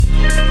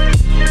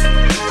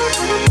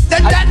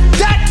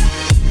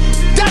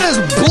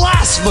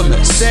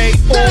blasphemous. Stay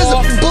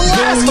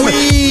off the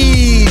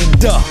weed.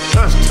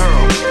 That's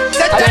terrible.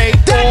 Stay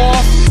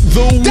off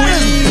the weed.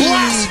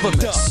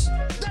 Blasphemous.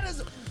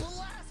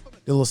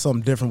 Did a little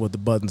something different with the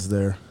buttons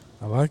there.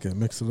 I like it.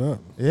 Mix it up.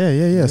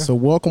 Yeah. So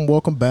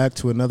welcome back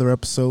to another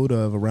episode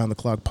of Around the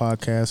Clock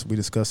Podcast. We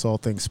discuss all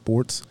things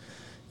sports.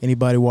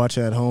 Anybody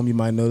watching at home, you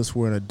might notice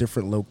we're in a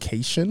different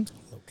location.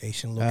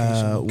 Location.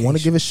 Want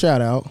to give a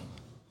shout out.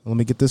 Let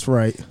me get this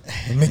right.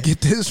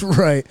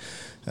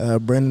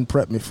 Brendan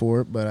prepped me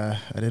for it, but I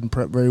didn't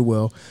prep very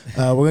well.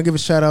 We're going to give a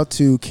shout out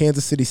to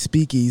Kansas City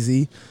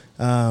Speakeasy.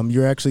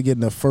 You're actually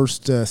getting a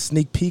first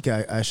sneak peek,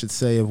 I should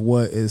say, of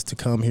what is to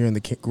come here in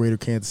the greater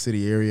Kansas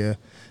City area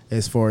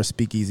as far as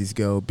speakeasies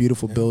go.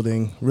 Beautiful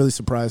building. Really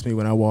surprised me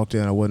when I walked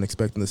in. I wasn't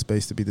expecting the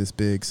space to be this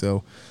big.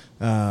 So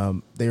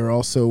they are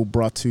also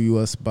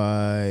created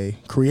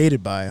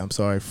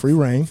by Free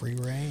Reign.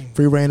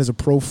 Free Reign is a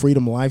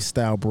pro-freedom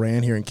lifestyle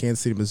brand here in Kansas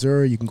City,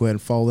 Missouri. You can go ahead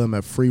and follow them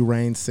at Free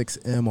Reign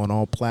 6M on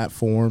all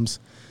platforms.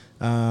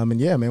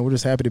 We're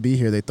just happy to be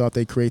here. They thought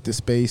they'd create this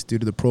space due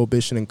to the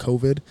prohibition and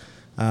COVID,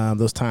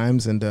 those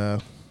times, and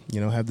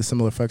have the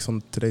similar effects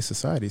on today's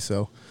society.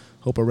 So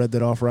hope I read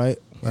that off right.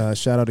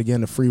 Shout out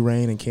again to Free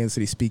Reign and Kansas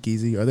City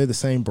Speakeasy. Are they the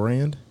same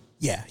brand?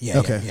 Yeah.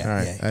 Okay, all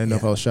right. I didn't know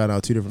if I was shouting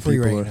out two different Free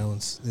people. Reign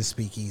owns this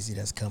speakeasy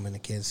that's coming to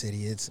Kansas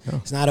City. It's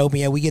not open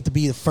yet. We get to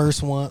be the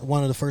first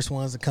one of the first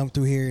ones to come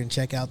through here and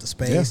check out the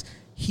space. Yeah.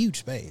 Huge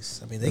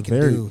space. I mean, they can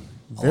do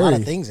a lot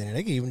of things in here.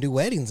 They can even do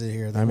weddings in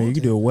here. You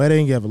can do a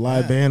wedding. You have a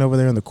live band over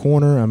there in the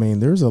corner. I mean,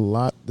 there's a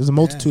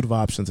multitude of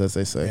options, as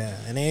they say. Yeah,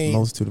 and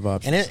multitude of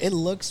options. And it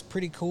looks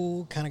pretty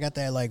cool. Kind of got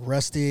that like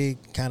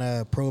rustic kind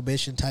of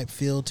prohibition type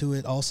feel to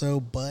it also,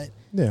 but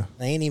they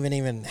ain't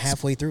even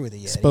halfway through with it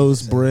yet.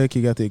 Exposed brick.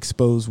 You got the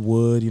exposed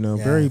wood.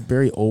 Very,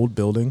 very old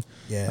building.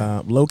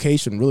 Yeah.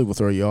 Location really will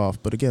throw you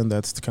off. But again,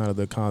 that's kind of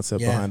the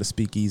concept behind the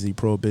speakeasy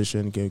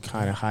prohibition,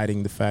 kind of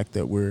hiding the fact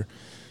that we're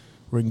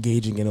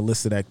engaging in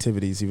illicit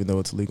activities, even though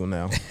it's legal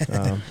now.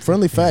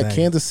 Friendly fact,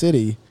 exactly. Kansas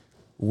City,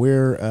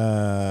 where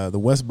the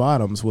West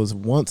Bottoms was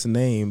once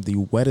named the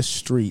wettest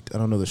street. I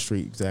don't know the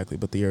street exactly,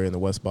 but the area in the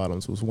West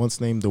Bottoms was once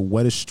named the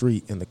wettest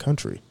street in the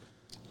country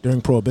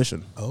during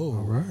Prohibition. Oh,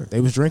 all right. They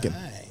was drinking.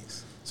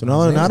 Nice. So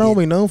not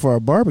only known for our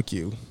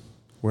barbecue,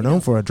 we're known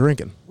for our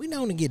drinking. We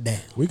known to get down.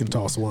 We can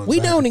toss one. We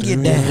known to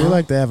get down. We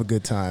like to have a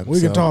good time. We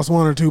can toss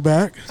one or two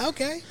back.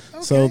 Okay.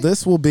 So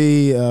this will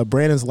be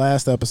Brandon's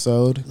last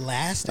episode. We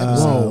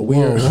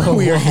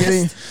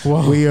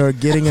are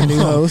getting a new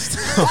host.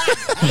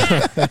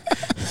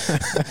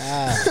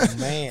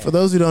 Man. For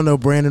those who don't know,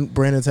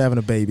 Brandon's having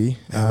a baby.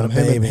 Him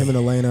and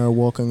Elena are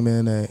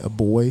welcoming a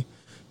boy.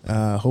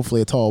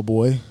 Hopefully a tall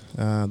boy.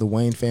 The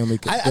Wayne family,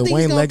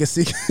 Wayne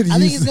legacy. I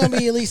think he's going to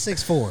be at least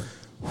 6'4".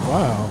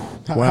 Wow.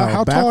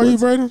 How tall are you,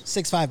 Brandon?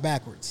 6'5"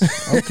 backwards.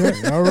 Okay.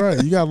 All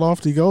right. You got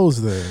lofty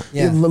goals there.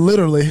 Yeah.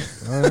 Literally.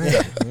 All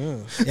right.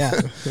 Yeah.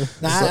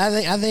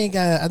 I think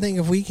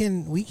if we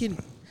can,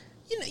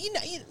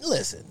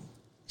 listen.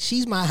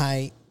 She's my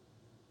height.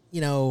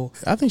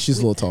 I think she's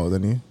a little taller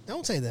than you.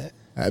 Don't say that.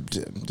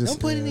 Don't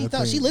put any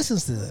thought. She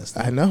listens to this.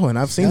 I know, and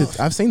I've seen the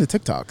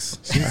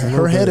TikToks.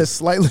 Her head is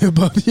slightly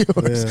above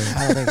yours. Yeah.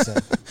 I don't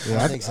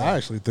think so. I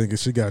actually think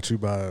she got you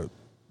by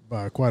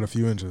quite a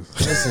few inches.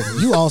 Listen,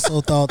 you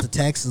also thought the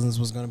Texans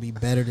was going to be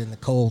better than the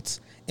Colts,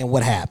 and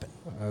what happened?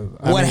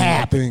 What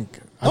happened?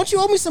 Don't you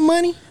owe me some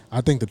money?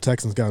 I think the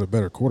Texans got a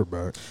better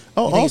quarterback.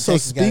 Oh, also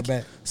speak.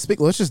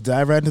 Let's just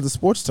dive right into the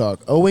sports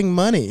talk. Owing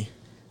money.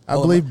 I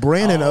believe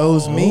Brandon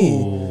owes me.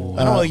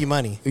 I don't owe you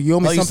money. You owe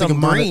me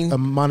something of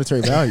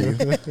monetary value.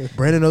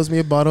 Brandon owes me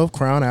a bottle of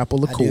Crown Apple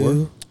liqueur. I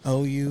do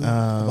owe you a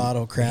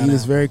bottle of Crown Apple. He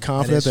was very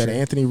confident that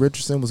Anthony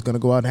Richardson was going to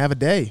go out and have a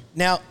day.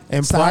 Now,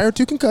 prior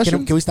to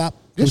concussion. Can we stop?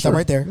 Can we stop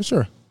right there?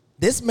 Sure.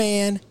 This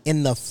man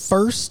in the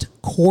first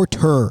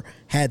quarter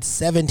had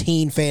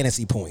 17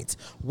 fantasy points.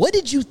 What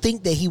did you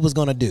think that he was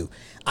going to do?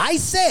 I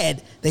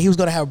said that he was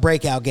going to have a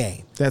breakout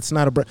game. That's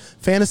not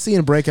fantasy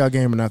and breakout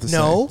game are not the same.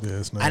 No, yeah,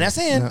 it's not.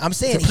 I'm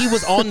saying he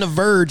was on the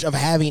verge of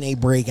having a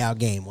breakout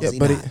game.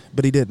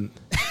 But he didn't.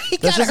 He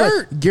got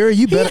hurt. Like, Gary,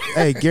 you bet.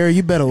 Hey, Gary,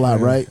 you bet a lot,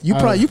 right? You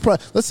probably.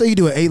 Let's say you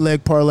do an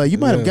 8-leg parlay. You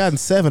might have gotten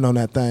 7 on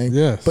that thing.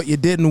 Yes. But you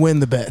didn't win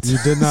the bet. You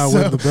did not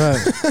win the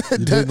bet.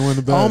 You didn't win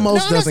the bet.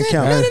 Almost doesn't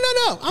count.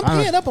 No.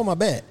 I'm paying up on my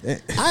bet.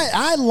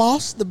 I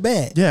lost the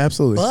bet. Yeah,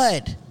 absolutely.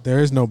 But there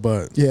is no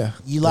but. Yeah.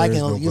 You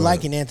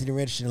liking Anthony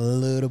Richardson a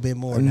little bit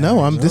more. No,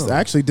 I'm just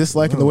actually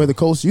disliking the way the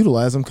Colts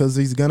utilize him because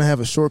he's gonna have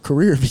a short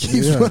career if he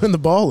keeps running the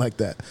ball like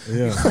that.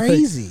 Yeah.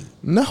 Crazy.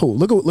 No,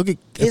 look at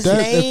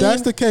if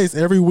that's the case,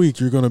 every week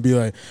you're gonna be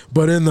like,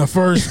 but in the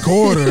first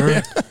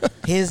quarter,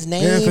 his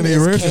name Anthony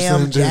is Richardson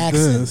Cam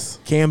Jackson.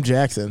 Cam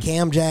Jackson.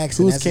 Cam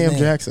Jackson. Who's Cam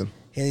Jackson?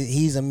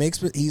 He's a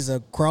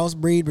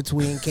crossbreed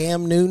between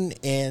Cam Newton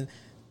and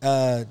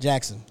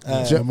Jackson.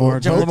 Lamar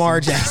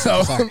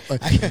Jackson. Sorry.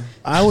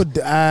 No.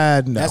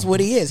 That's what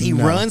he is. He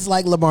runs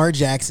like Lamar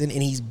Jackson,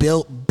 and he's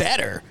built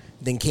better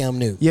than Cam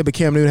Newton. Yeah, but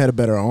Cam Newton had a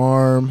better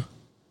arm.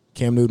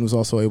 Cam Newton was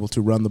also able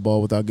to run the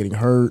ball without getting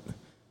hurt.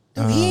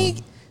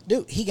 Dude,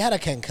 Dude, he got a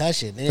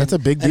concussion. That's a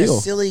big deal. And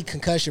a silly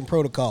concussion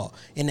protocol.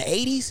 In the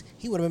 80s,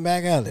 he would have been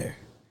back out there.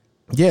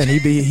 Yeah, and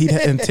he'd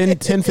in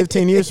 10,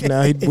 15 years from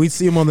now, we'd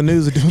see him on the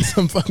news doing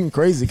something fucking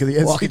crazy because he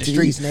has walking the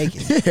streets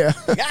naked. Yeah.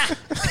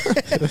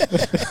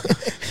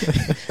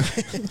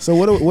 So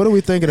what are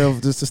we thinking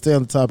of, just to stay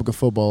on the topic of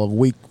football, of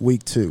week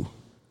 2?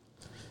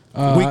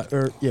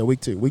 Week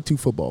 2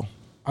 football.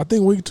 I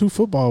think week 2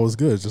 football was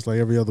good, just like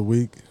every other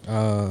week.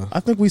 I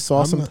think we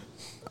saw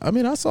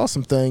I saw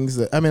some things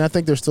that. I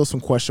think there's still some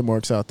question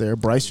marks out there.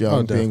 Bryce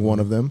Young being one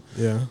of them.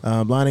 Yeah.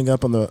 Lining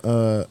up on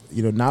the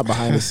not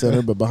behind the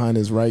center, but behind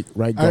his right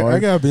guard. I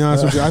gotta be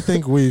honest with you. I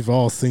think we've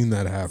all seen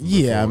that happen.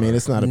 Yeah, before.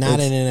 It's not in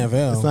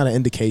NFL. It's not an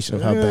indication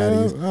of how bad he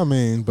is.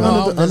 But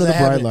under the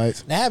bright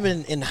lights. That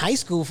happened in high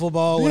school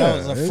football when I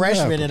was a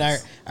freshman, and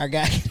our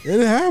guy.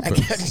 It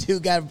happens.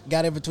 Dude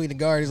got in between the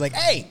guards. He's like,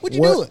 "Hey, what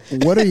you doing?"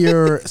 What are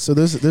your? So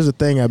there's a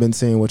thing I've been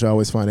seeing, which I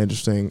always find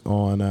interesting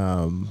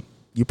on.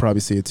 You probably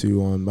see it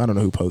too on, I don't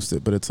know who posted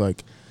it, but it's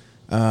like,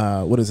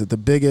 what is it? The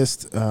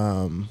biggest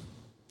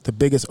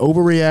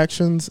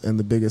overreactions and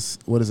the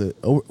biggest, what is it?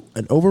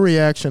 An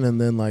overreaction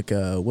and then like,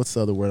 what's the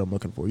other word I'm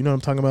looking for? You know what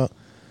I'm talking about?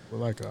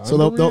 Like a so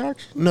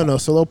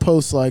they'll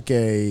post like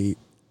a,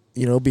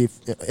 it'll be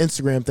an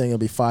Instagram thing. It'll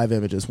be 5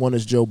 images. One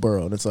is Joe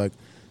Burrow, and it's like,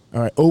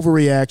 all right,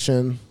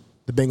 overreaction.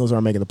 The Bengals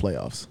aren't making the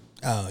playoffs.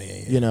 Oh,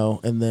 yeah.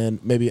 And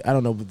then maybe, I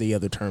don't know the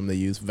other term they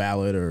use,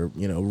 valid or,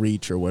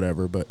 reach or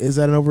whatever, but is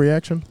that an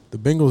overreaction? The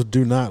Bengals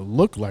do not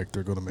look like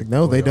they're going to make the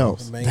playoffs. They don't.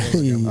 The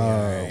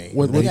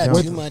Bengals, they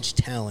got too much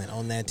talent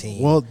on that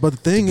team. Well, but the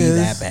thing is,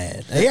 that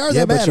bad. They are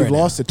that bad. But you've right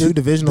lost now. to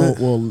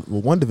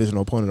one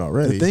divisional opponent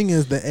already. The thing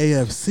is, the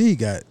AFC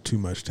got too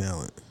much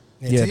talent.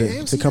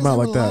 Yeah, to come out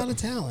like that. A lot of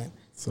talent.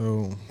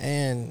 So,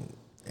 and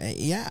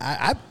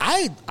I've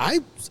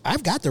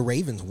got the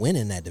Ravens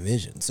winning that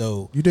division.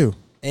 So you do.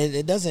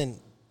 It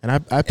doesn't. And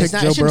I picked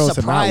Joe Burrow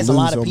to not lose a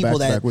lot of on people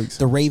back-to-back that weeks.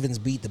 the Ravens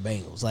beat the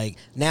Bengals. Like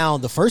now,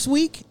 the first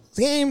week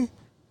game,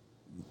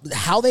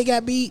 how they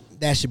got beat,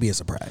 that should be a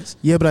surprise.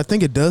 Yeah, but I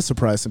think it does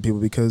surprise some people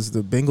because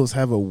the Bengals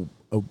have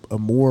a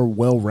more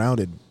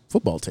well-rounded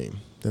football team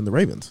than the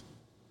Ravens.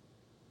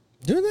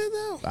 Do they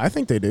though? I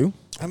think they do.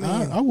 I mean,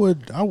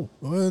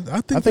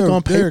 I think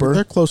on paper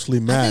they're closely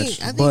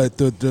matched. I think but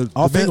the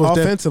Bengals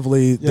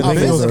offensively,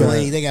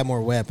 offensively they got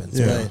more weapons.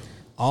 Yeah. But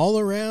all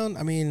around,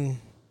 can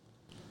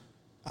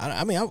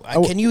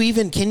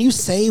you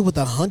say with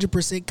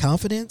 100%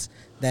 confidence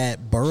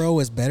that Burrow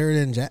is better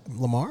than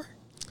Lamar?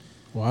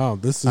 Wow,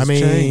 this has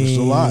changed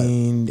a lot.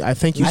 I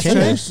think you can.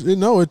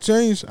 It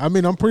changed.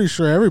 I'm pretty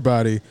sure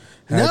everybody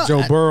had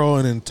Joe Burrow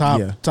and in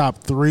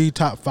top 3,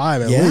 top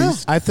 5 at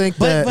least. I think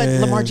but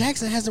Lamar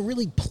Jackson hasn't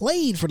really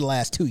played for the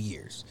last 2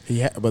 years.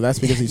 Yeah, but that's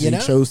because he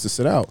chose to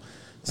sit out.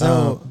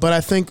 So, but I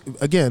think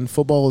again,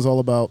 football is all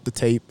about the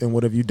tape and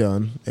what have you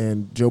done.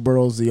 And Joe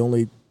Burrow's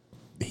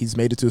he's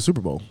made it to a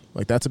Super Bowl.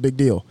 Like that's a big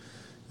deal.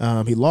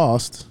 He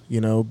lost,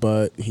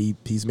 but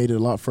he's made it a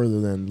lot further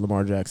than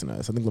Lamar Jackson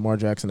has. I think Lamar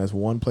Jackson has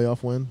 1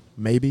 playoff win,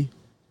 maybe.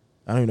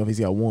 I don't even know if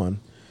he's got 1.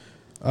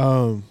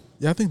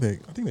 Yeah, I think they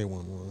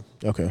won 1.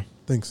 Okay, I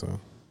think so.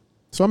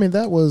 So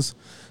that was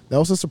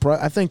a surprise.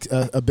 I think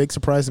a big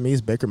surprise to me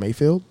is Baker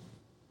Mayfield.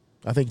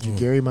 I think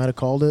Gary might have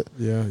called it.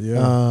 Yeah.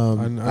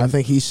 I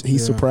think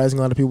he's surprising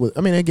a lot of people.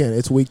 Again,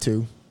 it's week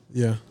 2.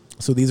 Yeah.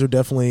 So these are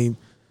definitely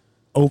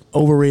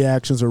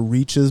overreactions or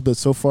reaches, but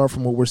so far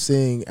from what we're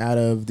seeing out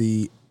of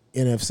the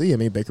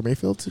NFC, Baker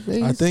Mayfield.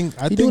 I think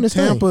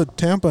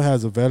Tampa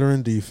has a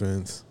veteran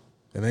defense,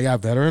 and they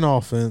got veteran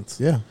offense.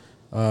 Yeah.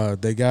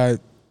 They got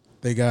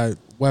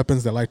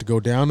weapons that like to go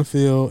down the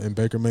field, and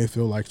Baker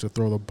Mayfield likes to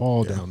throw the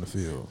ball down the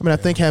field. I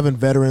think having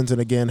veterans and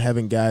again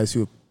having guys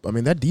who.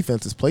 That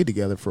defense has played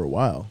together for a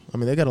while.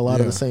 They got a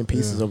lot of the same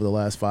pieces over the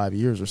last 5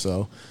 years or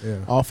so. Yeah.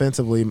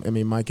 Offensively,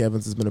 Mike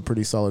Evans has been a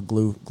pretty solid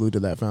glue to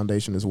that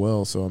foundation as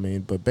well. So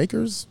but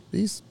Baker's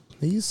he's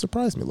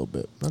surprised me a little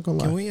bit. Not gonna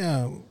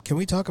lie. Can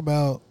we talk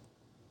about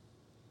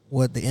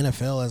what the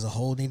NFL as a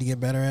whole need to get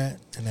better at,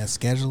 and that's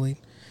scheduling?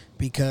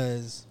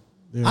 Because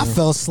I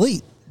fell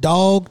asleep,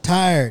 dog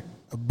tired.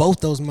 Both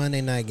those Monday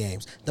night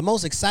games. The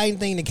most exciting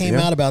thing that came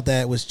out about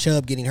that was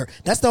Chubb getting hurt.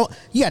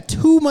 You got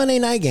 2 Monday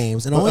night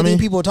games, and the only thing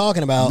people are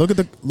talking about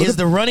is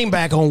the running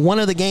back on one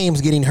of the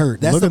games getting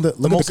hurt. That's look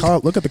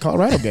at the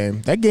Colorado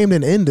game. That game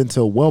didn't end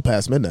until well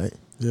past midnight.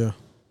 Yeah.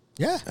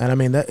 Yeah.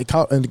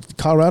 And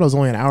Colorado's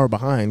only an hour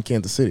behind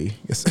Kansas City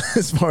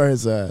as far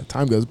as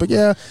time goes. But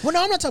yeah. Well,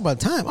 no, I'm not talking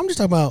about time. I'm just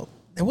talking about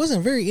it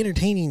wasn't a very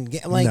entertaining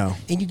game.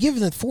 And you give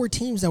the 4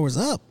 teams that was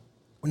up.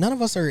 None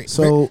of us are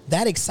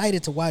that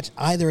excited to watch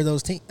either of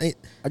those teams.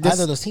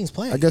 Either of those teams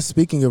play. I guess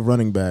speaking of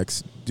running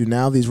backs, do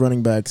now these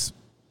running backs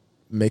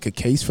make a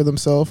case for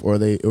themselves, or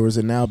is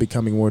it now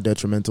becoming more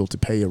detrimental to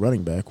pay a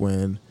running back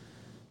when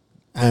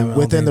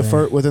within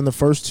the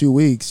first 2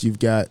 weeks you've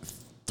got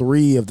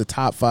 3 of the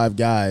top 5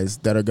 guys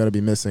that are going to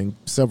be missing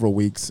several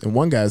weeks, and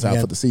one guy's out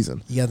for the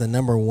season. You got the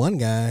number 1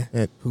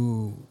 guy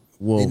who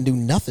didn't do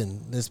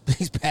nothing these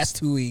past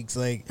 2 weeks.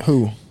 Like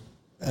who?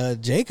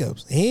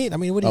 Jacobs. What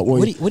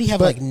do you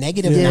have, like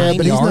negative 9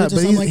 but yards or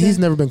something like that? He's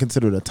never been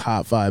considered a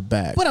top 5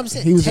 back. But I'm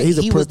saying he was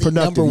the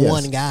number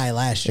one guy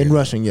last year. In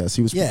rushing, yes.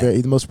 He was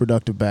the most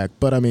productive back.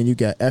 But, I mean, you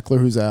got Eckler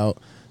who's out.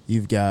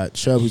 You've got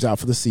Chubb who's out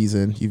for the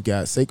season. You've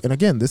got and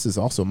again, this is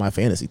also my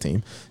fantasy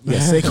team. You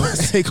got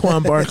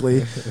Saquon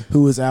Barkley,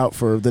 who is out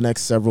for the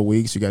next several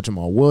weeks. You got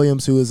Jamal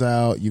Williams, who is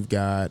out. You've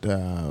got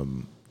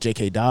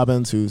J.K.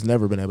 Dobbins, who's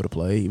never been able to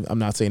play. I'm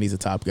not saying he's a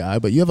top guy,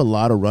 but you have a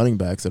lot of running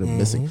backs that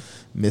are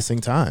missing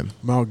time.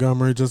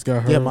 Montgomery just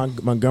got hurt. Yeah,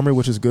 Montgomery,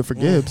 which is good for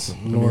Gibbs.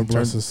 Lord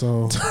bless his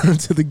soul. Turn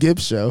to the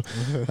Gibbs show.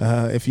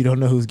 If you don't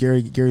know who's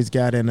Gary's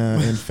got in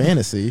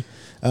fantasy.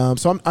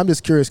 So I'm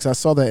just curious because I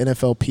saw that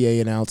NFLPA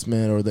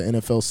announcement or the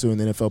NFL suing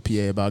the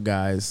NFLPA about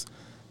guys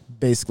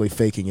basically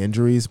faking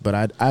injuries,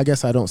 but I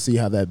guess I don't see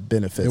how that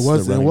benefits. It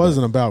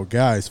wasn't about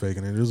guys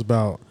faking it. It was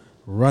about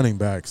running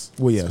backs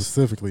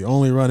specifically.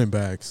 Only running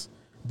backs.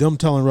 Them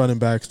telling running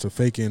backs to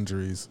fake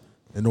injuries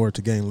in order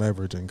to gain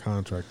leverage in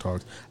contract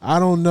talks. I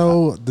don't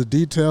know the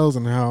details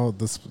and how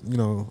the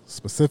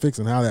specifics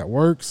and how that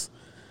works.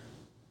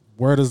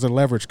 Where does the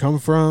leverage come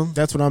from?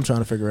 That's what I'm trying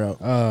to figure out.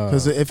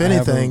 Because if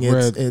anything,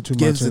 it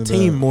gives the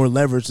team more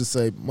leverage to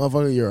say,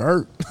 "Motherfucker, you're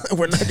hurt.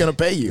 We're not going to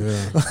pay you."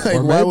 Yeah. Like,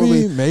 or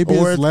maybe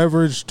it's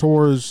leverage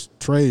towards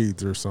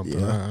trades or something.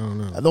 Yeah. I don't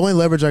know. The only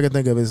leverage I can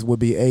think of would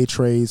be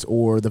trades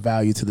or the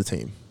value to the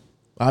team.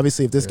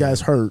 Obviously, if this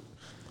guy's hurt,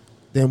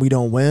 then we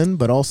don't win.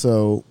 But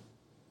also,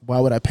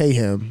 why would I pay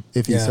him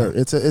if he's hurt?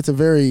 It's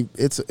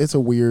a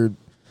weird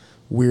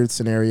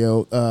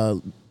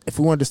scenario. If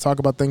we want to just talk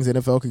about things the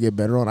NFL could get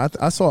better on,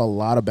 I saw a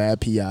lot of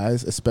bad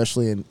PIs,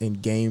 especially in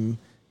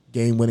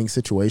game-winning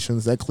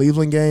situations. That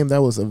Cleveland game,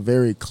 that was a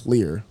very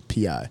clear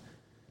PI.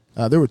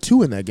 There were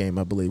 2 in that game,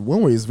 I believe. One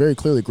where he was very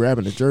clearly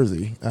grabbing the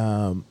jersey,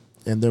 and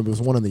there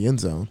was one in the end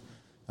zone.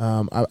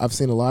 I've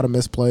seen a lot of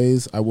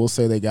misplays. I will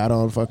say they got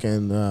on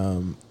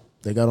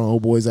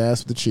old boy's ass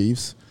with the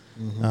Chiefs.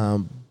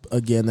 Mm-hmm.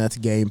 Again, that's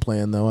game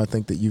plan, though. I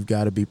think that you've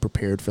got to be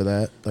prepared for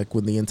that. Like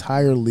when the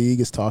entire league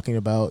is talking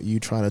about you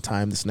trying to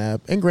time the snap.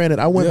 And granted,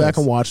 I went back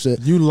and watched it.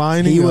 You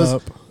lining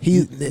up.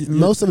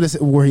 Most of it is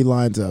where he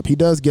lines up. He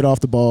does get off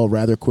the ball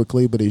rather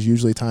quickly, but he's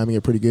usually timing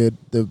it pretty good.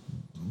 The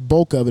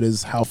bulk of it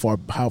is how far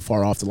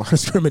off the line of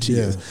scrimmage he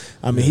is.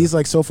 I mean, he's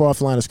like so far off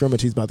the line of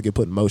scrimmage, he's about to get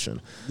put in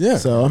motion. Yeah.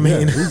 So, I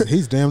mean.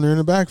 He's damn near in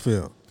the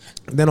backfield.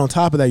 Then on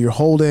top of that, you're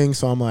holding.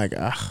 So I'm like,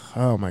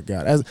 oh my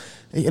God.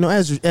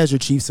 As your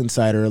Chiefs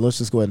insider, let's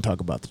just go ahead and talk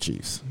about the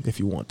Chiefs if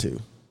you want to.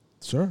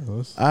 Sure.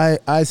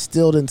 I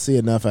still didn't see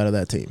enough out of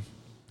that team,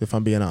 if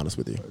I'm being honest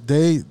with you.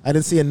 I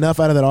didn't see enough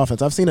out of that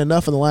offense. I've seen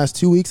enough in the last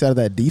 2 weeks out of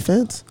that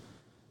defense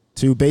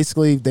to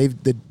basically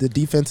the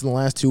defense in the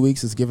last 2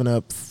 weeks has given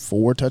up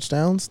 4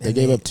 touchdowns. They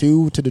gave up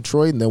 2 to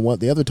Detroit, and then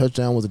the other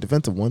touchdown was a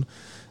defensive one.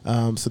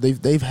 So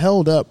they've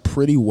held up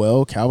pretty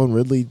well. Calvin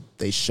Ridley,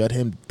 they shut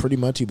him pretty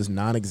much. He was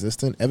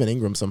non-existent. Evan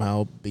Ingram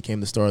somehow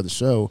became the star of the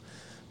show.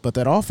 But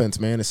that offense,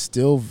 man, is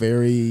still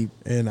very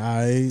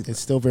it's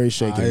still very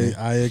shaky.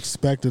 I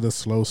expected a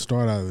slow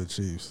start out of the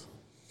Chiefs.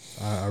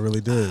 I really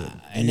did.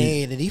 And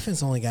the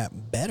defense only got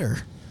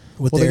better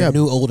with their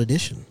new old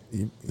addition.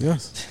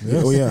 Yes.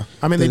 Oh yeah.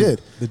 I mean, they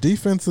did. The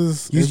defense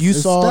is you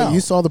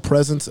saw the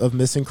presence of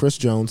missing Chris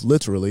Jones,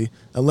 literally.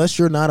 Unless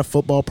you're not a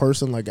football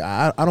person, like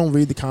I don't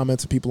read the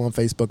comments of people on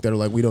Facebook that are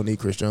like, we don't need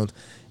Chris Jones.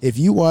 If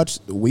you watch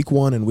week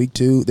 1 and week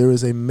 2, there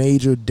is a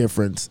major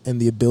difference in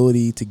the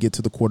ability to get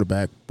to the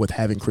quarterback with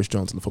having Chris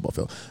Jones in the football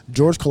field.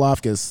 George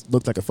Karlaftis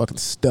looked like a fucking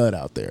stud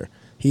out there.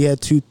 I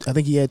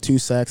think he had 2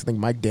 sacks. I think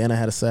Mike Dana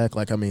had a sack.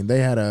 Like, I mean, they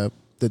had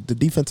the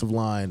defensive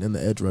line and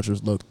the edge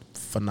rushers looked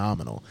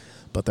phenomenal.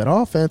 But that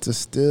offense is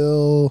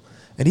still,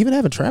 and even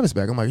having Travis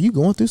back, I'm like, are you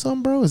going through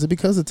something, bro? Is it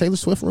because of Taylor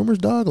Swift rumors,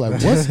 dog?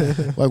 Like, what's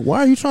like? Why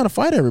are you trying to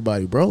fight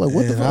everybody, bro? Like,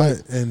 what the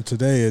fuck? And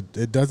today,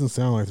 it doesn't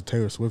sound like the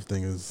Taylor Swift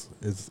thing is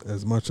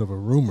as much of a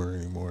rumor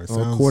anymore.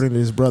 According to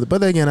his brother,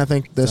 but again, I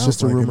think that's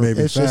just a rumor.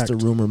 It's just a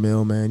rumor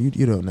mill, man.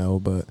 You don't know,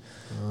 but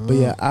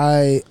yeah,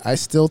 I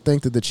still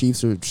think that the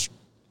Chiefs are.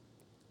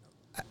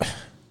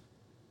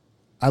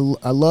 I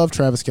love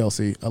Travis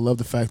Kelce. I love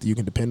the fact that you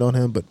can depend on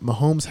him, but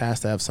Mahomes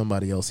has to have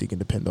somebody else he can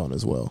depend on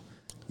as well.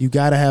 You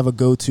got to have a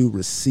go-to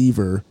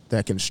receiver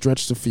that can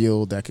stretch the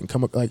field, that can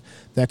come up, like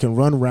that can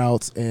run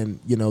routes, and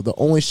the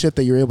only shit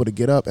that you're able to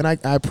get up. And I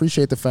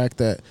appreciate the fact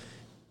that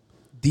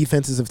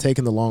defenses have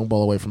taken the long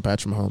ball away from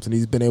Patrick Mahomes, and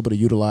he's been able to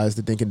utilize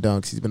the dink and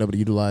dunks. He's been able to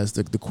utilize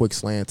the quick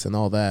slants and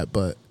all that.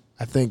 But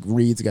I think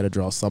Reed's got to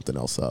draw something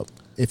else up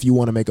if you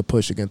want to make a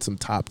push against some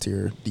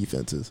top-tier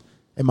defenses,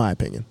 in my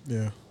opinion.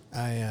 Yeah.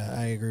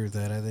 I agree with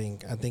that. I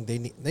think they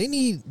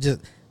need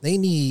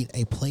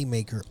a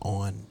playmaker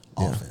on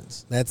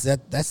offense. That's the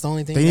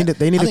only thing.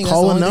 They need to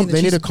call a number.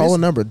 They need to call a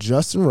number.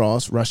 Justin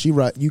Ross, Rashee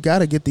Rice. You got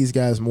to get these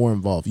guys more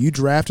involved. You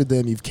drafted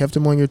them. You've kept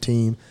them on your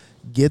team.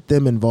 Get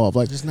them involved.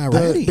 Like, just not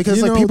ready.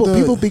 Because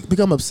people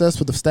become obsessed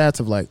with the stats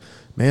of like,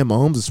 man,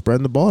 Mahomes is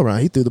spreading the ball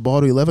around. He threw the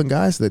ball to 11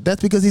 guys.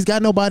 That's because he's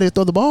got nobody to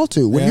throw the ball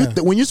to.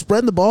 When you're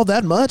spreading the ball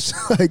that much,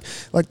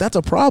 like that's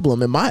a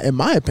problem. In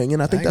my opinion,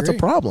 I think that's a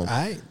problem.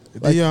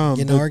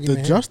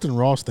 The Justin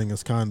Ross thing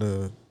is kind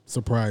of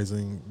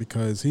surprising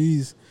because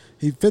he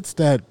fits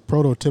that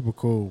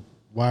prototypical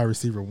wide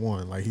receiver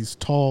one. Like he's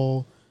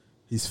tall,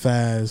 he's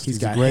fast, he's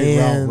got a great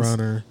hands. route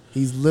runner.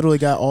 He's literally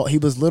got all. He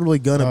was literally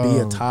gonna be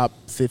a top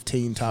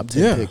 15, top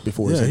 10 pick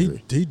before his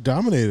injury. He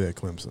dominated at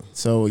Clemson.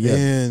 So yeah,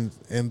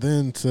 and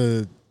then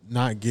to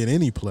not get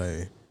any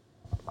play.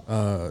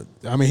 I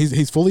mean,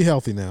 he's fully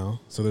healthy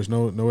now, so there's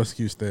no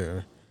excuse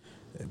there.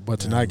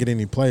 But to not get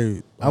any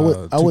play,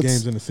 two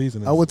games in the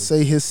season, I would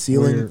say his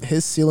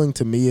ceiling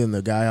to me, and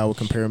the guy I would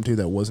compare him to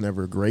that was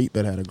never great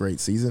but had a great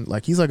season,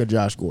 like he's like a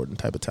Josh Gordon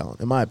type of talent,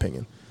 in my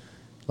opinion.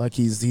 Like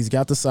he's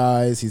got the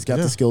size, he's got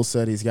the skill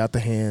set, he's got the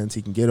hands,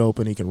 he can get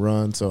open, he can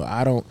run. So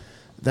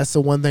that's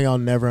the one thing I'll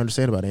never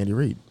understand about Andy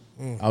Reid.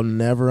 I'll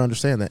never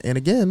understand that. And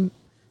again,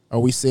 are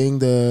we seeing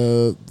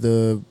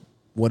the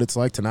what it's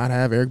like to not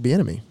have Eric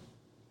Bieniemy?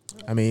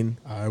 I mean,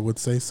 I would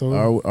say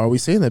so. Are we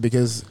seeing that?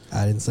 Because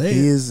I didn't say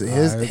his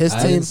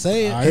team,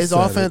 his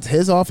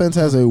offense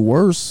has a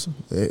worse,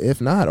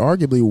 if not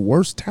arguably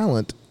worse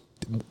talent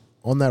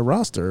on that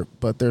roster,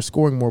 but they're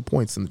scoring more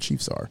points than the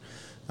Chiefs are.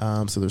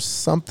 So there's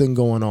something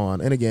going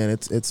on. And again,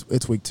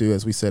 it's week 2,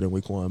 as we said in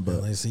week 1. But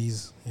unless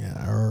he's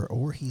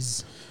or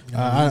he's.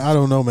 I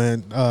don't know,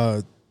 man.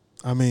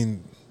 I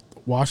mean,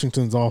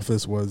 Washington's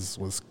offense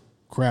was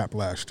crap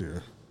last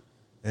year,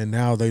 and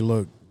now they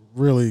look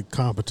really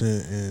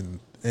competent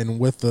and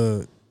with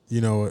a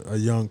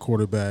young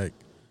quarterback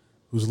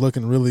who's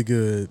looking really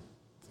good.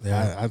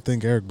 Yeah. I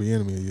think Eric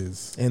Bieniemy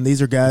is. And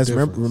these are guys.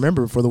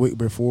 Remember for the week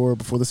before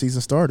the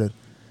season started.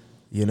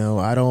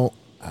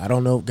 I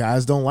don't know.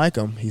 Guys don't like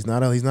him. He's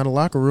not a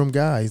locker room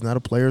guy. He's not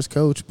a player's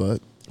coach,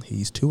 but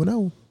he's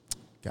 2-0.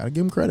 Got to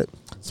give him credit.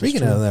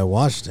 Speaking of that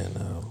Washington,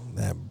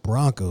 that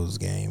Broncos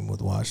game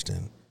with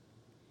Washington.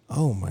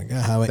 Oh my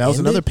God! That was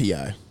another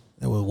PI.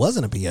 It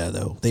wasn't a PI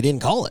though. They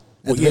didn't call it.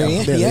 Well,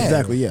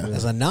 exactly. Yeah,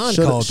 as a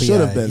non-call PI. Should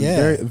have been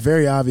very,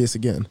 very obvious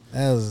again.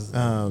 That was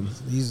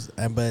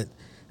but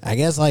I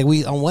guess like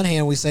we on one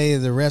hand we say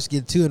the refs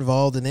get too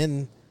involved and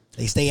then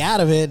they stay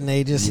out of it and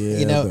they just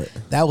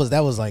that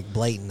was like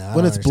blatant.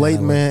 When it's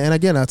blatant, man, and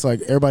again that's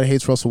like everybody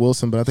hates Russell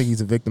Wilson, but I think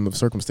he's a victim of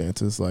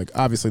circumstances. Like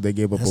obviously they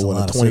gave up a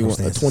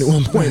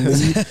 21 point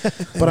lead,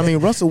 but I mean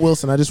Russell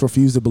Wilson, I just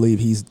refuse to believe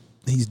he's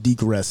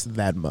degressed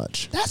that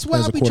much. That's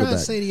what I'll be trying to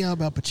say to y'all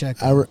about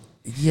Pacheco.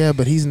 Yeah,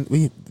 but he's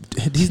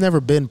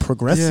never been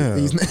progressive.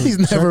 Yeah,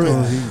 he's never.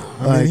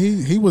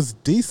 He was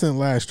decent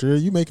last year.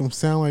 You make him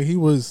sound like he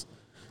was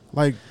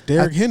like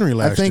Derrick Henry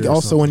last year. I think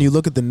also when you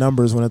look at the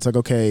numbers, when it's like,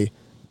 okay,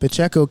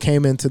 Pacheco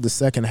came into the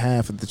second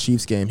half of the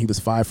Chiefs game, he was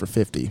 5 for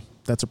 50.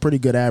 That's a pretty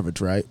good average,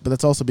 right? But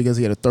that's also because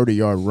he had a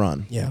 30-yard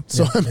run. Yeah.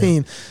 So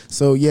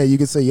you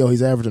could say,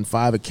 he's averaging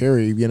 5 a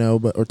carry,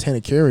 or 10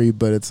 a carry,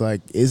 but it's like,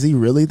 is he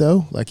really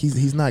though? Like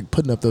he's not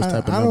putting up those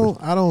type of numbers.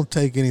 I don't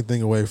take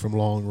anything away from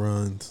long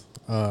runs.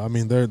 I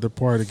mean, they're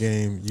part of the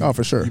game.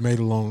 For sure. You made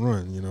a long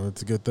run.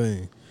 It's a good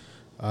thing.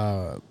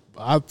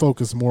 I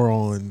focus more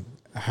on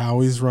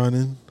how he's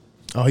running.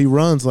 Oh, he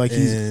runs like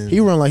he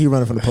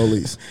running from the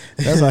police.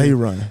 That's how he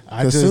run.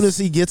 As soon as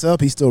he gets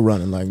up, he's still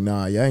running. Like,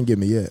 nah, y'all ain't get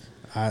me yet.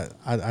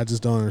 I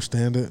just don't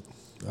understand it.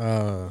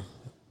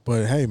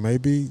 But hey,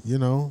 maybe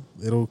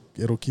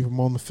it'll keep him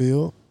on the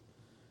field,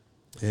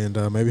 and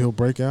maybe he'll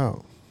break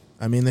out.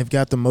 I mean, they've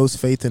got the most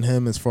faith in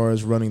him as far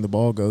as running the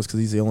ball goes because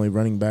he's the only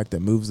running back that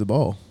moves the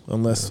ball.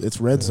 Unless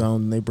it's red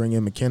zone, and they bring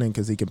in McKinnon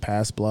because he can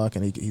pass block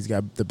and he's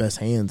got the best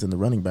hands in the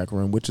running back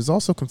room, which is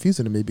also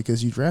confusing to me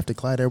because you drafted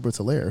Clyde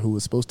Edwards-Helaire, who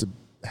was supposed to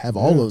have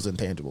all those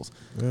intangibles.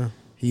 Yeah,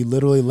 he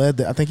literally led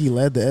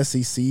the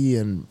SEC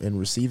in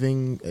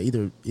receiving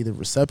either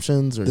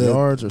receptions or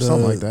yards or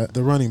something like that.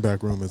 The running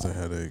back room is a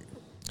headache.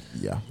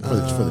 Yeah, for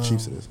the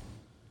Chiefs it is.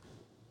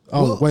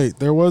 Oh, wait,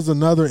 there was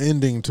another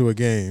ending to a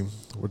game,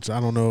 which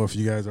I don't know if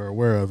you guys are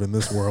aware of in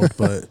this world,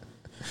 but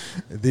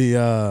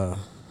the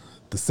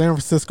San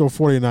Francisco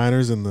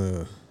 49ers and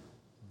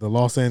the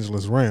Los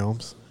Angeles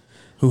Rams,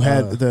 who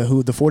had the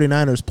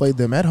 49ers played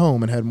them at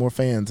home and had more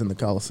fans in the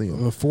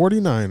Coliseum. The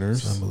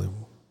 49ers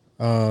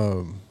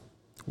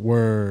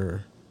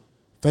were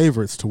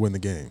favorites to win the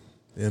game,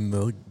 and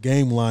the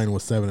game line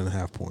was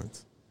 7.5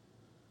 points.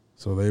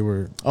 So they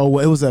were. Oh,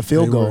 well, it was that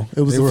field goal.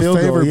 It was a field goal.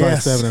 They were favored by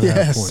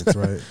 7.5 points,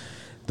 right?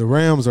 The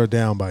Rams are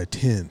down by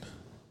 10.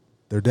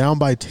 They're down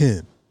by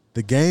 10.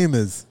 The game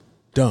is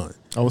done.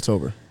 Oh, it's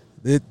over.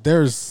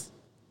 There's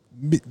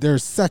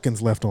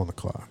seconds left on the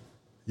clock.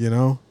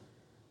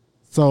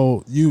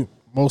 So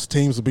most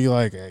teams will be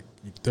like, hey,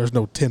 there's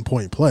no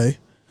 10-point play.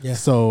 Yeah.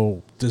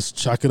 So just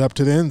chuck it up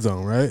to the end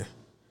zone, right?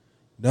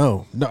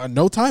 No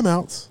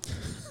timeouts.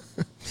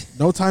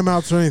 No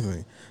timeouts or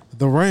anything.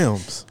 The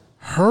Rams,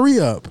 hurry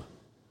up.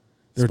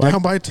 They're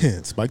down by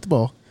 10. Spike the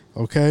ball.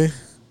 Okay.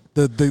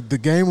 The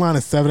game line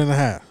is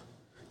 7.5.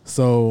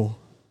 So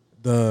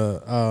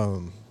the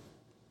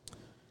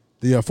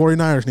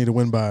 49ers need to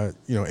win by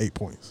 8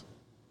 points.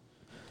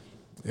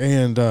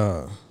 And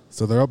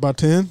so they're up by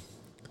 10.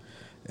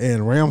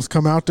 And Rams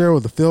come out there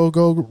with a field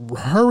goal.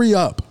 Hurry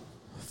up.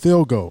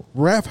 Field goal.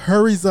 Ref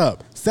hurries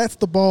up. Sets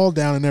the ball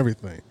down and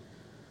everything.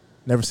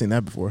 Never seen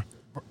that before.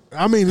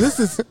 I mean, this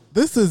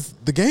is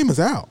the game is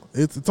out.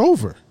 It's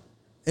over,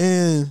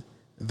 and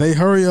they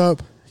hurry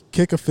up,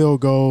 kick a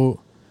field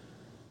goal,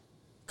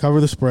 cover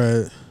the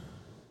spread,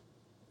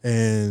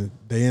 and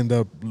they end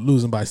up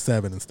losing by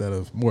 7 instead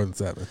of more than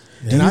 7.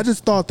 Yeah. And I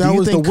just thought that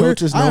was the weird.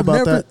 Coaches know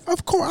about that?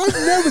 Of course, I've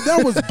never.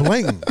 That was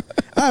blatant.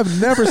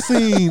 I've never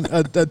seen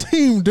a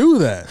team do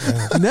that.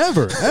 Yeah.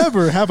 Never,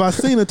 ever have I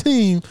seen a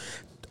team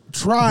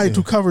try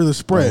to cover the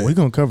spread. We're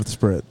gonna cover the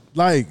spread.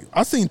 Like,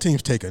 I've seen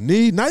teams take a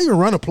knee, not even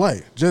run a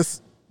play.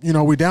 Just,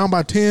 we down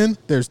by 10.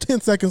 There's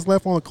 10 seconds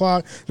left on the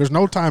clock. There's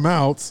no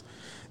timeouts.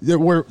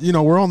 We're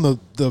on the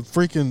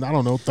freaking, I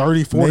don't know,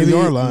 30,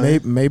 40-yard line.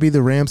 Maybe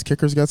the Rams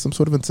kickers got some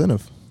sort of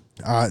incentive.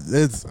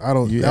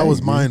 That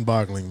was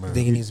mind-boggling, man.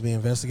 Think it needs to be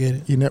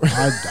investigated? You never.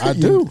 I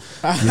do.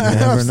 I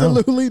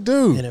absolutely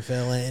do.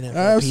 NFL and NFL.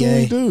 I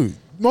absolutely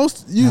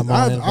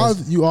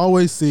do. You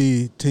always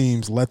see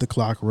teams let the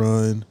clock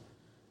run,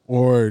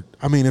 or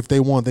if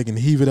they want, they can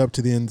heave it up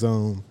to the end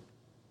zone.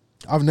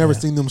 I've never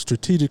seen them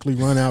strategically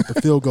run out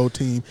the field goal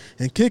team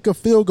and kick a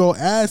field goal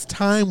as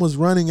time was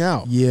running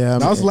out. Yeah,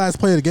 that was the last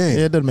play of the game.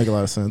 Yeah, it doesn't make a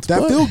lot of sense.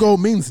 That field goal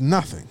means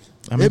nothing.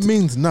 It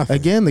means nothing.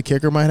 Again, the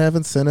kicker might have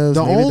incentives.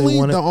 The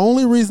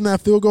only reason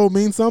that field goal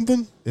means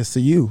something is to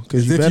you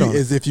because you bet on it.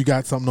 Is if you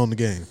got something on the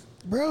game.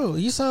 Bro,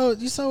 you saw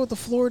what the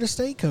Florida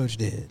State coach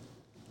did.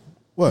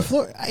 What?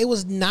 It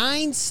was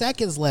 9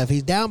 seconds left.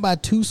 He's down by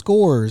 2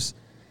 scores.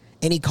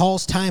 And he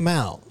calls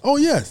timeout. Oh,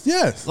 yes.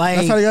 Like,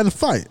 that's how they got in the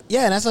fight.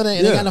 Yeah, that's how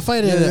they got in the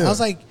fight. Yeah. I was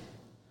like,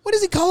 what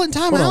is he calling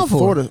timeout for?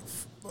 Florida,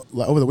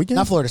 over the weekend?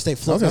 Not Florida State.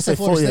 Florida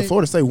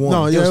State won.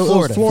 No, yeah, it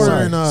was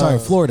Florida.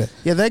 Florida.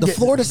 Yeah,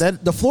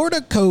 the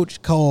Florida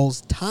coach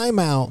calls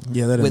timeout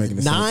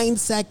with 9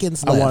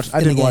 seconds left.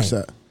 I did watch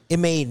that. It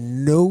made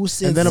no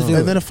sense. And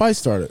then a fight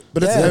started.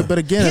 But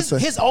again,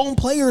 his own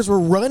players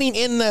were running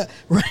in the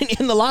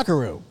locker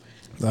room.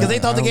 Because they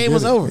thought the game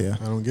was over. Yeah.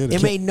 I don't get it.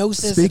 It made no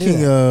sense.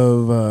 Speaking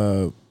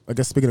of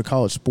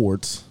college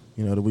sports,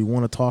 do we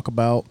want to talk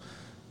about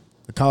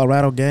the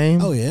Colorado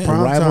game? Oh, yeah.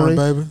 Prime rivalry,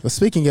 time, baby. But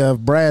speaking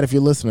of, Brad, if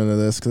you're listening to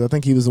this, because I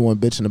think he was the one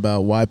bitching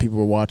about why people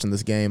were watching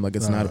this game. Like,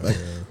 it's not. Like,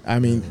 I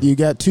mean, you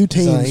got two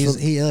teams.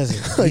 He's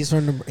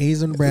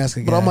a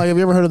Nebraska guy. But I'm like, have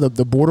you ever heard of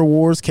the Border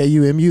Wars?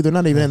 KUMU. They're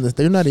not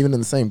even in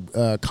the same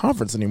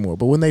conference anymore.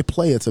 But when they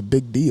play, it's a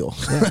big deal.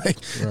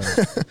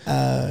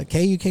 Right.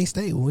 KU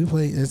State, when we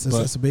play, it's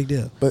a big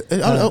deal. But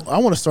I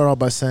want to start off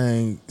by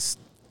saying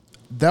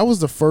that was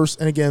the first.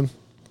 And again,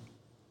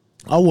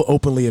 I will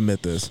openly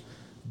admit this.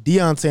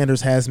 Deion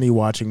Sanders has me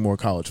watching more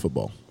college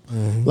football.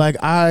 Mm-hmm. Like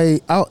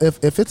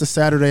if it's a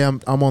Saturday,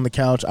 I'm on the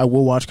couch, I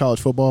will watch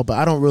college football, but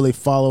I don't really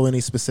follow any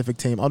specific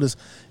team.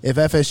 If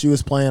FSU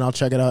is playing, I'll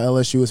check it out.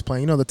 LSU is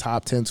playing, the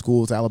top 10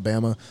 schools,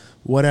 Alabama,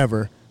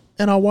 whatever,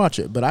 and I'll watch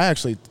it. But I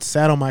actually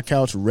sat on my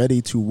couch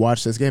ready to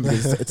watch this game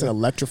because it's an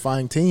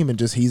electrifying team, and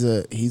just he's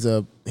a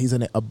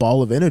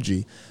ball of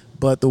energy.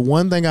 But the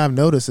one thing I've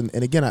noticed, and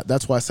again,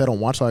 that's why I said I don't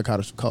watch a lot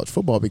of college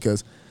football,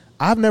 because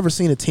I've never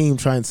seen a team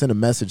try and send a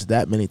message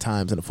that many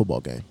times in a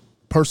football game,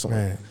 personally.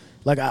 Man.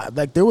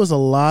 Like there was a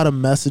lot of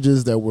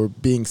messages that were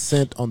being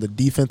sent on the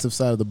defensive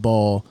side of the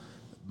ball,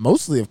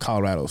 mostly of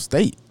Colorado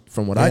State,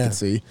 from what I can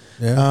see.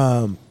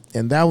 Yeah.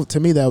 And that, to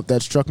me,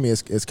 that struck me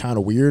as kind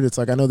of weird. It's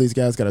like, I know these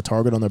guys got a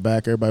target on their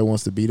back, everybody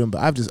wants to beat them, but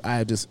I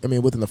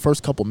mean, within the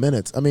first couple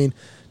minutes,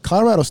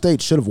 Colorado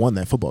State should have won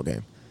that football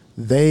game.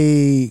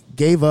 They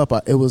gave up.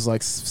 It was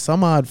like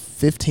some odd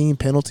 15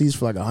 penalties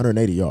for like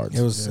 180 yards.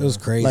 It was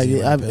crazy.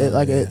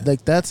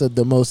 That's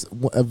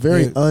a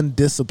very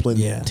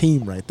undisciplined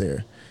team right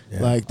there.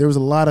 Yeah. Like, there was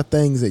a lot of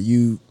things that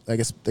you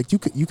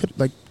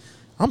could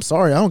I'm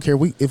sorry, I don't care.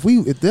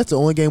 If that's the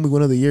only game we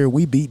win of the year,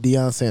 we beat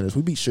Deion Sanders,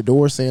 we beat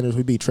Shedeur Sanders,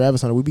 we beat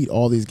Travis Hunter, we beat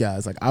all these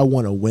guys. Like, I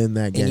want to win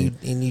that game.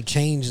 And you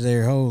change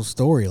their whole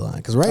storyline,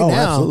 because now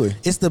absolutely.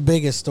 It's the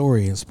biggest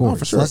story in sports. Oh,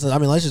 for sure. So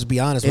let's just be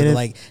honest with it.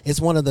 Like,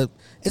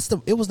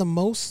 it was the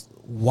most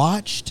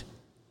watched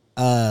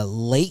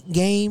late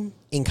game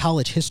in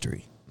college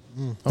history.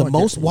 The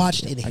most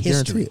watched in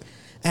history.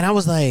 And I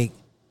was like,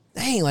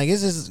 dang, like,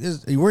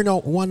 we want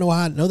to know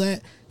how I know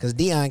that? Because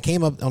Deion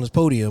came up on his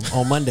podium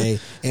on Monday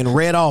and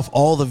read off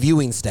all the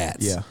viewing stats.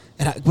 Yeah.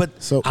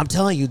 I'm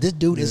telling you, this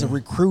dude is a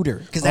recruiter,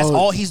 because that's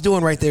all he's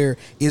doing right there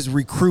is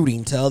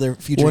recruiting to other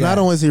future guys. Not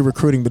only is he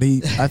recruiting, but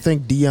I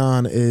think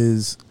Deion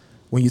is,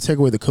 when you take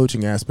away the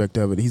coaching aspect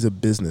of it, he's a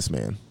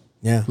businessman.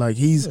 Yeah. Like,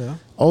 he's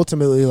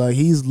ultimately, like,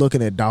 he's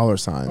looking at dollar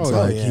signs.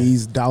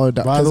 He's dollar.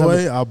 By the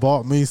way, I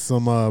bought me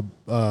some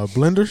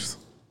blenders.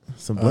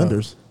 Some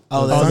blenders.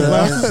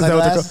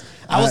 Sunglasses.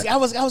 I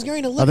was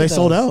going to look. Are they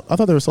sold out? I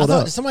thought they were sold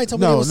out. Somebody told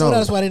me they were sold out.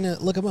 That's why I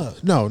didn't look them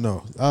up. No.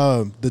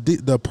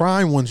 The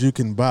Prime ones you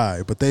can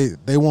buy, but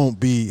they won't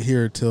be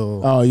here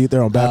till.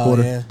 They're on back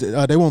order.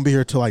 Yeah. They won't be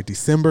here till like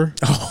December.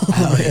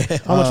 Yeah.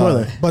 How much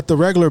were they? But the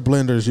regular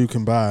blenders you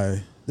can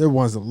buy, they're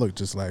ones that look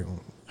just like.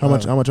 How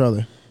much are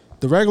they?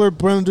 The regular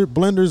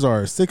blenders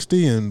are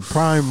 60, and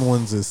prime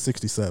ones is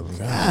 67.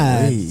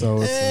 God. So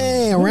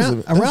hey,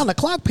 around the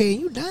clock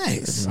paying you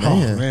nice. Oh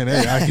man,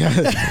 hey, I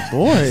got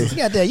boy. You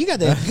got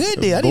that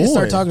good deal. I need to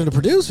start talking to the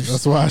producers.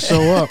 That's why I show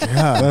up.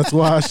 Yeah. That's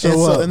why I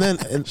show up.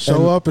 And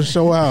show up and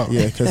show out.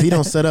 Yeah, because he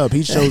don't set up.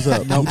 He shows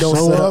up. He don't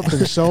show up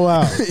and show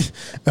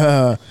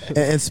out.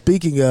 And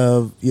speaking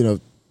of,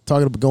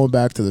 going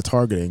back to the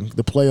targeting,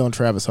 the play on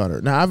Travis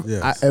Hunter. Now,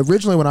 I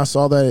originally when I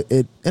saw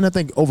that, and I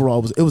think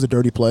overall it was a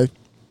dirty play.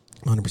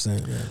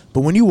 100%. Yeah.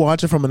 But when you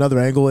watch it from another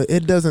angle,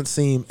 it doesn't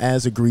seem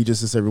as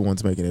egregious as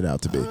everyone's making it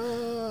out to be.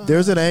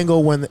 There's an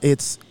angle when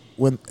it's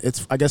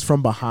I guess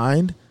from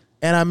behind,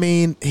 and I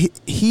mean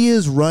he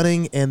is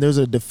running and there's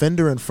a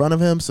defender in front of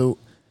him, so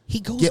he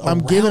goes. I'm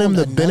giving him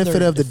the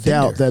benefit of the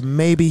doubt that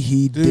maybe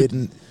he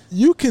didn't.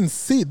 You can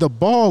see the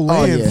ball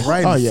lands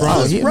right in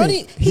front. He's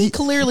running. He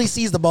clearly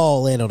sees the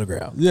ball land on the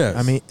ground. Yes.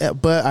 I mean,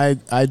 but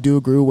I do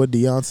agree with what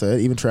Deion said.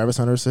 Even Travis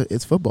Hunter said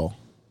it's football.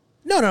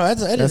 No, at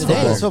the end of the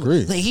day, it's football.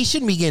 Like, he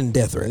shouldn't be getting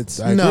death threats.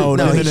 No.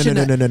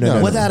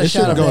 Without a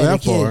shot of go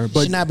that kid, far,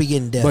 but should not be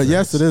getting death But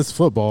threats. yes, it is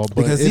football. But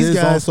because it these is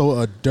guys, also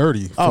a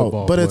dirty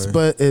football.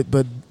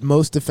 But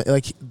most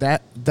like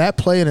that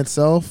play in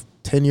itself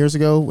 10 years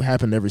ago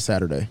happened every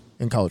Saturday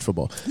in college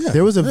football. Yeah,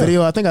 there was a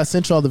video. I think I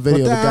sent y'all the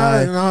video.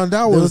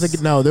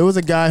 There was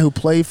a guy who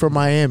played for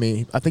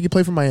Miami. I think he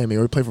played for Miami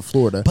or he played for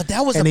Florida. But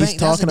that was a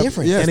difference.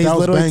 Yes, and that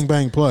was bang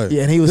bang play.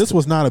 Yeah, and this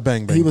was not a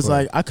bang bang. He was play.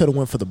 like, I could have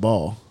went for the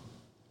ball.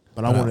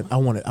 But I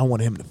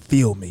wanted him to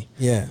feel me.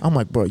 Yeah, I'm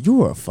like, bro,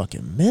 you are a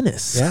fucking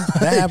menace. Yeah,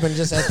 that happened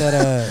just at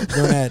that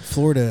during that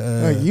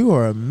Florida. You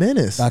are a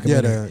menace.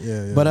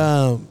 Yeah. But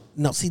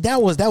no, see that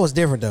was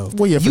different though.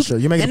 Well, yeah, for sure.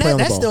 You make a play on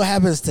the ball. That still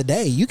happens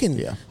today. You can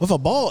if a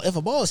ball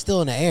is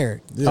still in the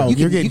air,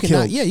 you're getting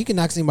killed. You can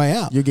knock somebody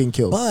out. You're getting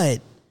killed.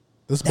 But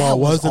this ball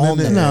wasn't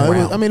in there.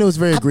 No, it was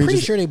very egregious. I'm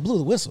pretty sure they blew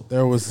the whistle.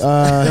 There was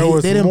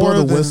they didn't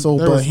blow the whistle,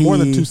 but more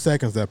than 2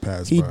 seconds that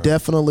passed. He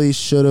definitely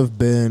should have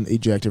been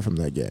ejected from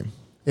that game.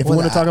 If we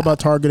want to talk about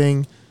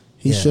targeting,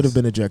 he should have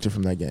been ejected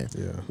from that game.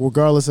 Yeah.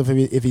 Regardless of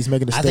if he's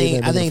making a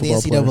statement. I think the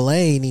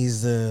NCAA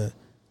needs to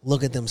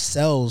look at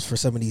themselves for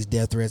some of these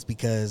death threats,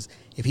 because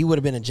if he would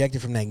have been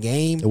ejected from that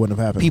game, it wouldn't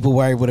have happened. People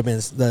would have been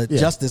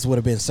justice would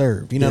have been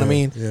served. You know what I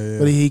mean? Yeah.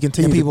 But he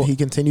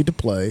continued to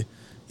play.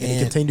 And he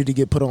continued to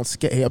get put on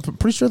skate. Hey, I'm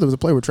pretty sure there was a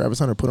play where Travis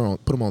Hunter put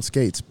him on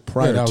skates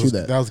prior to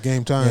that. That was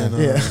game time.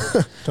 Yeah.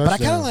 But I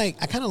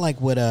kind of like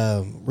what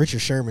Richard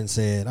Sherman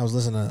said. I was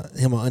listening to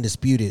him on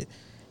Undisputed,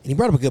 and he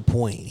brought up a good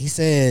point. He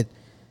said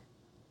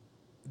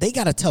they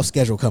got a tough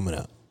schedule coming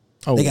up.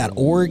 They got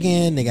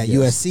Oregon, they got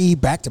USC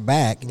back to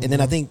back, and then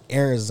I think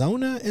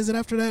Arizona, is it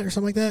after that or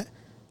something like that?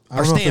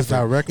 Or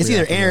Stanford. It's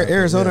either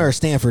Arizona or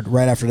Stanford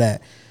right after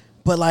that.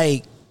 But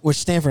which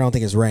Stanford I don't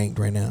think is ranked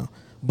right now.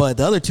 But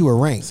the other two are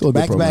ranked,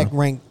 back to back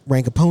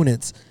rank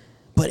opponents.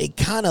 But it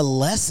kind of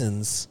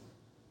lessens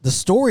the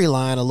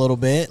storyline a little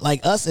bit.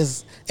 Like us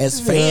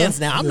as fans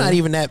now, I'm not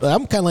even that.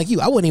 I'm kind of like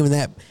you. I wasn't even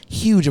that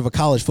huge of a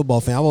college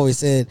football fan. I've always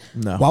said,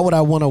 why would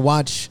I want to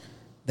watch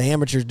the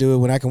amateurs do it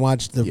when I can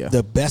watch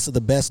the best of the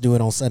best do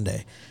it on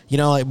Sunday?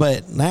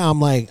 But now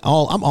I'm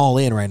I'm all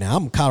in right now.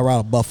 I'm a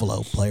Colorado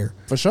Buffalo player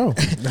for sure.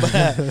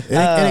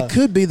 And it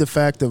could be the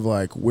fact of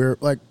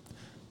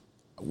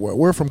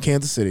we're from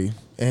Kansas City.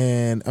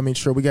 And I mean,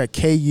 sure, we got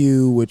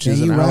KU, which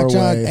is an hour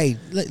away. Hey,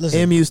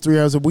 listen. MU's 3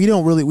 hours. We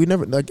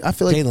never. Like, I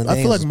feel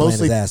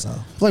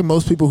like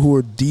most people who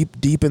are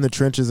deep in the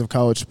trenches of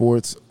college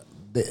sports,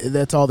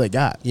 that's all they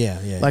got.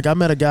 Yeah. Like, I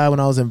met a guy when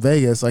I was in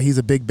Vegas. Like, he's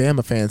a big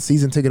Bama fan,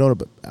 season ticket holder,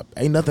 but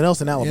ain't nothing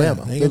else in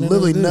Alabama.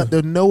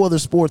 There's no other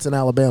sports in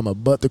Alabama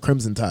but the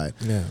Crimson Tide.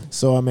 Yeah.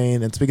 So I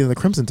mean, and speaking of the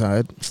Crimson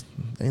Tide,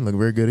 they ain't looking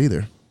very good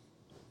either.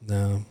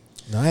 No.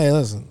 Hey,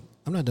 listen.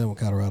 I'm not done with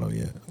Colorado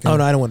yet. Okay? Oh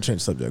no, I don't want to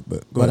change the subject,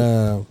 but go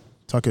ahead.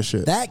 Talk your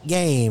shit. That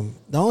game,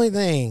 the only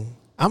thing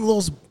I'm a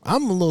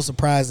little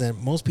surprised that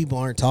most people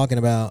aren't talking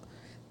about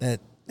that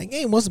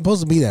game wasn't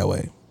supposed to be that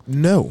way.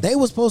 No, they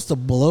were supposed to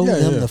blow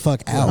them the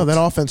fuck out. No,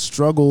 that offense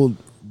struggled.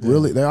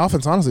 Really, their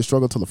offense honestly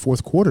struggled till the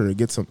fourth quarter to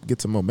get some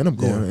momentum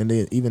going, and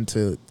even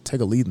to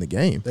take a lead in the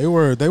game. They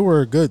were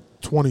a good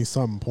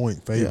 20-something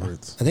point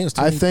favorites. I think it was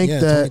 20, I think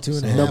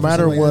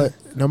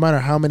that no matter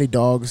how many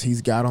dogs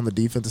he's got on the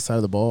defensive side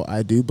of the ball,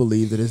 I do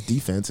believe that his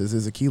defense is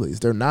his Achilles.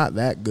 They're not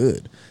that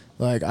good.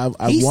 Like I've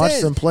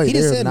watched them play. He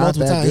just said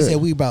multiple times. He said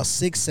we about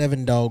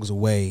 6-7 dogs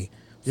away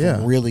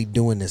from really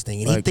doing this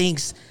thing, and he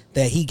thinks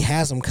that he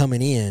has them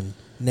coming in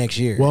next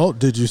year. Well,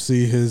 did you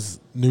see his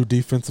new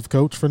defensive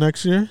coach for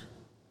next year?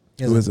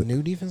 Who is it?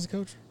 New defensive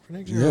coach for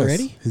next year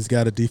already? He's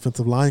got a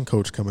defensive line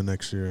coach coming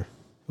next year.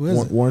 Who is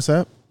it? Warren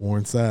Sapp?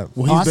 Warren Sapp.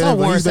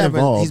 Well, he's been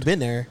involved. He's been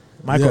there.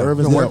 Michael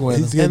Irvin's working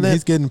with him.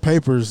 He's getting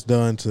papers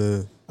done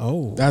to.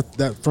 Oh,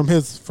 that from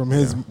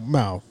his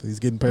mouth. He's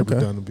getting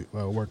papers done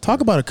to work.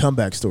 Talk about a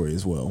comeback story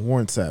as well.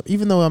 Warren Sapp.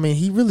 Even though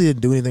he really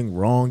didn't do anything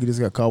wrong. He just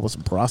got caught with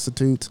some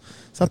prostitutes.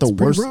 It's not the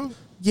worst. Wrong.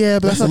 Yeah,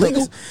 but that's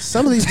illegal.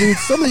 Some of these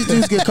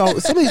dudes get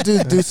caught. Some of these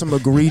dudes do some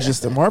egregious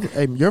stuff.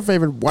 Your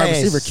favorite wide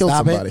receiver killed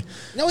somebody.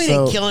 No, he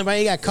didn't kill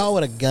anybody. He got caught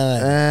with a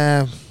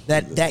gun.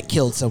 that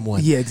killed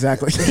someone. Yeah,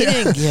 exactly. He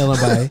didn't kill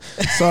anybody.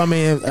 So I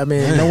mean,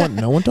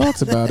 no one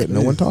talks about it.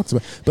 No one talks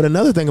about it. But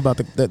another thing about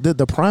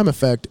the Prime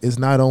effect is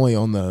not only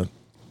on the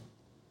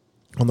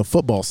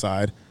football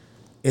side,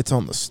 it's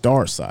on the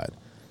star side.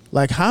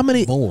 Like how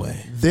many? Boy,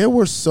 there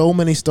were so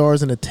many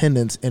stars in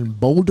attendance in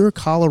Boulder,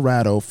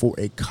 Colorado for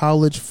a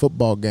college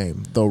football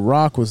game. The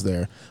Rock was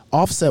there.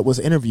 Offset was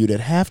interviewed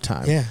at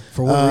halftime. Yeah,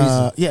 for what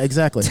reason? Yeah,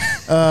 exactly.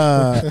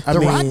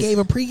 Rock gave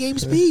a pregame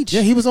speech. Yeah,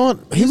 he was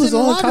on. He was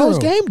on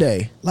College Game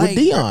Day with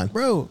Dion.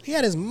 Bro, he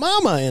had his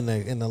mama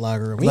in the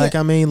locker room.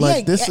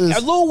 This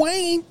is Lil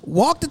Wayne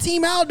walked the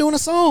team out doing a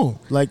song.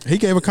 Like he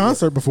gave a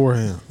concert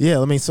beforehand.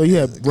 Yeah, I mean, so you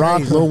had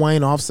Rock, Lil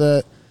Wayne,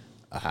 Offset.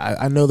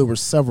 I know there were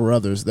several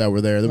others that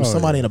were there. There was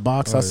somebody in a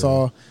box I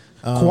saw.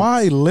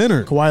 Kawhi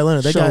Leonard.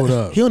 They showed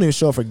up. He don't even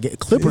show up for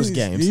Clippers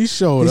games. He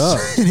showed up.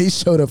 He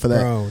showed up for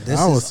that. Bro,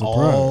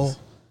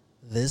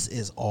 this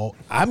is all.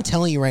 I'm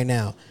telling you right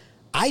now,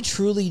 I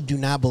truly do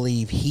not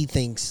believe he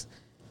thinks.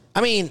 I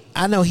mean,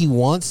 I know he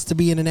wants to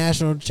be in the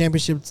national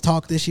championship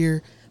talk this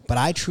year, but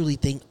I truly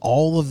think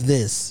all of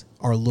this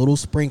are little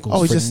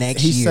sprinkles for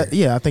next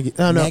year. I think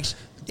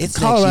it's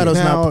Colorado's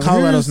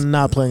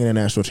not playing in a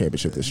national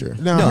championship this year.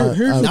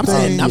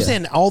 I'm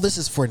saying all this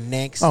is for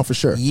next. For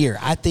sure. Year.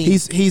 I think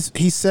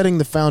he's setting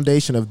the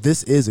foundation of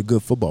this is a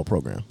good football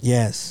program.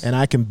 Yes, and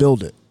I can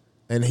build it,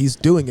 and he's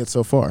doing it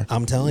so far.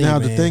 I'm telling you. Now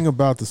the thing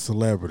about the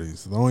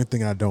celebrities, the only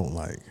thing I don't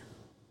like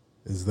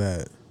is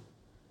that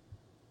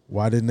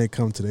why didn't they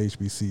come to the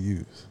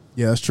HBCUs?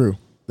 Yeah, that's true.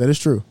 That is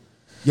true.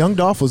 Young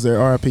Dolph was there.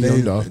 R.I.P.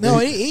 Young Dolph. No,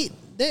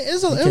 There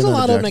was a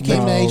lot of them that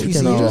came to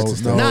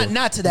HBCU.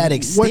 Not to that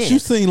extent. What you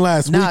seen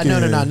last weekend?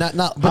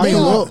 No. But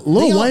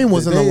Lil Wayne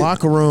was in the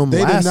locker room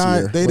last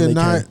year.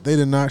 They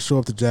did not show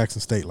up to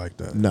Jackson State like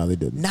that. No, they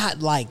didn't. Not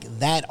like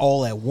that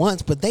all at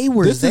once, but they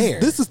were there.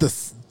 This is the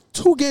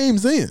 2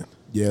 games in.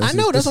 Yeah, I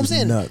know. That's what I'm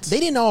saying. Nuts. They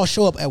didn't all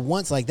show up at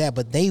once like that,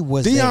 but they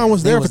was Dion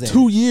was there for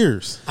 2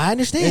 years. I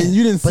understand. And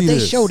you didn't see But they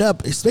this. showed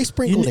up. They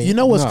sprinkled it. You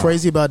know what's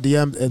crazy about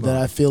Dion that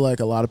I feel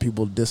like a lot of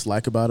people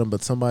dislike about him,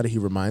 but somebody he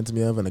reminds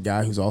me of, and a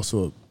guy who's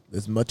also,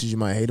 as much as you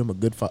might hate him, a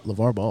good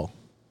LeVar Ball.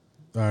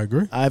 I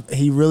agree.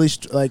 He really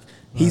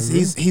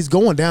he's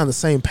going down the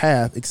same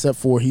path, except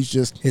for he's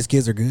just his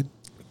kids are good.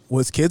 Well,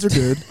 his kids are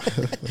good.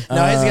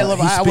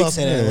 I will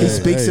say that. He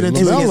speaks it into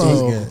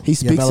existence. He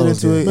speaks it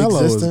into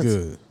existence.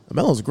 Good.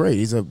 Melo's great.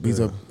 He's not an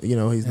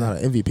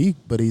MVP,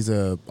 but he's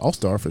a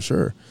all-star for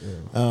sure.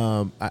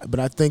 Yeah. But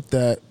I think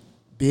that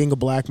being a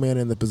black man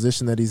in the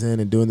position that he's in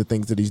and doing the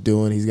things that he's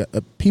doing, he's got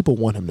people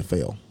want him to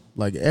fail.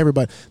 Like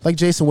everybody, like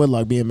Jason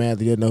Whitlock being mad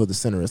that he didn't know who the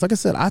center is. Like I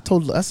said, I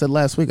said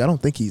last week, I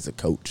don't think he's a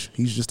coach.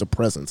 He's just a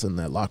presence in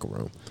that locker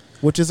room,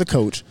 which is a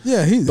coach.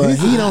 Yeah, he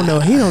don't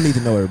know. He don't need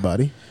to know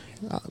everybody.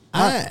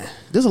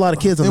 There's a lot of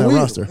kids on that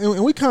roster,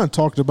 and we kind of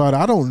talked about it.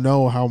 I don't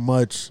know how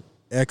much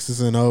X's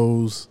and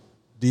O's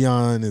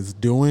Dion is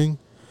doing.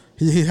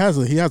 He has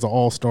an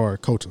all-star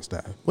coaching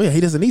staff. Well, yeah,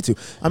 he doesn't need to.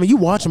 I mean, you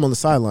watch him on the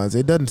sidelines.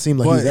 It doesn't seem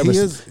like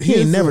he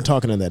ain't never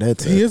talking in that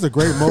headset. He is a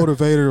great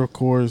motivator, of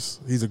course.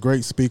 He's a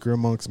great speaker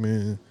amongst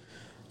men.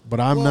 But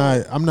I'm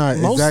not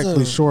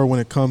exactly sure when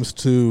it comes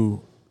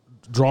to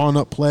drawing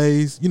up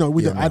plays. You know,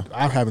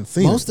 I haven't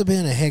seen most of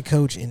being a head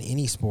coach in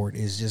any sport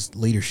is just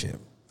leadership.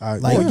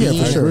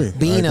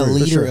 Being a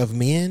leader of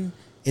men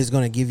is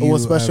going to give you,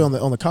 especially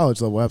on the college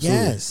level. Absolutely,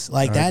 yes.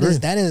 Like that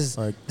is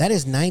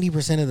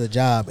 90% of the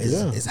job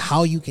is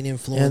how you can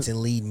influence and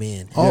lead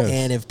men.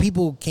 And if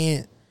people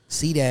can't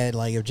see that,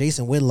 like if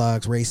Jason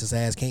Whitlock's racist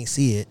ass can't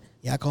see it,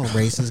 I call him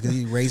racist because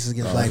he's racist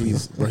against black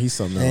people. He's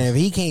something else. And if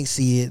he can't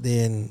see it,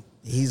 then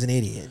he's an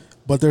idiot.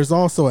 But there's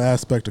also an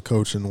aspect of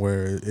coaching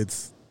where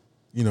it's,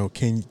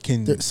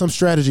 some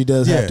strategy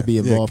does have to be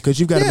involved because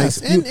you've got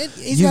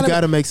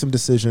to make some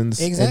decisions,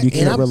 and you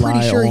can't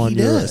rely on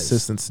your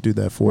assistants to do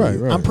that for you.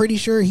 Right. I'm pretty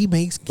sure he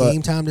makes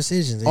game time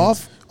decisions.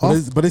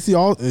 But is he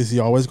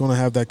always going to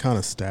have that kind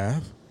of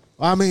staff?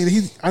 I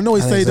mean, I know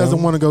he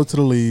doesn't want to go to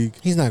the league.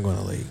 He's not going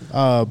to league.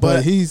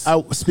 But he's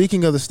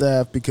speaking of the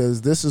staff,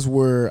 because this is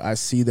where I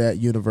see that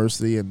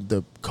university and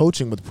the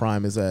coaching with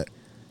Prime is that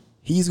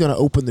he's going to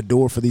open the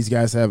door for these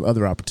guys to have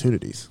other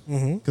opportunities.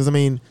 Because I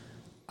mean,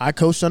 I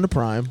coached under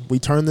Prime. We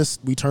turned this,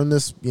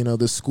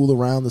 this school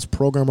around, this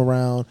program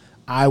around.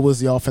 I was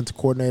the offensive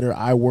coordinator.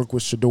 I work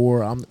with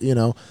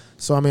Shedeur.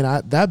 So I mean,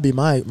 that'd be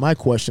my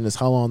question is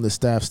how long this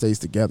staff stays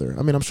together.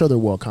 I mean, I'm sure they're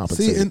well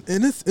compensated. See,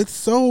 and it's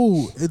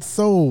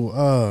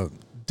so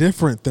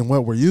different than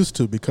what we're used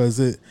to because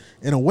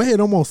in a way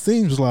it almost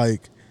seems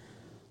like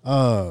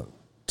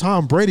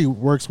Tom Brady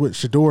works with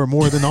Shedeur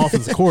more than the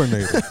offensive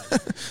coordinator,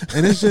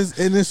 and it's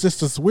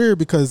just weird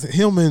because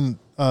him and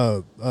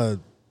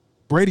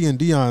Brady and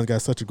Dion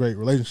got such a great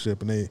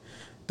relationship, and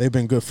they've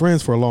been good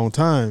friends for a long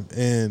time,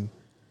 and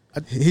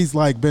he's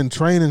like been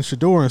training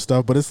Shedeur and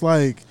stuff, but it's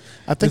like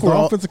I think we're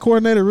offensive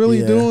coordinator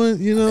really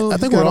doing, I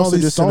think we're also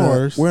just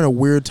we're in a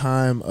weird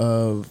time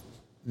of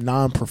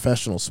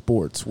non-professional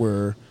sports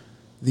where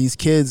these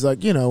kids,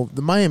 like, you know,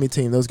 the Miami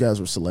team, those guys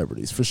were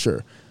celebrities for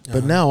sure.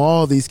 But now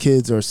all these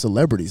kids are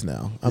celebrities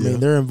now. I mean,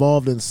 they're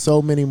involved in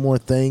so many more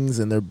things,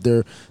 and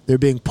they're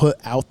being put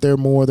out there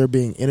more. They're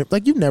being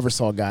like, you never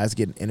saw guys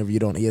getting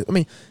interviewed on ESPN. I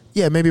mean,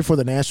 yeah, maybe for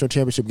the national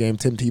championship game,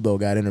 Tim Tebow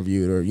got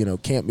interviewed, or, you know,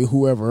 can't be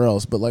whoever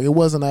else. But like, it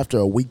wasn't after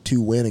a week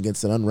 2 win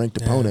against an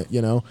unranked opponent.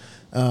 You know,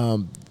 I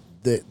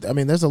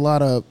mean, there's a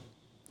lot of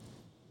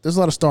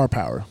star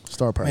power.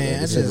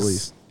 Man, to say the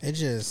least. It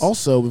just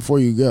also, before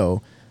you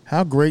go,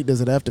 how great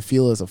does it have to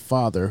feel as a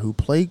father who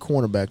played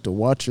cornerback to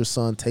watch your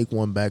son take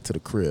one back to the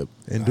crib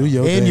and do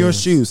your in dance. your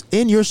shoes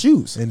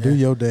and do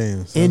your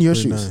dance in your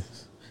shoes?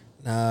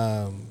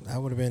 Nice. I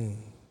would have been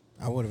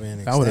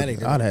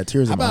ecstatic. I'd have had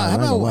tears in my eyes.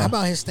 How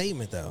about his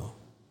statement though?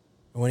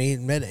 When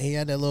he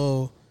had that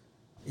little.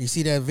 You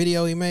see that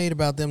video he made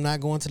about them not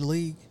going to the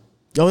league?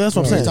 Oh, that's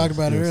what I'm saying. We talked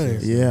about it earlier.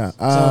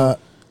 Yeah.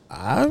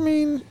 I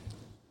mean,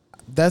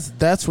 that's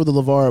where the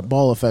LeVar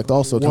Ball effect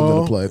also comes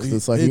into play, because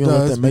it's like, you gonna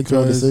let them make their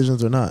own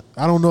decisions or not.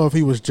 I don't know if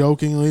he was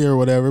jokingly or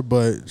whatever,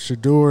 but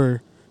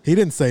Shedeur, he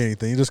didn't say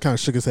anything. He just kind of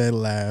shook his head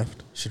and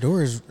laughed.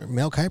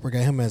 Mel Kiper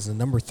got him as the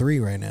number 3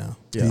 right now.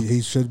 Yeah.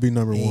 He should be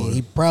number 1.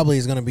 He probably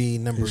is going to be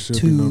number 2.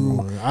 Be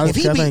number 1. If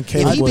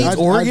he beats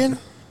Oregon,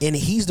 and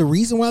he's the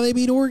reason why they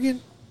beat Oregon,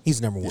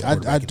 he's number 1.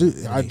 I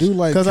do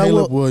like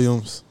Caleb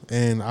Williams,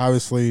 and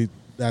obviously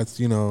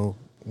that's, you know,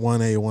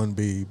 1A,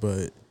 1B,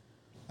 but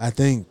I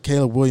think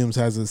Caleb Williams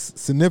has a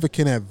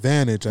significant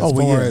advantage as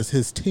far as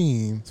his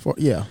team.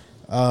 And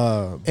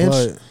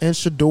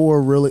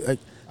Shedeur really,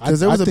 because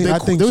there was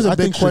a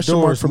big question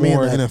mark for me.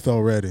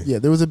 NFL ready. Yeah,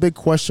 there was a big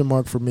question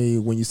mark for me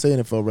when you say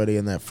NFL ready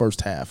in that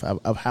first half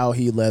of how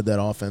he led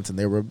that offense, and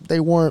they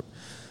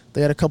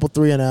had a couple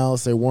 3 and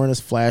outs. They weren't as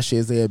flashy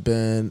as they had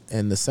been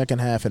in the second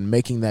half, and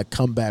making that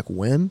comeback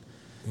win.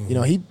 Mm-hmm. You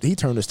know, he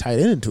turned his tight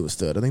end into a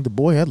stud. I think the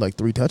boy had like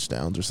 3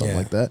 touchdowns or something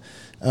like that.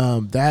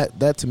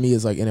 That to me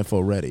is like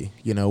NFL ready.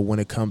 You know, when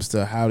it comes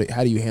to how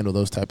do you handle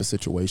those type of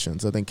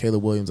situations. I think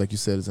Caleb Williams, like you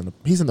said,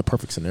 he's in the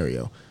perfect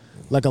scenario.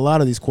 Like a lot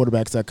of these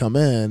quarterbacks that come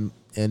in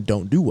and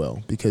don't do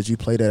well because you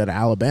played at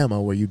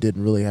Alabama where you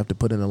didn't really have to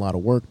put in a lot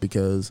of work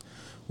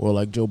or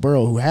like Joe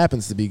Burrow, who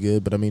happens to be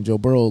good, but I mean, Joe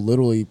Burrow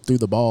literally threw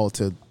the ball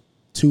to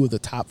 2 of the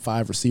top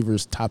 5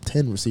 receivers, top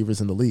 10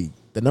 receivers in the league.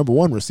 The number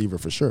 1 receiver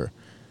for sure.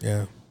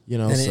 Yeah. You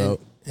know,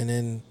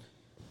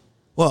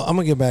 well, I'm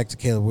going to get back to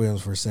Caleb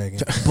Williams for a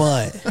second.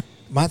 But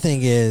my thing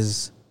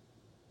is,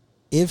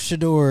 if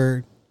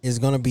Shedeur is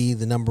going to be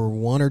the number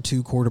 1 or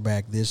 2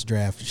 quarterback this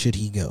draft, should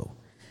he go?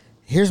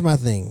 Here's my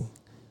thing.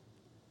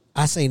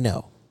 I say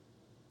no,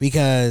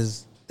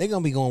 because they're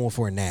going to be going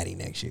for a natty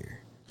next year.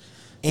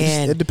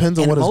 And it depends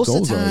on what his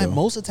goals are.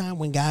 Most of the time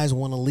when guys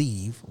want to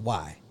leave,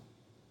 why?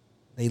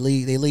 They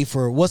leave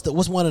for what's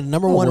one of the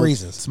number 1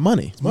 reasons? It's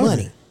money.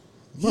 Money.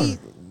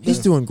 He's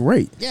doing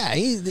great. Yeah,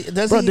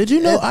 did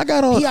you know I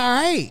got on? He all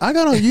right. I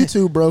got on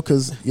YouTube, bro,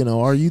 because you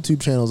know our YouTube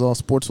channel is all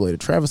sports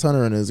related. Travis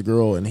Hunter and his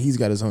girl, and he's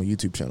got his own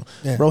YouTube channel.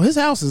 Yeah. Bro, his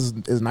house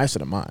is nicer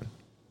than mine.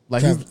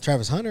 Like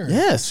Travis Hunter.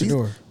 Yes,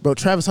 bro.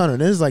 Travis Hunter,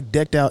 and it is like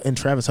decked out in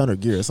Travis Hunter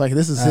gear. It's like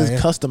this is his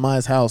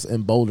customized house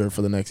in Boulder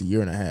for the next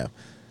year and a half.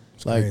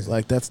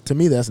 Like that's, to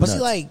me, that's nuts. See,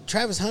 like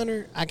Travis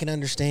Hunter, I can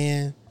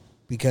understand.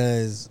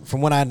 Because from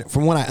what I understand,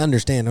 from what I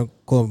understand,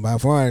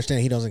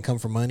 he doesn't come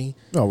from money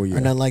or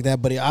nothing like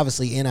that. But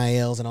obviously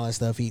NILs and all that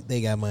stuff,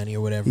 they got money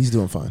or whatever. He's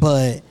doing fine.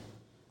 But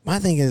my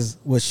thing is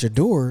with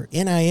Shedeur,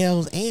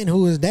 NILs and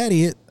who his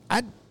daddy is,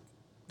 I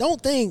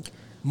don't think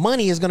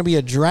money is going to be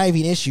a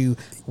driving issue.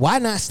 Why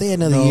not stay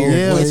another year?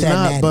 Yeah, it's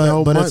not.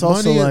 But it's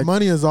also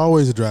money is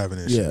always a driving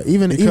issue. Yeah,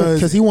 even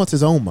because he wants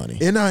his own money.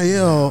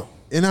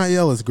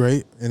 NIL is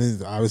great,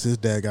 and obviously his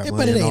dad got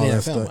money and all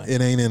that stuff. Money.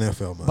 It ain't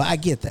NFL money. But I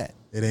get that.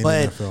 It ain't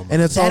NFL money.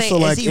 And it's also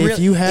like if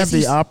you have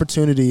the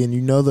opportunity and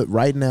you know that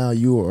right now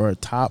you are a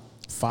top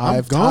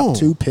 5, top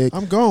 2 pick.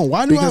 I'm gone.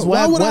 Why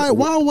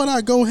would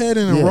I go ahead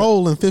and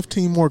enroll in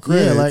 15 more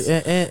credits?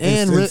 Yeah,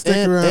 and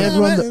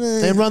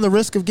run the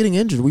risk of getting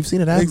injured. We've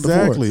seen it happen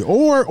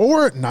before.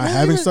 Or not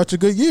having such a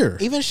good year.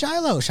 Even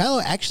Shiloh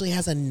actually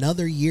has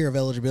another year of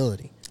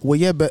eligibility. Well,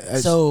 yeah, but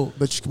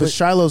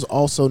Shiloh's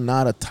also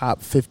not a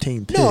top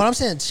 15 pick. No, what I'm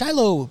saying,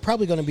 Shiloh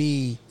probably going to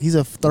be... He's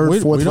a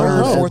third, fourth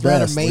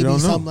rounder, maybe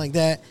something like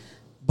that.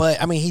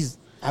 But, I mean, he's...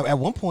 At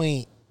one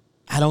point,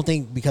 I don't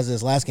think because of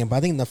his last game, but I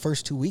think in the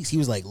first 2 weeks, he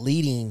was like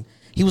leading...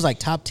 He was like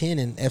top 10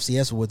 in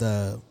FCS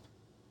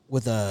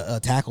with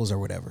tackles or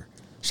whatever.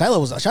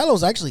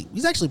 Shiloh's actually...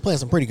 He's actually playing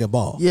some pretty good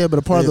ball. Yeah, but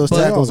a part of those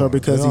tackles are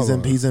because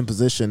he's in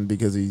position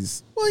because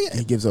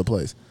he gives up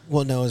plays.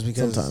 Well, no, it's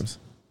because... Sometimes.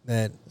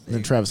 That...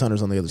 And Travis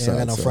Hunter's on the other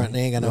side. They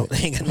ain't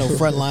got no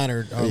front line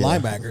or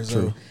linebackers.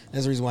 So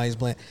that's the reason why he's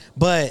playing.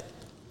 But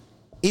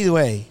either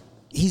way,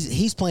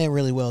 he's playing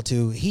really well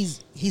too.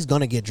 He's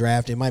gonna get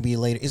drafted. It might be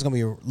later. It's gonna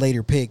be a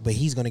later pick, but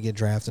he's gonna get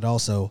drafted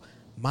also.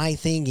 My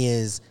thing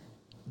is,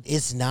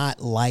 it's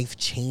not life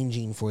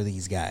changing for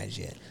these guys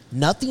yet.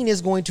 Nothing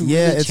is going to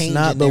really change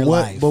in their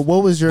life. But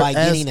what was your by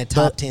getting a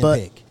top 10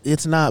 pick?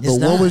 It's not. But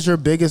what was your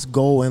biggest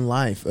goal in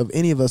life of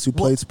any of us who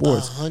played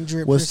sports?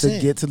 100%. Was to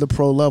get to the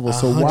pro level.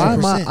 So 100%.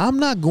 why am I'm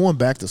not going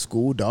back to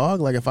school,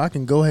 dog. Like if I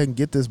can go ahead and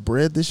get this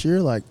bread this year,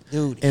 like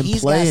dude, and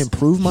play and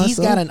prove myself. He's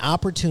got an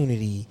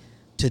opportunity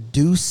to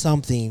do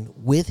something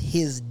with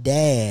his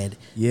dad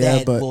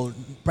that will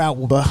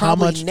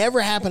probably never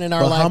happen in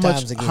our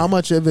lifetimes again. How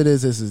much of it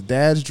is his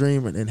dad's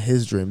dream and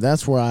his dream?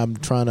 That's where I'm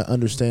trying to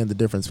understand the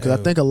difference, because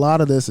I think a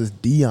lot of this is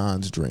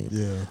Deion's dream.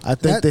 Yeah. I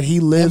think that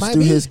he lives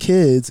through his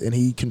kids and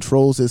he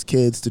controls his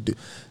kids to do.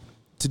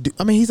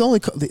 I mean,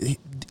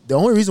 the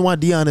only reason why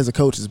Deion is a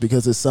coach is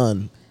because his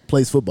son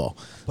plays football.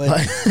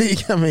 But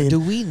I mean,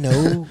 do we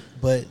know?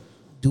 But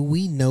do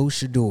we know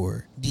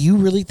Shedeur? Do you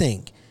really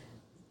think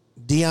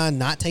Deion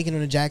not taking him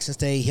to Jackson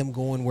State, him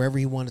going wherever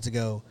he wanted to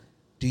go?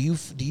 Do you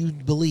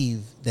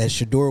believe that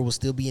Shedeur will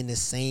still be in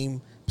this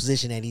same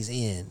position that he's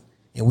in,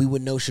 and we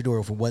would know Shedeur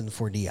if it wasn't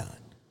for Deion?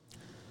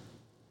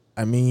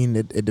 I mean,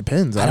 it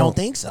depends. I don't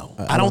think so.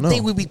 I don't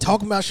think we'd be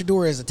talking about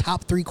Shedeur as a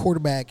top 3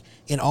 quarterback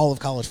in all of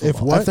college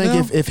football. I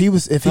think if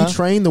he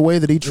trained the way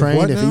that he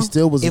trained, if he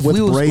still was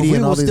with Brady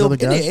and all these other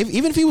guys,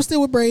 even if he was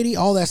still with Brady,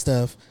 all that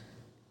stuff,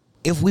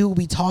 if we would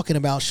be talking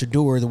about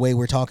Shedeur the way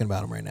we're talking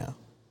about him right now.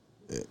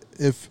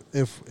 If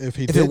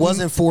it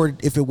wasn't for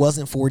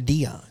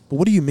Deion. But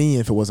what do you mean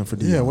if it wasn't for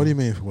Deion? Yeah, what do you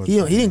mean if it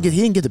wasn't? He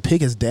didn't get to pick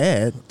his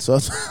dad. So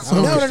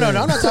no.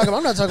 I'm not talking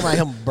about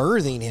him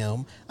birthing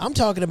him. I'm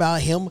talking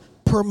about him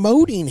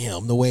promoting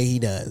him the way he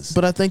does.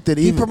 But I think that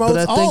he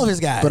promotes all of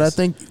his guys. But I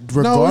think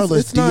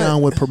regardless,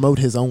 Deion would promote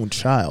his own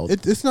child.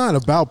 It's not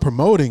about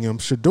promoting him.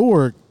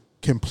 Shedeur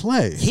can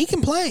play. He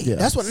can play. Yeah.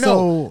 That's what.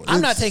 No,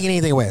 I'm not taking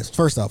anything away.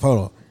 First off, hold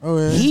on. Oh,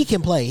 yeah. He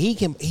can play.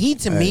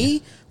 To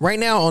me, right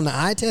now on the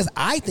eye test,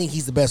 I think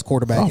he's the best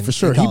quarterback. For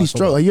sure. He'd be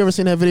stroking. You ever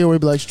seen that video where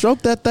he'd be like,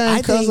 stroke that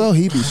thing, cuzzo?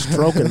 He'd be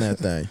stroking that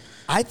thing.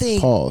 I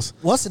think. Pause.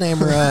 What's the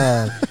name of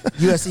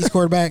USC's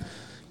quarterback?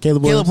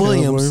 Caleb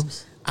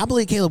Williams. I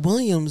believe Caleb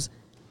Williams.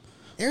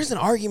 There's an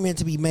argument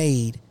to be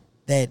made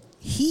that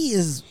he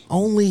is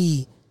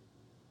only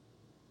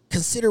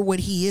considered what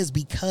he is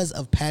because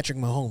of Patrick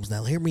Mahomes.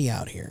 Now, hear me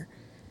out here.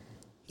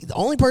 The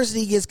only person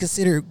he gets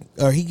considered,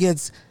 or he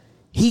gets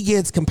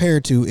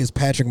compared to, is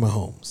Patrick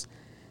Mahomes.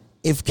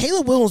 If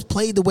Caleb Williams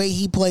played the way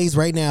he plays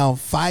right now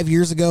 5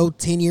 years ago,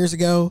 10 years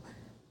ago,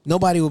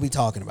 nobody will be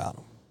talking about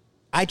him.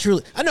 I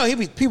know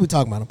people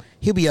talking about him.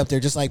 He'll be up there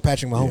just like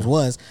Patrick Mahomes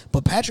was.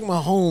 But Patrick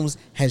Mahomes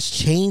has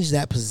changed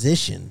that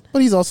position.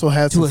 But he's also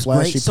had some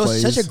flashy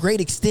plays. Such a great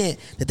extent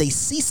that they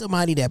see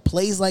somebody that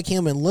plays like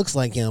him and looks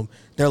like him.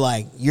 They're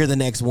like, you're the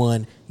next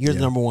one. You're the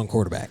number one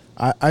quarterback.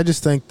 I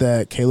just think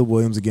that Caleb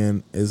Williams,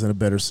 again, is in a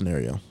better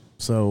scenario.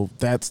 So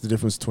that's the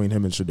difference between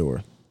him and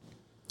Shedeur.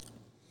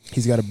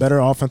 He's got a better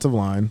offensive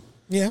line.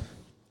 Yeah.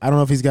 I don't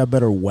know if he's got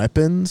better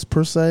weapons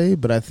per se,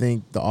 but I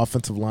think the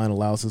offensive line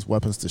allows his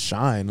weapons to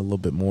shine a little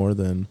bit more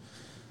than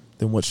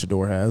what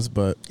Shedeur has.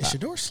 But is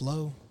Shedeur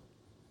slow?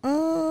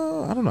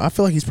 I don't know. I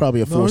feel like he's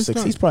probably a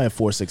 4.6. He's probably a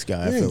 4.6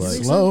 guy. I feel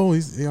like slow.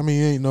 He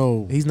ain't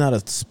no. He's not a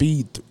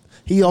speed.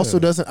 He also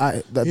doesn't.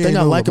 The thing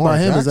I like about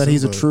him is that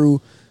he's a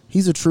true.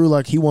 He's a true,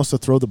 like, he wants to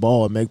throw the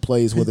ball and make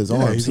plays with his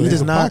arms. He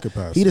does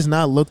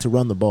not look to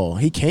run the ball.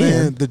 He can.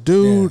 Man, the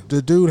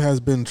dude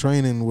has been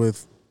training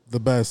with the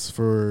best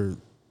for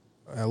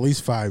at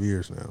least 5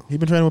 years now. He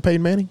been training with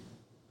Peyton Manning?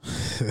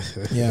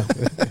 Yeah.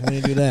 When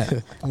did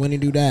he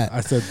do that? I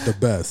said the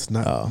best,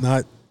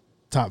 not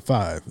top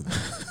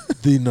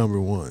 5. The number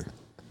one.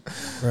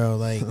 Bro,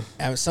 like,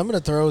 some of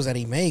the throws that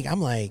he make,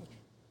 I'm like,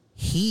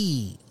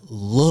 he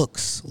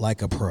looks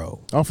like a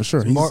pro. Oh, for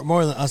sure.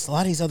 More than us, a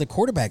lot of these other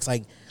quarterbacks.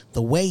 Like,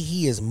 the way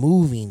he is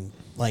moving,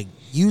 like,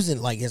 using,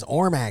 like, his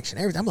arm action,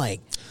 everything. I'm like,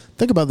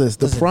 think about this.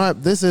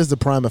 This is the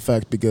prime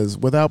effect, because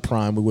without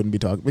prime, we wouldn't be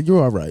talking. But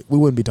you're all right. We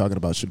wouldn't be talking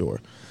about Shedeur.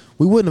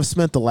 We wouldn't have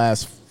spent the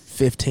last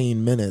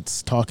 15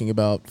 minutes talking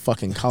about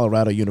fucking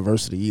Colorado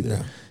University either.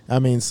 No. I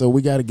mean, so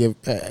we got to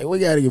give credit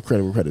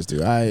where credit's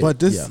due.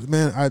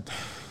 Man,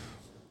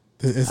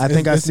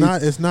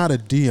 it's not a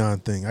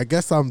Deion thing. I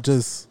guess I'm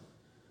just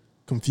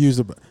confused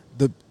about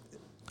the.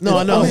 No,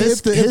 I know.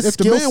 If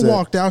the man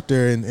walked out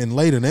there and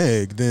laid an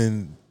egg,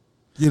 then,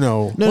 you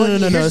know. No.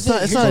 It's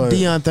not a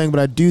Deion thing,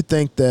 but I do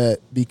think that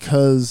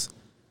because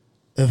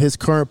of his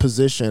current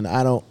position,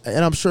 and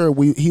I'm sure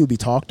he would be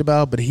talked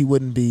about, but he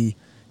wouldn't be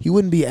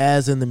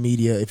as in the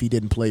media if he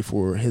didn't play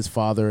for his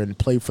father and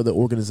play for the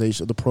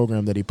organization, the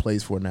program that he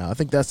plays for now. I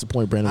think that's the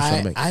point Brandon's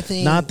trying to make. I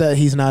think not that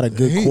he's not a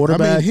good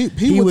quarterback.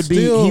 He would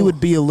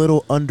be a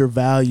little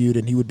undervalued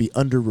and he would be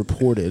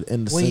underreported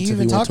in the sense you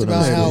even he talked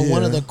about how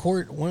one of the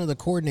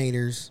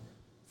coordinators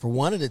for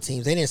one of the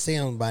teams, they didn't say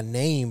him by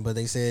name, but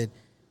they said,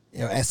 you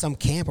know, at some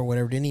camp or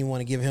whatever, didn't even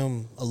want to give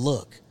him a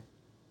look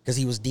because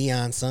he was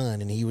Deion's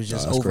son and he was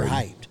just overhyped.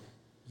 Crazy.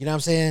 You know what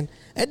I'm saying?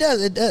 It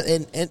does,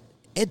 and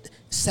it's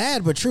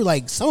sad but true.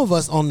 Like, some of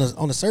us on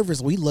the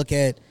surface, we look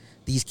at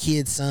these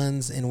kids'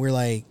 sons and we're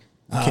like,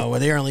 well,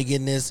 they're only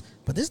getting this.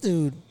 But this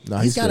dude,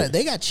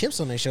 they got chips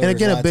on their shoulders.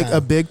 And again,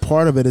 a big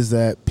part of it is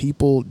that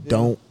people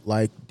don't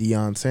like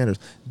Deion Sanders.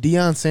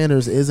 Deion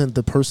Sanders isn't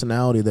the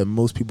personality that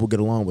most people get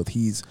along with.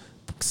 He's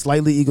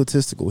slightly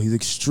egotistical. He's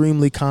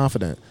extremely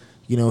confident.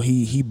 You know,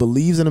 he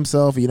believes in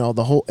himself. You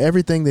know,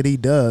 everything that he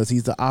does,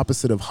 he's the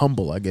opposite of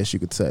humble, I guess you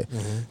could say.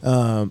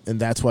 Mm-hmm. And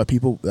that's why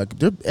people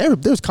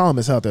there's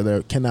columnists out there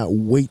that cannot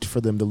wait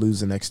for them to lose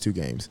the next 2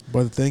 games.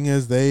 But the thing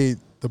is, the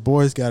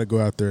boys got to go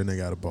out there and they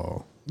got to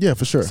ball. Yeah,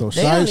 for sure. So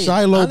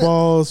Shiloh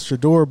balls,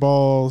 Shedeur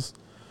balls,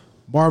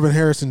 Marvin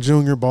Harrison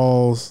Jr.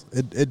 balls.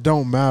 It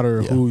don't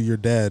matter who your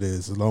dad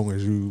is as long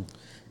as you.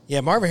 Yeah,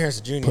 Marvin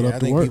Harrison Jr. I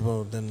think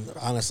people then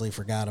honestly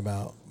forgot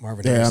about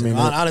Marvin Harrison. I mean,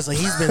 honestly,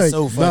 he's been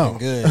so fucking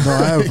good. No,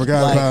 I haven't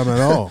forgot about him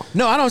at all.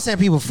 No, I don't say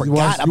people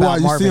forgot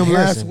about Marvin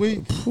Harrison.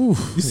 You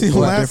see him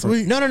last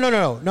week? No.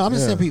 I'm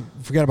just saying people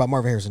forgot about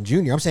Marvin Harrison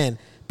Jr. I'm saying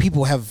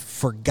people have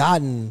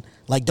forgotten.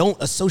 Like, don't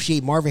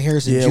associate Marvin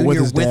Harrison Jr.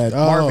 with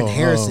Marvin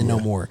Harrison no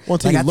more. Well,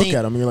 until you look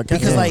at him, and you're like,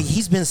 because like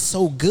he's been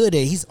so good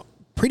at he's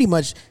pretty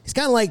much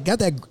kind of like got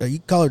that you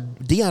call it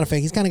Deion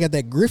effect. He's kind of got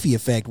that Griffey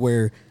effect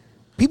where.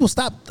 People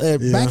stopped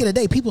back in the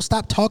day. People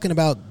stopped talking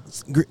about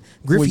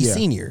Griffey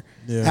Sr.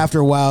 After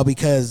a while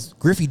because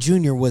Griffey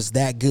Jr. was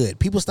that good.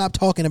 People stopped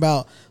talking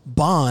about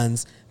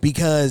Bonds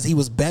because he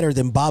was better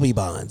than Bobby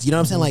Bonds. You know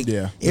what I'm saying? Like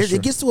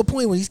it gets to a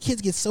point where these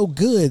kids get so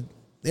good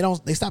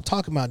they stop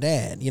talking about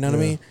dad. You know what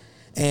I mean?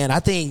 And I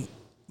think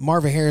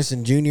Marvin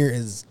Harrison Jr.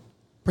 is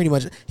pretty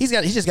much he's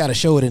just got to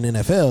show it in the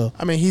NFL.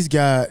 I mean he's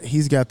got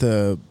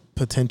the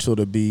potential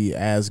to be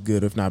as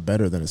good, if not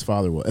better, than his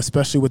father was,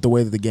 especially with the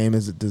way that the game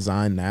is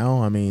designed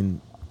now. I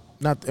mean,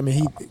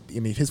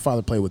 his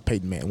father played with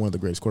Peyton Manning, one of the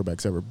greatest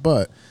quarterbacks ever.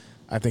 But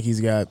I think he's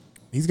got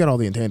all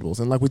the intangibles,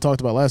 and like we talked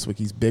about last week,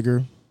 he's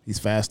bigger, he's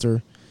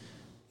faster.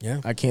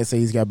 Yeah, I can't say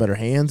he's got better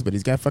hands, but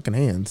he's got fucking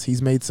hands.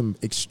 He's made some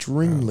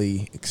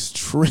extremely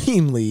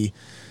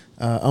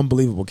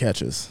unbelievable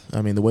catches.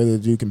 I mean, the way that the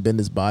dude can bend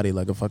his body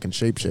like a fucking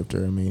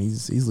shapeshifter. I mean,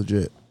 he's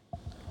legit.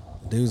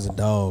 Dude's a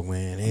dog,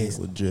 man. He's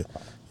legit.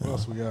 What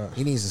else we got?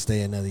 He needs to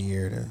stay another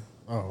year to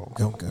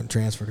go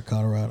transfer to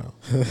Colorado.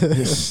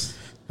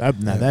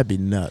 That'd be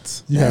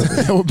nuts.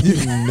 That would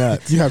be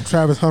nuts. You have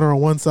Travis Hunter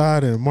on one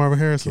side and Marvin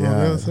Harrison on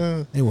the other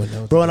side. They wouldn't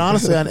know. Bro, and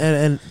honestly,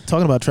 and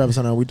talking about Travis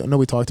Hunter,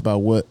 we talked about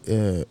what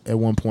at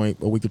one point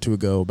a week or 2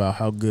 ago about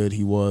how good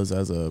he was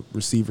as a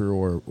receiver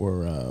or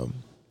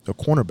a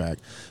cornerback.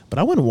 But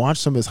I went and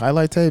watched some of his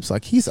highlight tapes.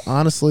 Like he's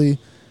honestly,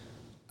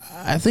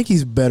 I think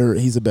he's better.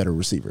 He's a better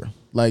receiver.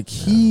 Like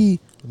he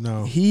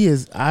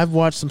is. I've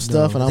watched some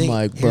stuff and I'm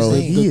like, bro,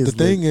 he is. The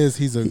thing is,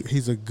 he's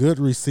a good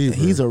receiver.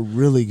 He's a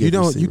really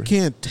good. You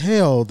can't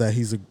tell that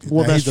he's a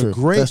great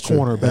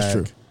cornerback. That's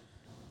true.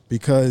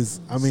 Because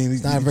I mean,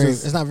 it's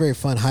not very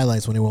fun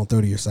highlights when they won't throw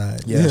to your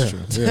side. Yeah, that's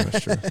true. Yeah,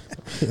 that's true.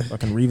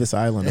 Fucking Revis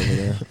Island over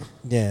there.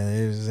 Yeah,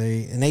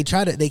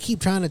 they keep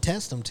trying to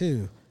test him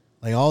too.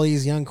 Like all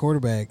these young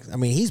quarterbacks, I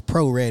mean, he's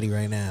pro ready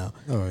right now.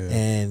 Oh yeah,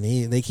 and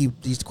they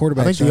keep these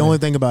quarterbacks. I think the only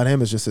thing about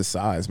him is just his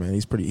size, man.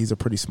 He's a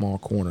pretty small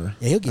corner.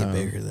 Yeah, he'll get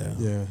bigger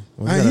though.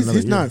 Yeah,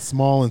 he's not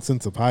small in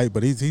sense of height,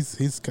 but he's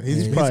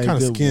kind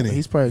of skinny.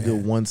 He's probably a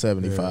good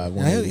 175.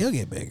 Yeah. He'll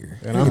get bigger.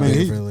 And I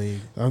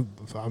mean,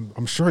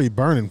 I'm sure he's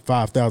burning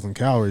 5,000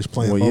 calories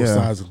playing both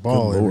sides of the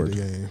ball every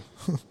game.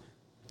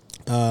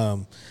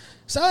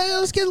 So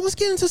let's get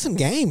into some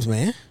games,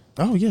 man.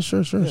 Oh yeah,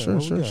 sure.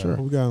 What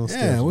we got on what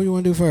do you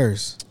want to do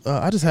first?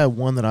 I just had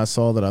one that I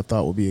saw that I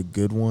thought would be a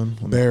good one.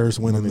 Bears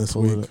winning this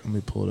week. Let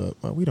me pull it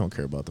up. We don't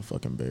care about the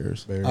fucking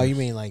Bears. Oh, you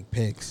mean like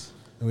picks?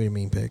 What do you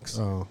mean picks?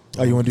 Oh,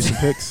 you want to do some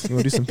picks? You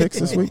want to do some picks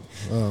this week?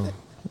 Oh,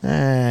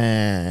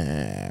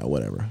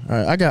 whatever. All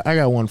right, I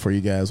got one for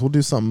you guys. We'll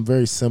do something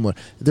very similar.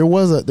 There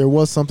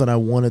was something I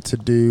wanted to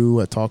do.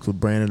 I talked with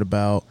Brandon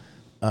about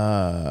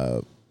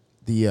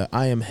the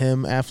I Am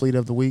Him athlete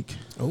of the week.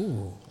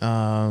 Oh.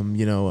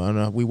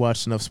 We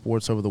watched enough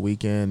sports over the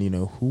weekend. You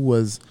know, who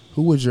was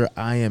your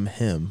I Am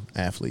Him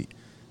athlete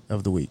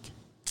of the week?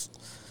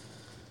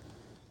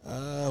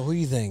 Who do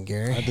you think,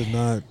 Gary? I did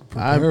not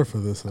prepare for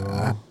this at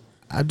all.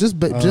 I just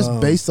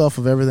based off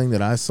of everything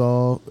that I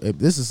saw.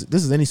 This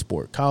is any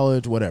sport,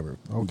 college, whatever,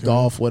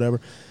 golf,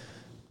 whatever.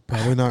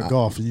 Probably not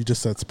golf. You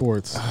just said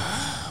sports.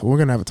 We're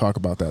gonna have to talk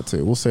about that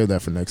too. We'll save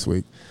that for next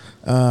week.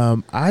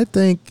 I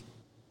think.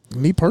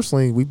 Me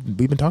personally, we've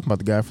been talking about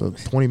the guy for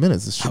 20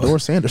 minutes. It's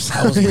Shedeur Sanders.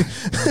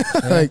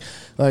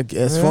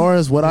 As far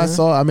as what I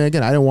saw, I mean,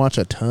 again, I didn't watch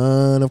a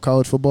ton of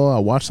college football. I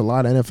watched a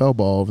lot of NFL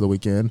ball over the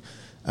weekend.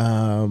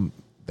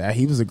 That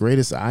he was the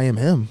greatest. I Am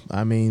Him.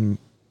 I mean,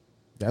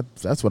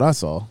 that's what I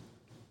saw.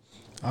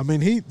 I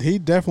mean, he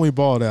definitely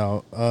balled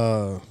out.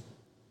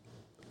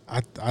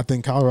 I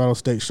think Colorado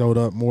State showed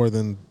up more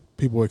than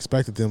people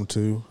expected them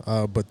to,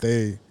 but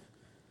they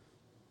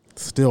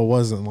still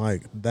wasn't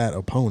like that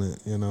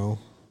opponent, you know.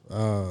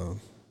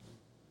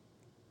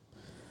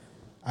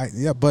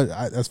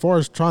 As far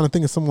as trying to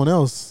think of someone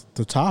else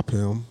to top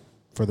him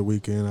for the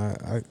weekend,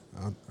 I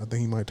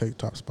think he might take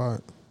top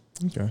spot.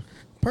 Okay.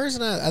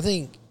 Personally, I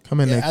think come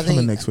in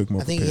next week.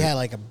 More I think he had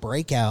like a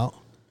breakout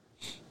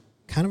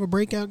kind of a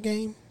breakout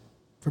game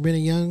for being a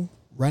young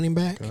running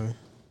back.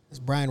 It's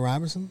Brian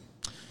Robinson.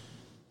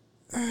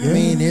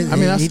 I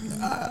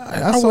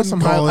saw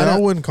some highlights. I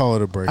wouldn't call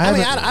it a breakout.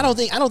 I don't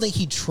think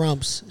he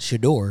trumps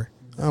Shedeur.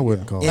 I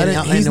wouldn't call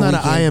it. He's not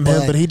an I am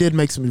him, but he did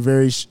make some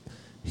very.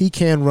 He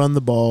can run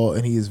the ball,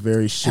 and he is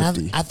very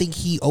shifty. I think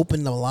he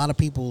opened a lot of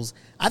people's.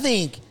 I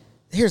think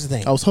here's the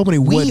thing. I was hoping he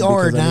would. We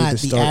are not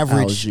the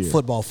average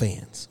football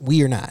fans.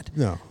 We are not.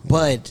 No.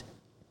 But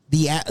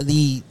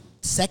the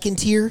second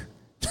tier,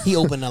 he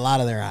opened a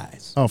lot of their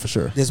eyes. Oh, for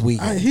sure. This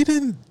weekend. He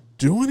didn't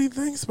do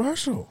anything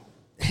special.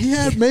 He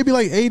had maybe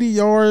like 80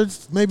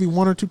 yards, maybe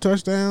 1 or 2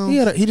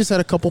 touchdowns. He just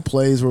had a couple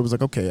plays where it was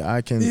like, okay,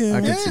 I can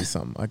see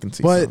something.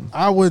 But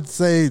I would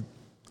say,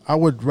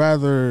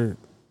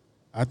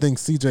 I think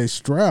C.J.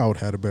 Stroud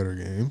had a better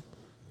game.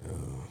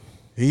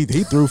 He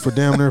threw for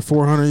damn near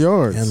 400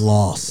 yards and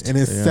lost in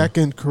his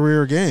second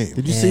career game.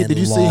 Did you see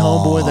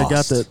homeboy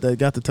that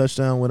got the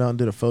touchdown, went out and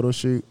did a photo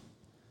shoot?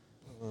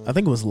 I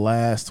think it was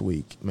last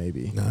week,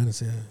 maybe. No, I didn't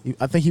see that.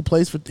 I think he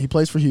plays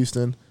for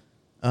Houston.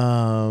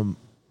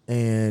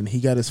 And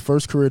he got his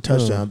first career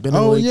touchdown. He took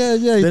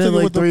it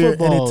with the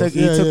football. And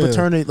he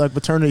took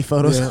paternity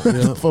photos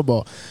of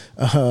football.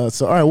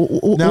 So all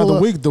right. Now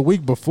the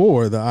week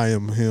before the I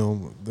am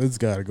him, this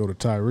got to go to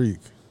Tyreek.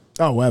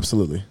 Oh,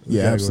 absolutely.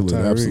 Yeah,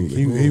 absolutely.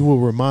 He will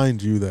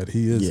remind you that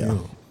he is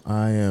him.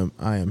 I am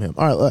him.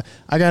 All right,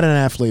 I got an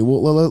athlete.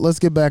 Let's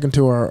get back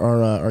into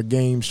our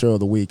game show of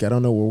the week. I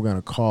don't know what we're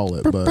gonna call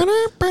it, but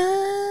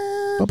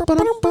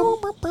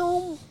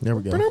there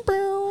we go.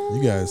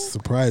 You guys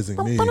surprising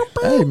me.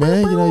 Hey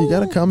man, you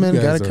gotta come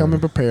in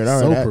prepared.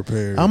 All right,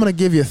 prepared. I'm gonna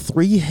give you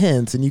 3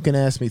 hints, and you can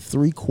ask me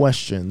 3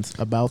 questions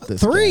about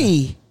this.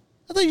 3? guy.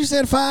 I thought you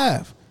said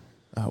 5.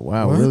 Oh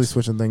wow, we're really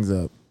switching things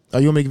up. Oh,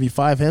 you want me to give you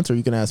 5 hints, or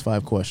you can ask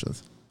 5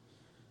 questions?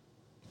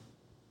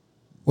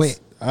 Wait,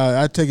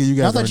 I take it you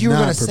guys. I thought you were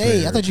gonna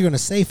say. I thought you were gonna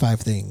say 5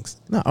 things.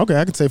 No, okay,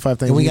 I can say 5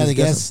 things. And we got to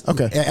guess.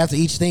 Okay, after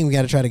each thing, we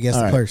got to try to guess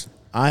the person.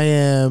 I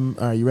am.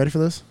 Are you ready for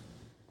this?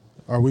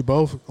 Are we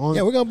both on?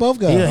 Yeah, we're gonna both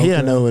go. He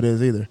doesn't know who it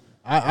is either.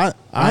 I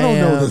don't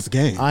know this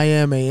game. I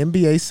am a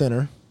NBA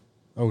center.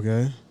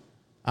 Okay.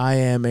 I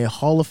am a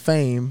Hall of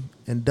Fame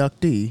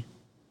inductee.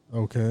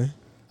 Okay.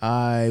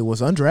 I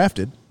was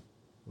undrafted.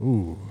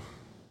 Ooh.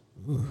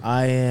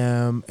 I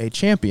am a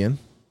champion.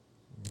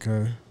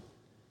 Okay.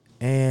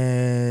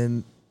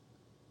 And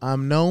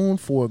I'm known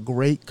for a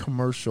great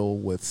commercial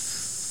with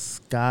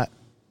Stuart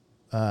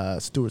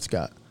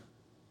Scott.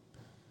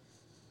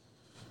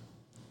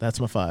 That's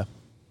my 5.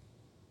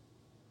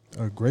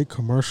 A great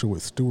commercial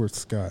with Stuart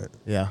Scott.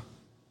 Yeah.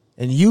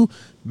 And you,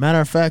 matter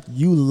of fact,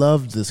 you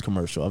loved this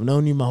commercial. I've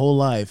known you my whole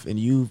life, and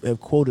you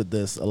have quoted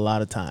this a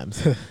lot of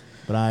times.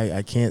 But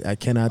I cannot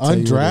tell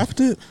you.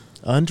 Undrafted?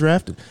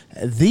 Undrafted.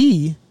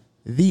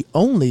 The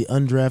only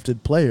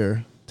undrafted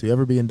player to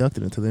ever be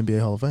inducted into the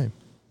NBA Hall of Fame.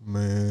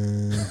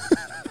 Man.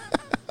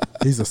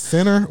 He's a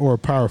center or a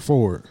power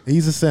forward?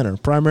 He's a center,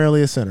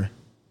 primarily a center.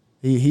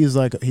 He's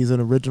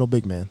an original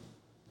big man.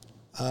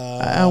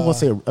 I won't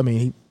say. I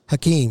mean,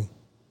 Hakeem.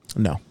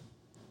 No.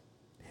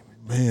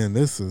 Man,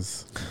 this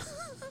is.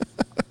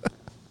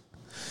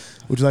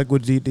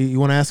 Do you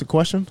want to ask a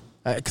question?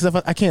 Because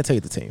I can't tell you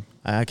the team.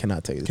 I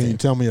cannot tell you the team. Can you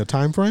tell me a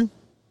time frame?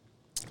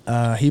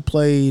 He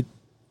played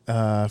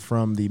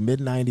from the mid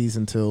 '90s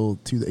until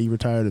he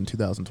retired in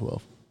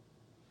 2012.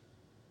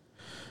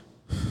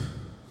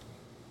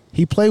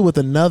 He played with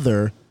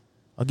another.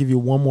 I'll give you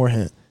one more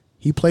hint.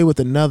 He played with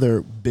another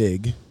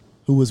big,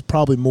 who was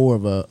probably more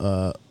of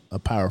a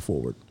power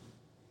forward,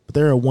 but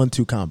they're a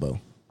 1-2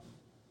 combo.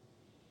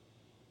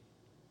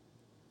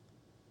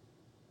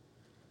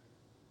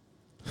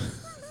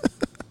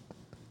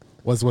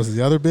 Was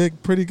the other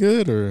big pretty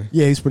good, or?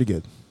 Yeah, he's pretty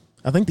good.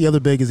 I think the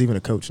other big is even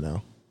a coach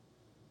now.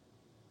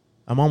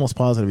 I'm almost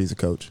positive he's a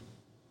coach.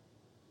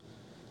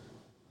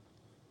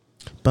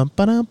 In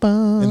the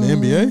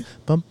NBA?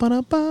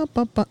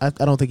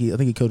 I don't think I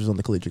think he coaches on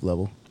the collegiate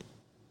level.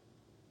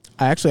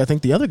 I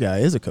think the other guy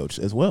is a coach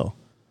as well.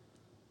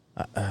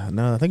 Now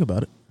that I think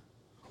about it.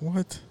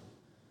 What?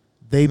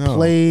 They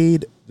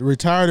played.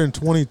 Retired in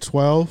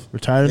 2012.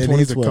 Retired in 2012.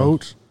 He's a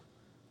coach.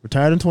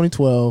 Retired in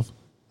 2012.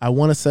 I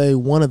want to say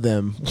one of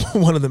them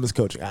is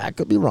coaching. I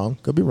could be wrong.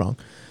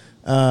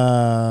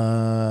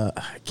 I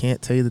can't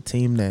tell you the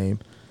team name.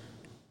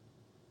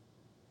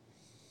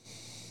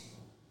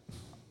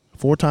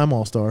 4-time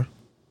All-Star.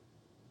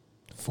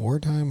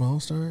 4-time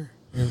All-Star?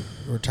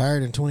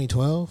 Retired in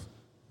 2012?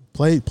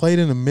 Played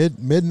in the mid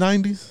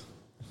 90s?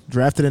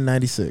 Drafted in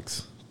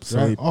 96.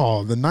 So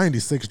the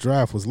 96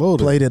 draft was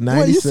loaded. Played in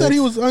 96. Wait, you said he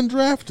was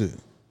undrafted.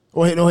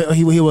 Oh, no,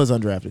 he was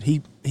undrafted.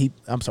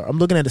 I'm sorry. I'm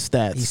looking at his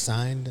stats.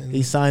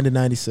 He signed in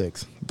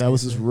 96. That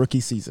was his rookie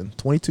season.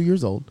 22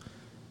 years old.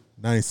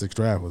 96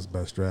 draft was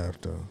best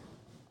draft though.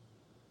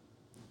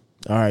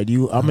 All right,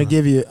 I'm gonna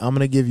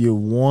give you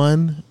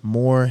one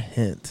more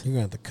hint. You're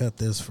gonna have to cut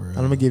this for. I'm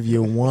gonna give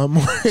you one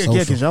more. Yeah,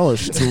 because y'all are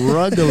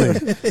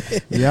struggling.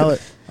 All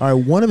right,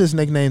 one of his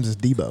nicknames is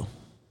Debo.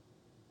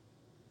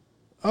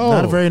 Oh,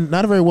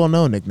 not a very well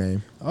known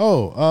nickname.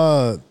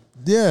 Oh,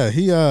 Yeah,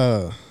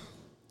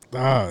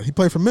 he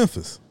played for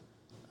Memphis.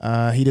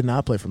 He did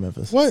not play for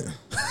Memphis. What?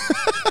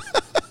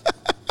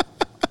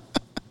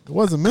 It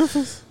wasn't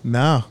Memphis?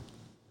 No.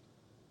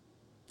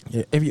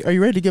 Are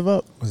you ready to give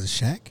up? Was it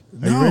Shaq?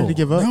 Are you ready to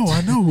give up? No,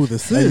 I know who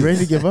this is. Are you ready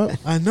to give up?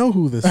 I know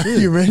who this Are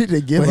is. you ready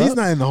to give but up? he's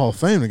not in the Hall of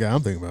Fame, the guy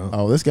I'm thinking about.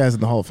 Oh, this guy's in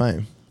the Hall of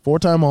Fame.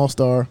 4-time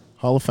All-Star,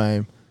 Hall of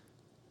Fame.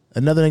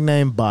 Another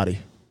nickname, Body.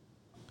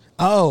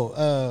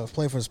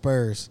 Play for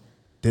Spurs.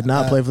 Did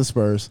not play for the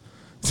Spurs.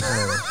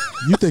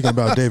 You thinking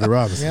about David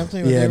Robinson. Yeah, I'm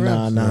thinking about David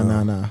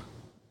Robinson. Nah.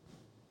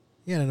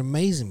 He had an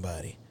amazing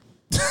body.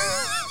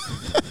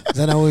 Is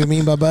that not what we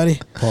mean by body?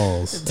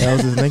 Pause. That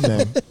was his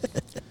nickname.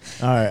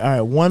 All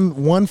right.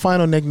 One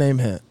final nickname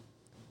hint.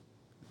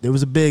 There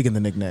was a big in the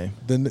nickname.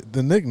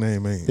 The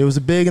nickname ain't. There was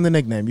a big in the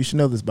nickname. You should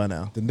know this by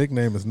now. The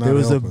nickname is not. There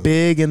was helping. a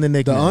big in the The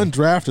nickname.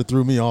 undrafted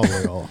threw me all the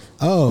way off.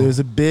 Oh, There was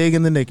a big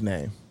in the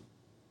nickname.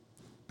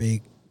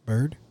 Big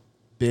Bird,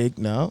 Big.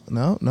 No.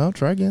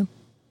 Try again.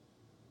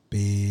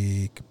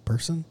 big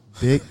person.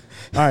 Big.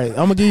 All right.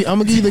 I'm gonna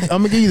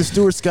give you the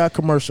Stuart Scott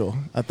commercial.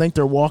 I think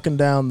they're walking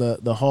down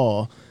the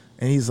hall,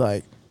 and he's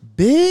like,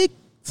 "Big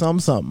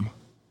something."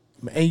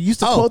 And he used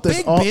to quote this.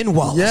 Big Ben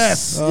Wallace.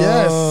 Yes. It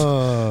Yes.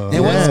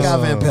 wasn't Scott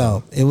Van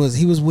Pelt. He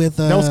was with.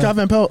 That was Scott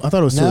Van Pelt. I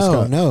thought it was Stuart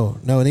Scott. No.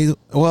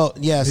 Well,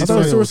 yes. I thought it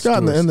was Stuart Scott.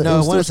 In the No, it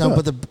was Stuart Scott.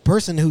 but the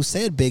person who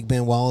said Big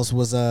Ben Wallace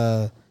was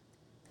the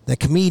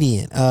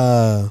comedian.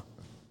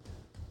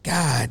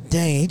 God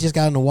dang, he just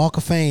got in the Walk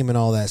of Fame and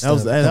all that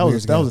stuff. That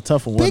was a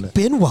tough one. Big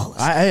Ben Wallace.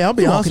 I'll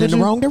be honest walking with in you.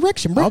 the wrong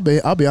direction, bro.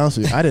 I'll be honest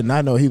with you. I did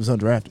not know he was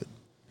undrafted.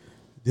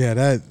 Yeah,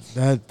 that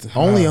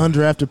Only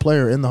undrafted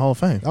player in the Hall of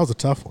Fame. That was a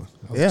tough one.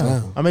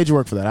 Yeah, I made you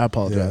work for that. I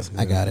apologize.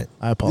 I got it.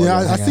 I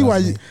apologize. Yeah, I see why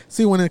you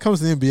see when it comes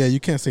to the NBA, you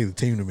can't say the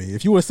team to me.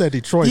 If you would have said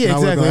Detroit, Yeah,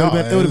 then exactly.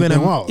 I It would have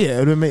been Wallace. yeah. It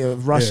would have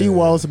been Rasheed Yeah.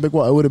 Wallace and Big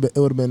Wallace. It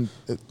would have been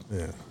Yeah.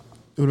 It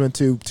would have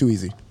been too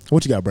easy.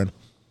 What you got, Brendan?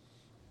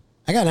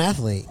 I got an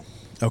athlete.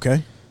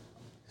 Okay.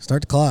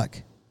 Start the clock.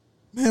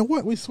 Man,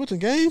 what? We switching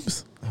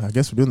games? I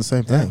guess we're doing the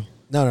same thing.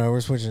 No,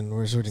 we're switching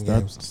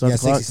games. Start the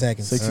clock. 60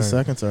 seconds. 60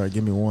 seconds. All right,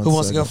 give me one. Who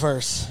wants to go second.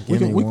 first?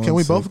 Give me Can we one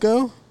both second.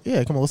 go?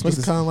 Yeah, come on. Let's make Just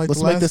this kinda like let's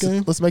the make last this.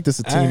 game? Let's make this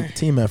a All right.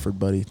 team effort,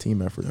 buddy.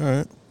 Team effort. All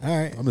right. All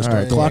right. I'm just All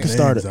right, starting clock names is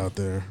started. out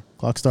there.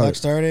 Clock started. Clock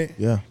started.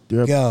 Yeah,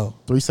 you're up. Go.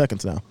 3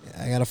 seconds now.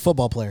 I got a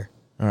football player.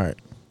 All right.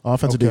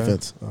 Offense or Okay.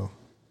 defense? Oh.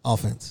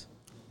 Offense.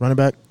 Running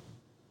back?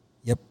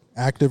 Yep.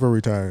 Active or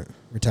retired?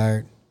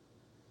 Retired.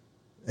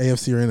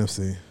 AFC or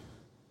NFC?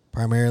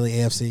 Primarily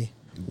AFC.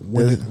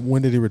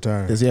 When did he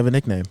retire? Does he have a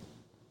nickname?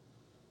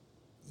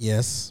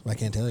 Yes. I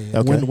can't tell you.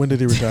 Okay. When did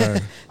he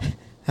retire?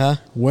 Huh?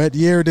 What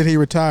year did he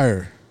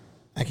retire?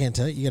 I can't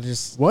tell you. You gotta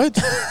just. What?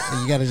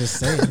 You gotta just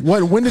say it.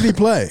 When did he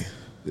play?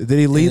 Did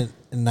he lead?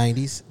 In the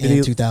 90s Did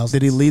and he, 2000s.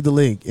 Did he lead the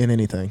league in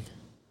anything?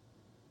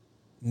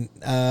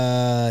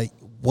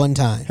 One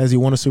time. Has he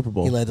won a Super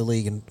Bowl? He led the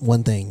league in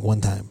one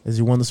time. Has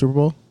he won the Super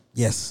Bowl?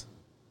 Yes.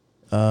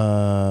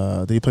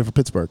 Did he play for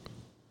Pittsburgh?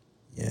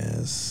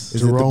 Yes.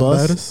 Is it the Jerome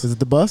bus? Bettis? Is it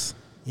the bus?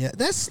 Yeah,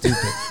 that's stupid.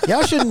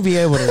 Y'all shouldn't be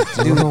able to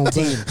do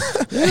team.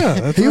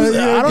 Yeah. He was,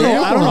 I don't know.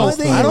 yeah, I don't know. I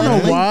think I don't he led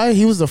know the why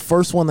he was the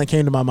first one that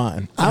came to my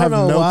mind. I have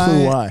don't know no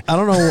clue why. I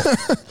don't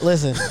know.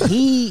 Listen,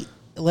 he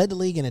led the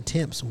league in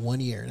attempts 1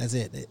 year. That's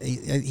it.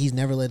 He's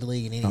never led the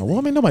league in anything. Well,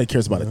 I mean, nobody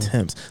cares about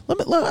attempts.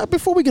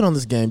 Before we get on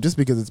this game, just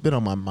because it's been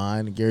on my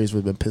mind, and Gary's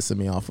really been pissing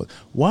me off.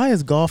 Why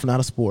is golf not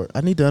a sport?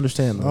 I need to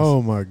understand this.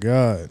 Oh my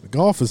God,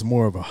 golf is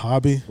more of a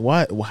hobby.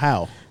 Why?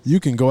 How? You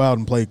can go out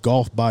and play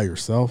golf by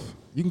yourself.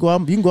 You can go out.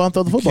 You can go out and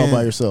throw the football can't-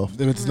 by yourself.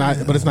 It's not,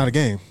 but it's not a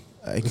game.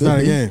 It It's could not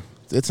a be. game.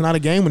 It's not a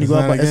game when you It's go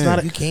out not by. a It's game.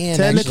 not. You can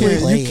technically.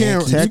 actually play you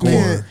can't- and keep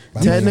technically- score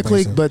by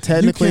Technically, playing but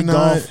technically, You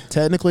cannot- golf.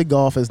 Technically,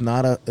 golf is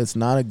not a. It's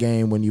not a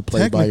game when you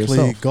play by Technically,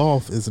 yourself.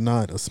 golf is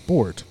not a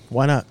sport.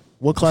 Why not?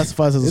 What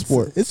classifies as a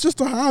sport? It's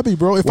just a hobby,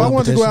 bro. If I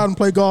want to go out and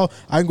play golf,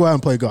 I can go out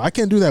and play golf. I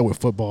can't do that with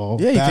football,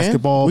 Yeah, you can.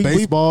 basketball, We-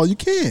 baseball. You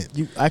can't.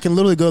 I can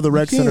literally go to the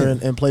rec You center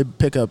can't. and play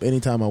pickup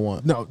anytime I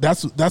want. No,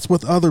 that's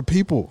with other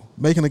people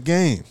making a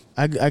game.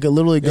 I could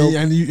literally go.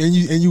 And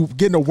you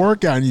getting a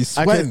workout and you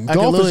sweating. I could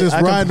Golf is literally-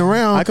 just riding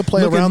around. I could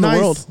play looking around the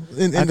nice world.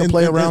 I could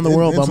play around the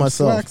world by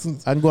myself.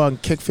 I can go out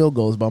and kick field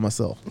goals by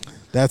myself.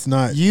 That's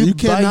not. You- You by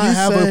cannot you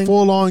have saying- a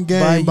full on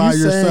game by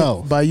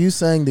yourself. By you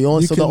saying the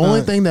only You the only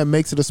cannot- thing that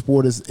makes it a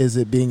sport is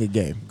it being a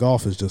game.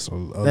 Golf is just a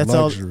That's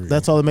luxury. all.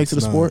 That's all that makes it a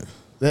It's sport.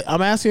 not-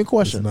 I'm asking a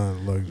question. It's not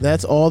a luxury.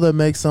 That's all that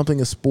makes something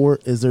a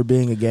sport is there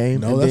being a game.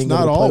 No, and that's being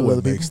not able to play all with what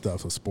other makes people.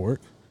 stuff a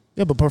sport.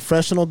 Yeah, but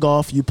professional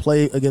golf, you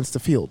play against the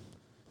field.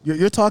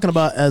 You're talking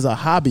about as a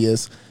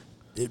hobbyist.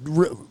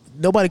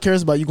 Nobody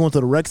cares about you going to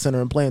the rec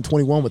center and playing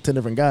 21 with 10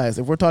 different guys.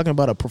 If we're talking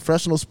about a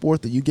professional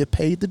sport that you get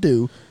paid to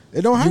do,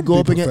 It don't have you to go be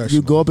up against professional.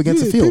 you go up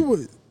against the field.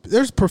 People,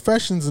 there's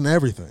professions in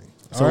everything.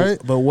 So, all right,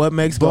 but what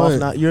makes But golf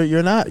not?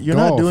 You're not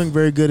golf. doing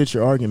very good at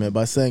your argument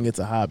by saying it's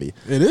a hobby.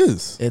 it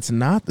is. It's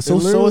not. So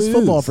literally is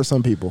football is. for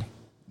some people.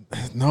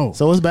 No.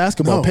 So is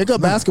basketball. No,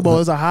 Pickup no. basketball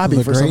is a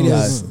hobby for some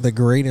guys. The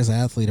greatest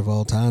athlete of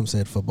all time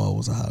said football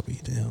was a hobby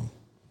to him.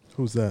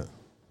 Who's that?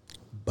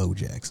 Bo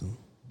Jackson.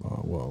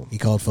 Oh well, He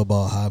called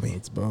football a hobby.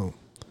 it's Bo.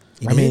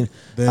 I mean,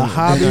 a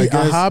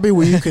hobby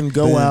where you can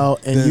go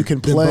out and you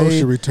can play. Both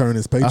should return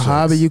his paychecks. A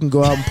hobby you can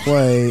go out and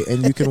play,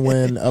 and you can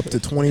win up to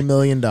 $20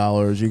 million.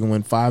 You can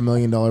win $5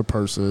 million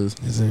purses.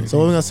 So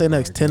what are we gonna say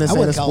next? Tennis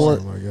ain't a sport.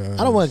 Oh my God.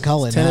 I don't want to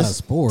call it tennis, not a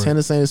sport.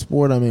 Tennis ain't a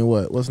sport. I mean,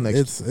 what? What's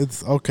next?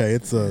 It's okay.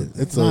 It's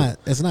It's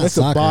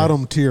a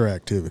bottom tier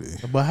activity.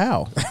 But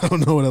how? I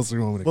don't know what else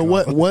you want me to call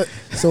it. But what?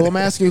 So I'm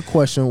asking you a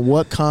question.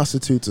 What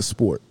constitutes a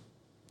sport?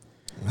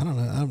 I don't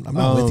know. I'm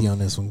not with you on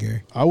this one,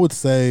 Gary. I would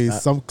say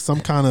some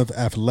kind of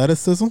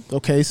athleticism.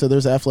 Okay, so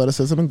there's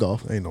athleticism in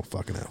golf. Ain't no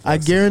fucking athleticism. I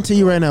guarantee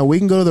you right now, we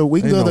can go to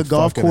the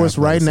golf course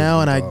right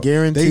now, and I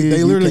guarantee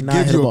they literally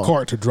give you a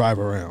cart to drive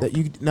around.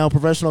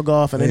 Professional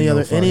golf and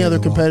any other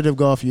competitive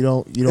golf, you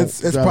don't.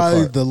 It's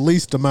probably the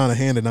least amount of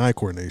hand and eye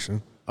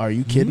coordination. Are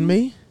you kidding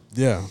me?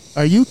 Yeah.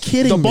 Are you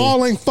kidding me? The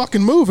ball ain't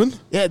fucking moving.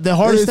 Yeah, the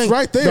hardest thing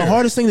right there. The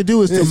hardest thing to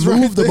do is to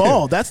move the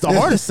ball. That's the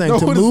hardest thing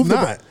to move the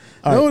ball.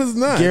 No, it is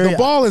not. Gary, the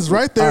ball is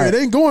right there. Right.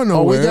 It ain't going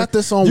nowhere. We got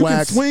this on wax. You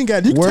can swing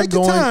at it. You can take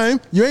your time.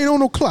 You ain't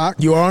on no clock.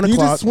 You are on a clock.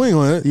 You just swing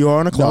on it. You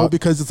are on a clock. No,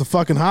 because it's a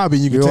fucking hobby.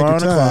 You can take your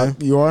time.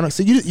 You are on a.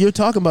 So you're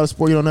talking about a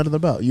sport you don't know nothing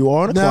about. You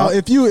are on a clock. Now,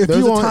 if you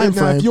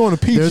on a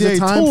PGA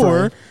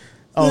tour.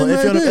 Oh,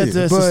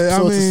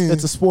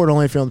 it's a sport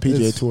only if you're on the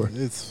PGA Tour.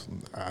 It's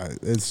all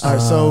right.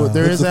 So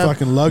there is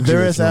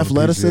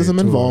athleticism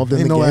involved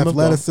in the game of golf. Ain't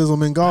no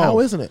athleticism in golf. How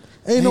isn't it?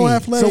 Ain't no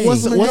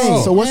athleticism in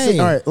golf. So what's the?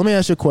 All right, let me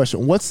ask you a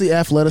question. What's the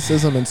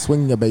athleticism in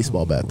swinging a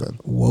baseball bat then?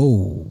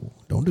 Whoa.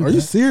 Don't do that. Are you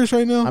serious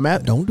right now?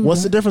 Don't do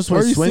what's that. the difference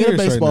between swinging a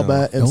baseball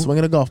bat and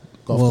swinging a golf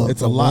ball?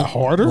 It's a lot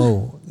harder.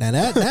 Whoa. Now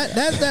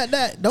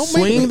that don't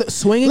swinging make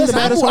swinging the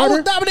bat is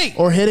harder.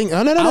 Or hitting? No.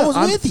 I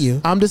was with you.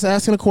 I'm just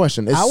asking a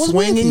question. Is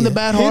swinging the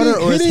bat harder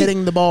or is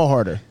hitting the ball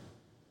harder?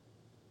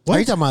 What? Are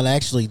you talking about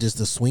actually just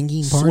the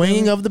swinging part?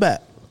 Swinging of the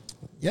bat.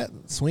 Yeah,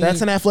 swinging.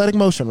 That's an athletic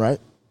motion, right?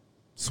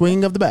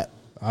 Swinging of the bat.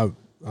 I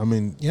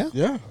mean,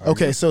 yeah.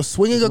 Okay, so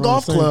swinging a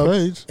golf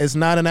club is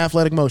not an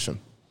athletic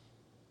motion.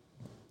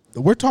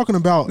 We're talking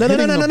about no.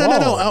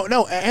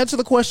 Answer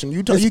the question.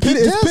 You keep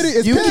pitting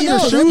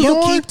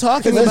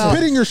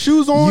your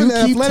shoes on.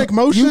 Athletic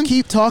motion. You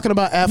keep talking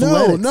about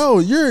athletics. No,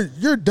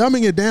 you're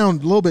dumbing it down a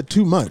little bit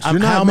too much. You're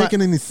not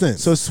making any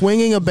sense. So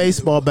swinging a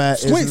baseball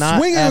bat is not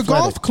swinging athletic. A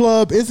golf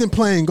club isn't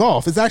playing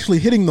golf. It's actually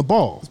hitting the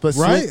ball. But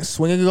right?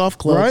 Swinging a golf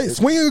club. Right.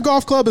 Swinging a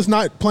golf club is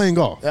not playing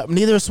golf.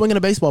 Neither is swinging a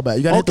baseball bat.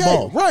 You got to hit the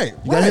ball. Right.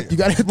 You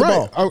got to hit the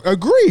ball.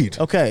 Agreed.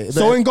 Okay.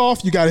 So in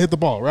golf, you got to hit the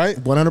ball. Right.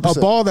 100%. A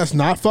ball that's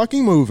not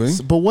fucking moving.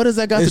 But what does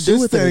that got to do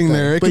with anything?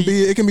 There,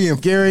 it can be in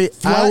Gary,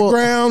 flat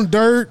ground,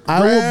 dirt.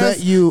 I will bet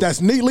you that's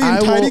neatly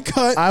and tidy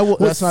cut.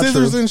 With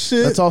scissors and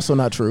shit. That's also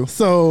not true.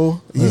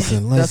 So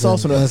that's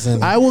also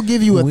not. I will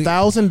give you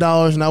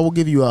 $1,000, and I will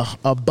give you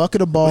a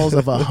bucket of balls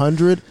of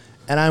 100.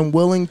 And I'm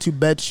willing to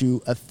bet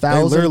you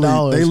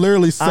 $1,000. They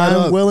literally set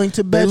up. I'm willing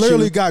to bet you. They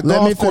literally got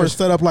golf course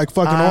set up like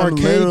fucking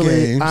arcade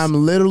games. I'm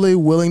literally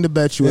willing to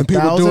bet you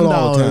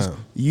 $1,000.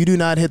 You do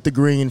not hit the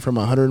green from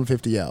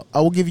 150 out.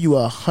 I will give you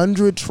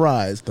 100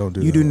 tries. Don't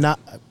do you that. do not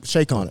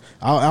shake on it.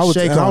 I would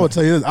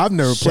tell you this. I've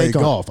never played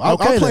golf. I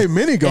play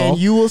mini golf. And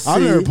you will see.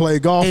 I've never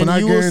played golf, and I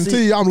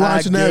guarantee you, I'm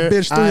launching that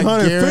bitch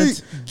 300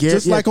 feet,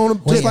 just like on a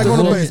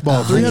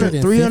baseball.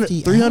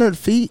 300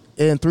 feet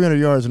and 300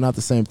 yards are not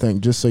the same thing.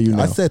 Just so you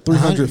know. I said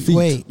 300 feet.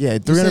 Wait, yeah,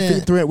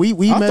 300 feet. We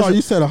measured. I thought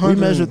you said 100. We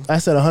measured. I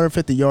said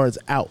 150 yards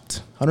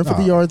out.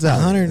 150 yards out.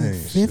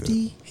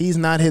 150. He's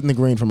not hitting the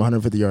green from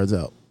 150 yards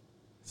out.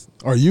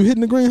 Are you hitting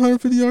the green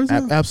 150 yards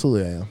out?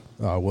 Absolutely, I am.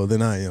 Oh, well,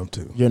 then I am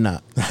too. You're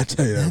not. I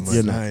tell you that much.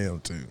 You're not. I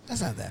am too.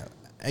 That's not that.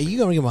 Are you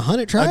going to give him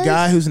 100 tries? A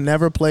guy who's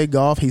never played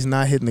golf, he's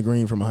not hitting the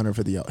green from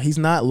 150 yards. He's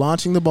not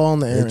launching the ball in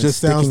the air. It just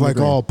sounds like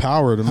all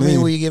power to me. How many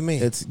will you give me?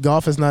 It's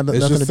golf is not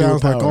nothing to do with power. It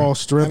just sounds like all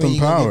strength and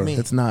power.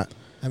 It's not.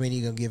 How many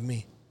you going to give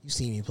me? You've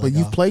seen me play golf. But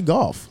you've played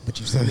golf. But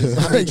you've seen me.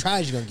 How many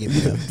tries you going to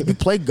give me? You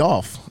played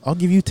golf. I'll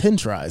give you 10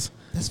 tries.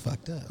 That's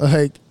fucked up.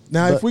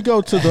 Now, if we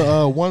go to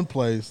the one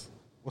place,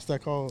 what's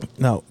that called?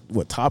 No,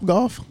 what, Top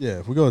Golf? Yeah,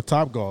 if we go to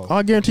Top Golf.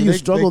 I guarantee you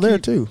struggle there,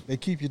 too. They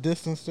keep you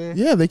distance there?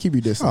 Yeah, they keep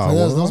you distance.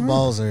 Those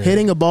balls are...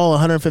 Hitting a ball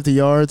 150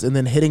 yards and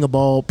then hitting a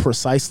ball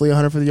precisely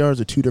 150 yards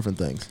are two different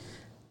things.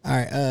 All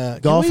right,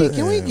 golf we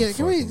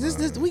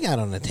got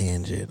on a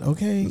tangent,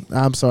 okay?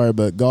 I'm sorry,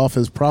 but golf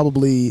is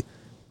probably...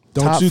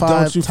 Don't you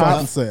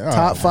fucking say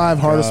top 5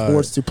 hardest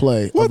sports to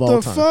play what of all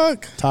the time.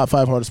 Fuck? Top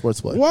 5 hardest sports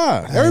to play.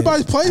 Why?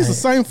 Everybody plays the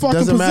same fucking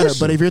doesn't position. matter.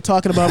 But if you're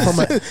talking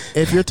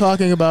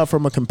about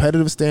from a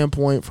competitive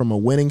standpoint, from a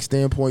winning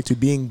standpoint, to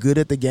being good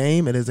at the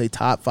game, it is a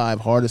top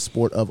 5 hardest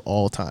sport of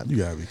all time. You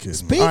gotta be kidding.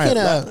 Speaking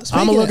of,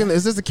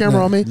 is this the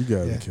camera on me? You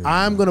gotta be kidding.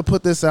 I'm gonna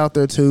put this out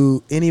there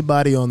to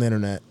anybody on the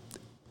internet.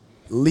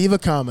 Leave a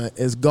comment.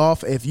 Is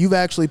golf, if you've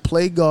actually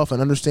played golf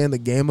and understand the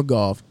game of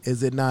golf,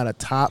 is it not a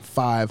top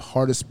 5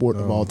 hardest sport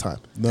of all time?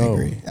 No.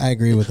 I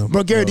agree with him.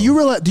 Bro, Gary, do you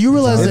realize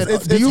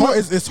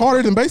that it's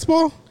harder than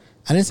baseball?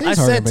 I didn't say I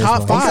said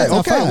top 5.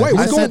 Okay, wait.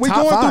 We're going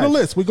through the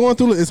list. We're going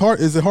through. It's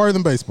hard. Is it harder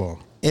than baseball?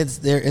 It's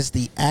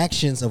the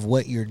actions of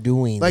what you're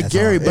doing. Like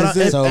Gary, but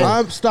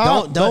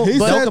stop.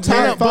 Don't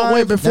compare. But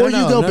wait, before you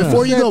go,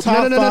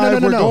 no.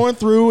 We're going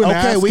through and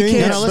okay, we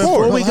can't.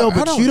 Before we go,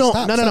 but you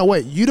don't. No.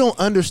 Wait, you don't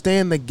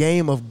understand the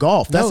game of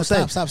golf. That's the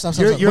thing. Stop.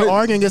 You're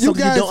arguing against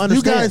something you don't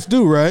understand. You guys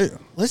do, right?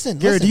 Listen,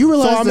 Gary, do you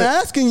realize? So I'm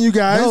asking you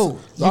guys. No,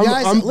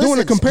 I'm doing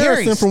a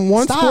comparison from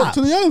one sport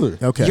to the other.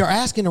 Okay, you're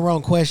asking the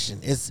wrong question.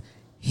 It's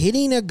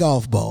hitting a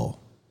golf ball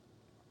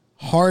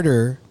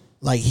harder,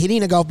 like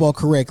hitting a golf ball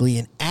correctly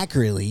and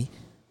accurately,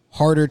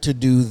 harder to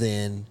do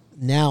than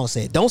now.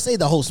 Don't say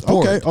the whole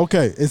sport.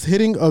 Okay. It's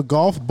hitting a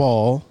golf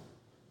ball.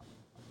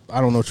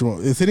 I don't know what you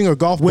want. It's hitting a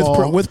golf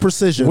ball with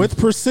precision. With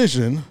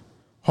precision.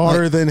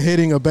 Harder than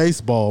hitting a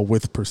baseball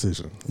with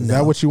precision. Is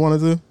that what you want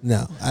to do?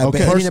 No.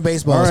 Hitting a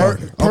baseball is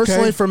harder.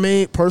 Personally, for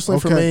me,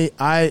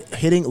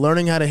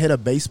 learning how to hit a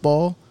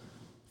baseball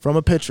from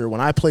a pitcher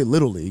when I played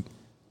Little League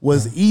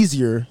was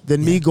easier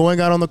than me going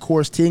out on the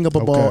course, teeing up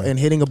a ball, and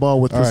hitting a ball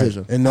with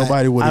precision. Right. And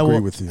nobody would agree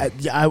with you.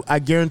 I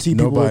guarantee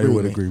people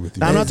would agree with you.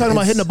 Now, I'm not talking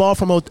about hitting a ball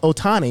from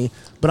Ohtani,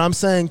 but I'm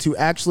saying to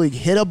actually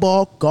hit a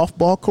golf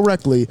ball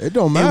correctly. It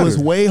don't matter. It was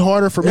way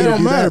harder for me to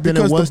do that than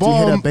it was to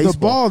hit a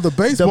baseball. The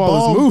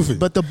baseball is moving.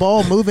 But the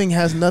ball moving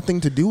has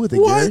nothing to do with it,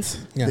 Gary.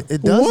 Yeah.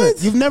 It doesn't.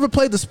 What? You've never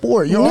played the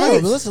sport. You're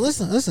right.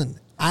 Listen.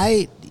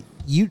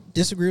 You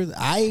disagree with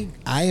I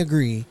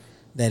agree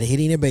that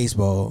hitting a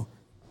baseball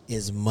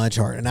is much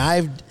harder, and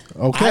I've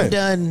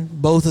done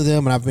both of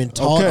them, and I've been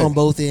taught on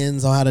both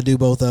ends on how to do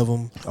both of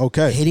them.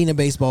 Okay, hitting a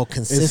baseball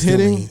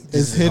consistently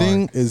is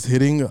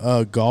hitting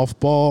a golf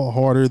ball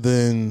harder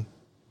than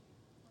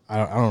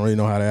I don't really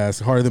know how to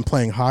ask. Harder than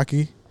playing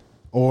hockey,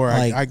 or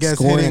like I guess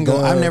hitting.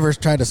 I've never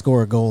tried to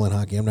score a goal in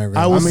hockey. I'm not.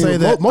 I would say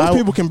that most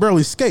people can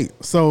barely skate.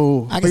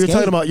 So you're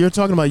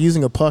talking about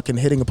using a puck and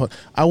hitting a puck.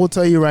 I will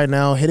tell you right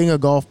now, hitting a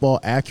golf ball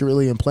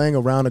accurately and playing a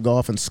round of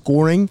golf and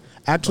scoring.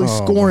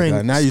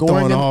 Scoring. Now you're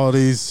throwing all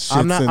these shits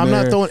I'm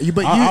not throwing.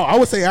 But I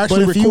would say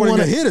actually recording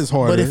a hit is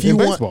harder in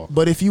baseball.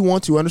 But if you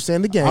want to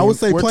understand the game, I would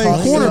say playing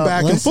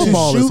cornerback in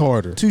football is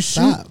harder.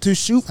 To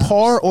shoot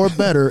par or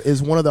better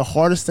is one of the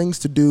hardest things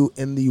to do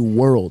in the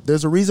world.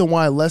 There's a reason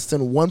why less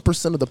than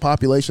 1% of the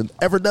population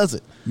ever does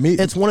it.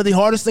 It's one of the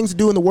hardest things to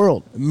do in the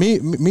world.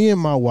 Me and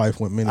my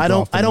wife went mini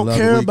golf. I don't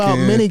care about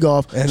mini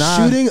golf. And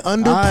shooting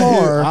under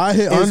par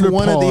is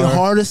one of the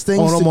hardest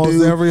things to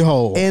do every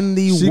hole in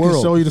the world. She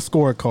can show you the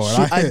scorecard.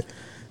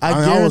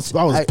 I was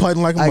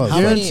putting like a mother.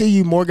 I guarantee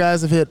you more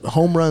guys have hit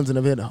home runs and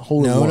have hit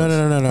hole in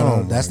ones.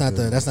 No. That's not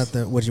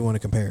the what you want to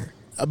compare.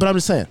 But I'm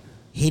just saying,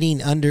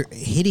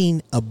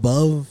 hitting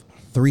above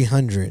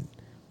 300,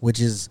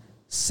 which is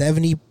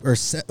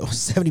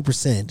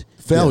 70%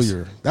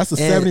 failure. That's a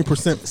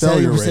 70%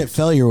 failure rate.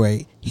 Failure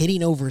rate.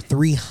 Hitting over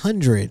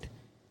 300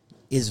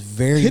 is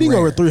very hitting rare.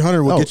 over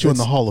 300 will get you in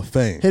the Hall of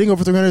Fame. Hitting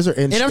over 300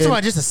 and I'm talking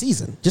about just a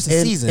season.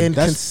 And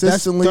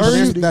consistently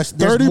that's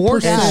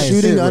 30%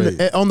 shooting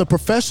under on the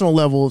professional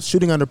level.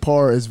 Shooting under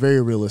par is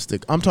very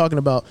realistic. I'm talking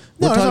about.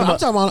 I'm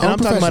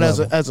talking about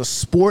as a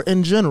sport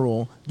in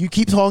general. You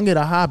keep calling it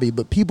a hobby,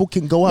 but people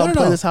can go out and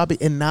play this hobby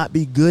and not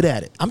be good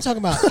at it. I'm talking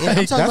about.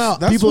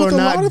 People are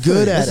not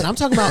good at it. I'm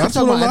talking about at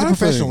the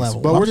professional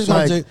level. But we're just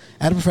at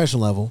a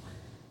professional level.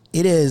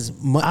 It is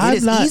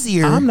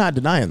easier. I'm not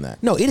denying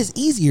that. No, it is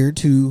easier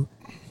to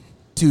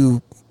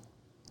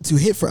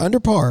hit for under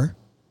par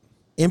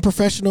in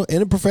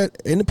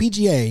the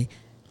PGA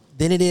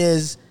than it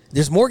is.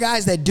 There's more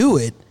guys that do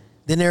it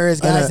than there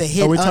is guys that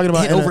hit over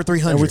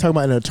 300. Are we talking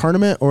about in a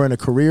tournament or in a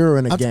career or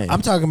in a game?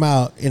 I'm talking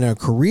about in a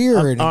career.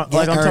 I'm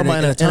talking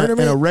about in a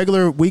tournament. In a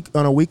regular week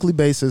on a weekly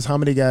basis. How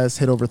many guys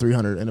hit over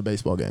 300 in a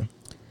baseball game?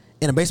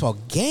 In a baseball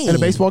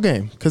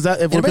game. Because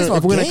if we're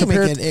going to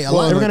compare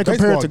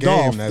it to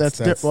golf, that's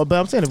different. Well, but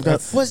I'm saying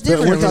what's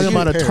different? We're talking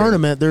about a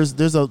tournament.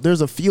 There's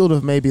a field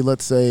of maybe,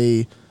 let's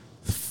say,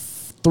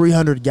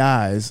 300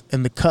 guys,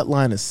 and the cut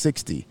line is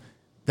 60.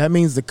 That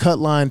means the cut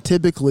line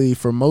typically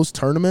for most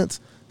tournaments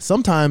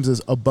sometimes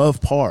is above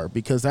par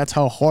because that's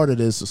how hard it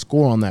is to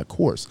score on that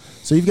course.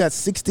 So you've got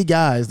 60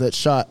 guys that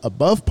shot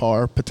above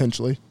par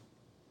potentially,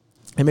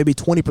 and maybe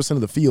 20% of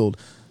the field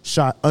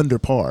shot under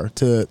par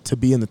to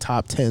be in the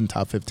top 10,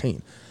 top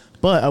 15.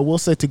 But I will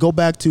say, to go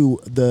back to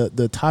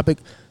the topic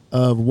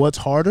of what's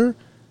harder,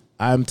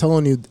 I'm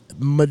telling you,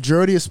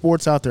 majority of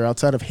sports out there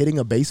outside of hitting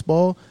a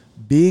baseball,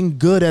 being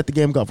good at the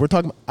game of golf. We're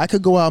talking, I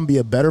could go out and be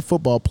a better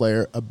football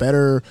player, a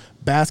better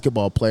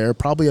basketball player,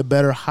 probably a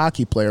better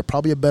hockey player,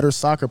 probably a better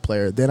soccer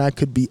player than I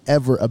could be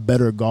ever a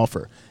better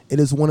golfer. It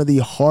is one of the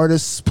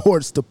hardest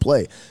sports to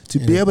play. To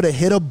be able to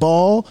hit a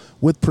ball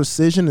with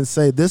precision and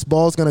say this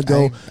ball is going to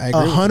go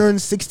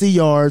 160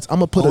 yards. I'm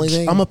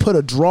gonna put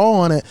a draw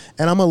on it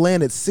and I'm gonna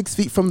land it 6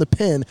 feet from the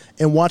pin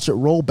and watch it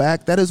roll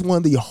back. That is one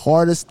of the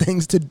hardest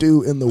things to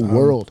do in the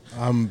world.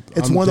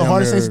 It's one of the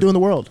hardest things to do in the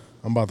world.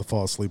 I'm about to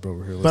fall asleep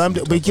over here.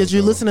 Because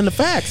you're listening to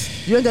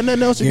facts. You ain't got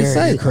nothing else you can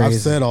say. I've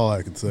said all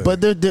I can say.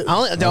 But the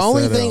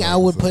only thing I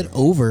would put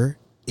over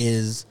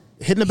is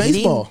hitting a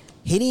baseball.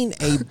 Hitting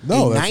a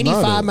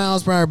 95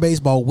 miles per hour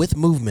baseball with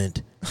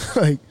movement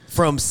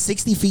from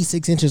 60 feet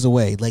 6 inches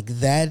away. Like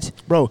that,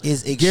 bro,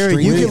 is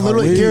Gary. You can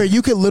literally, Gary.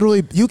 You can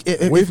literally.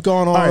 We've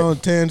gone on a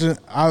tangent.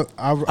 I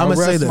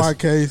rest my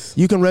case.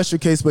 You can rest your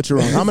case, but you're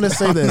wrong. I'm going to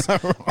say this: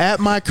 at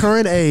my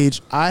current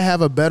age, I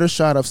have a better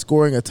shot of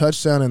scoring a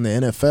touchdown in the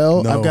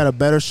NFL. I've got a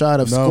better shot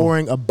of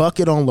scoring a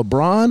bucket on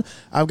LeBron.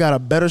 I've got a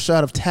better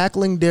shot of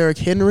tackling Derrick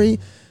Henry.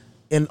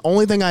 And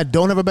only thing I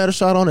don't have a better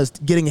shot on is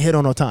getting a hit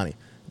on Ohtani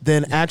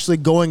than actually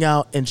going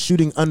out and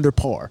shooting under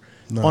par.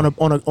 On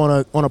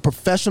a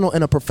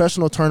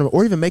professional tournament,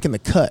 or even making the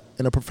cut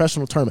in a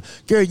professional tournament.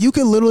 Gary, you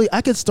could literally,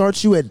 I could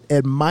start you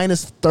at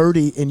minus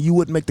 30 and you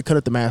wouldn't make the cut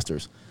at the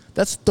Masters.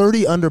 That's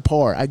 30 under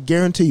par, I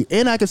guarantee you.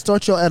 And I could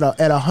start you at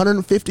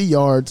 150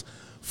 yards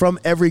from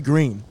every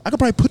green. I could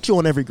probably put you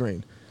on every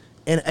green.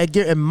 And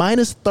at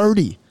minus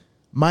 30,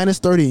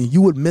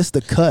 you would miss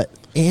the cut.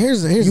 And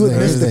here's the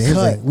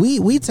thing.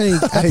 We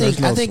take.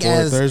 I think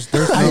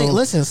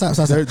listen.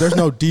 Stop. There's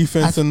no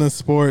defense in the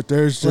sport.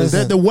 There's just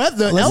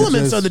the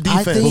elements are the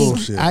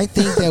defense. I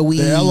think that we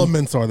the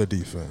elements are the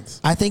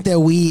defense. I think that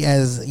we,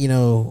 as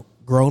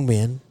grown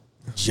men,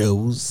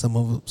 Joes,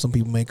 some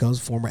people may call us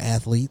former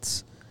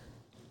athletes.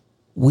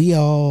 We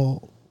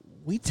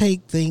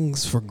take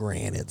things for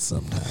granted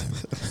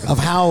sometimes of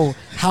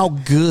how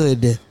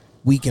good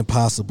we can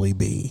possibly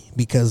be,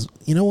 because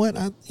you know what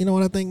I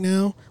think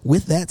now.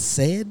 With that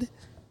said,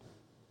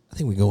 I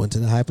think we go into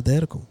the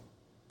hypothetical.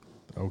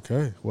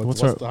 Okay, what's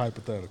the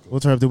hypothetical?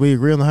 Did we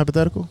agree on the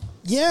hypothetical?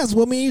 Yes,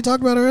 what me and you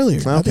talked about earlier.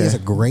 Okay. I think it's a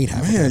great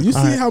hypothetical. Man, you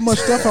see how much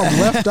stuff I'm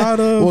left out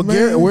of. Well,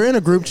 Gary, we're in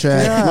a group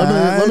chat.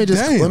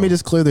 Let me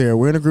just clear the air.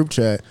 We're in a group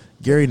chat.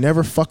 Gary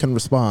never fucking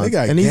responds. They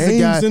got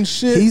games and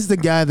shit. He's the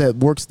guy that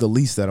works the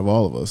least out of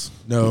all of us.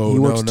 He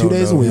works 2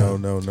 days a week.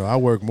 No. I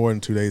work more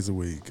than 2 days a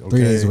week. Okay? 3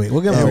 days a week.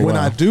 And when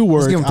I do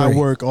work, I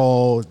work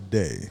all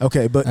day.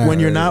 Okay, but when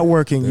you're not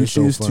working, you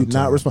choose to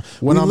not respond.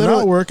 When I'm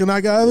not working,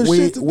 I got other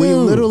shit to do. We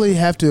literally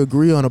have to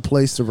agree on a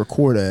place to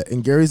record at,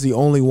 and Gary's the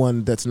only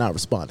one that's not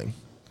responding.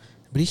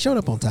 But he showed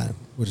up on time,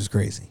 which is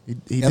crazy.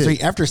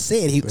 After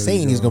saying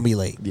he's going to be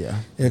late. Yeah.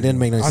 It didn't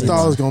make no sense. I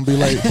thought I was going to be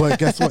late, but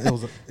guess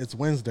what? It's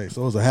Wednesday,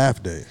 so it was a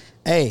half day.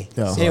 Hey.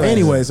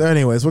 Anyways, we're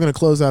going to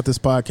close out this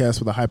podcast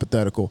with a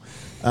hypothetical.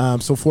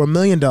 So for $1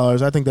 million,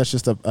 I think that's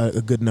just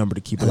a good number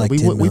to keep it like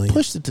at. We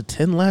pushed it to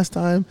 10 last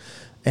time,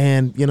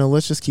 and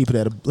let's just keep it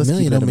at a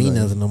million. Don't mean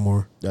nothing no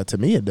more. To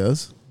me, it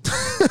does.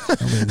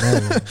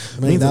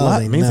 It means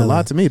a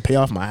lot to me. Pay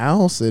off my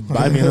house, it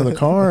buy me another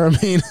car. I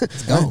mean,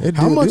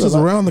 how much is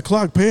around the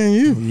clock paying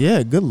you?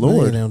 Yeah, good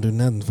Lord. They don't do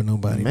nothing for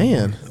nobody,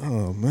 man.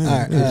 Oh man, all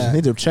right, just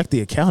need to check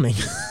the accounting.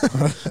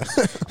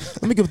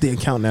 Let me get with the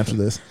accountant after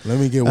this. Let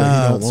me get what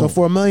he don't so want.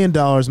 for $1 million,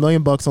 $1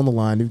 million on the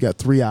line, you've got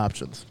 3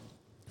 options.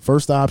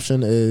 First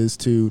option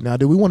is now,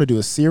 do we want to do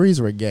a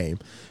series or a game?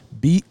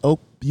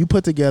 You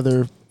put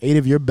together 8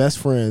 of your best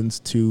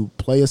friends to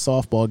play a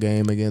softball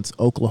game against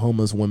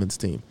Oklahoma's women's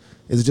team.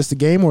 Is it just a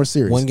game or a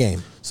series? One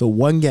game. So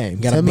one game.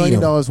 $10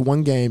 million,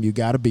 one game. You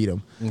got to beat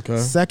them. Okay.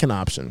 Second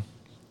option,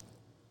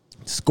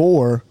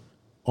 score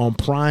on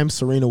prime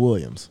Serena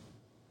Williams.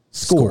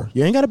 Score.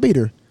 You ain't got to beat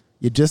her.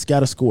 You just got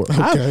to score.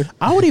 Okay.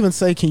 I would even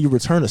say, can you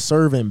return a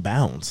serve in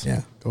bounds?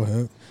 Yeah. Go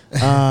ahead.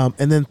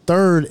 And then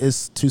third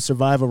is to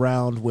survive a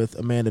round with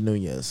Amanda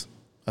Nunes.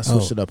 I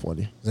switched it up on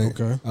you.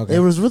 Okay. It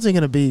was really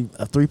going to be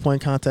a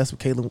 3-point contest with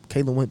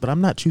Caitlin Wynn, but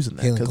I'm not choosing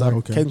that because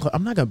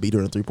I'm not going to beat her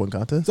in a 3-point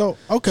contest. So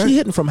she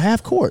hitting from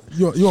half court.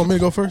 You want me to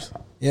go first?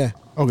 Yeah.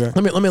 Okay.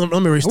 Let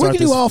me restart. We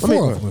can do all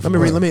 4 of them.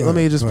 Let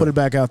me just put it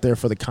back out there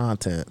for the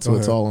content, so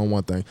it's all on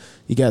one thing.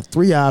 You got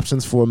 3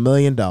 options for $1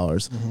 million.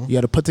 Mm-hmm. You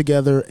got to put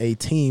together a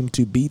team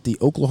to beat the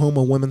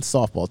Oklahoma women's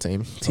softball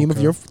team. Team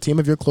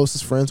of your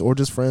closest friends or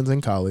just friends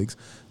and colleagues.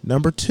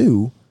 Number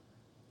 2.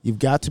 You've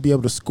got to be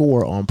able to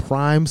score on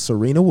prime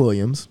Serena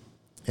Williams.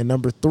 And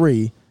number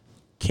 3,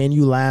 can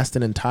you last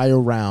an entire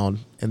round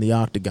in the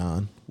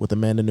octagon with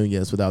Amanda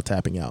Nunes without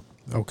tapping out?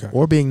 Okay.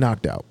 Or being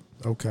knocked out?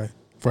 Okay.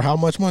 For how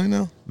much money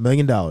now? $1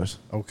 million.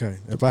 Okay.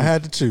 If I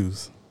had to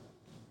choose,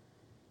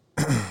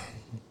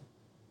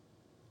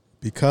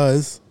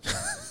 because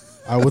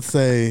I would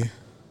say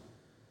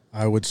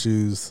I would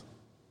choose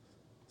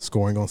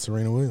scoring on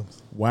Serena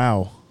Williams.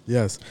 Wow.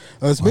 Yes.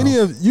 As many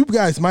of you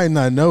guys might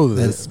not know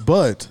this,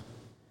 but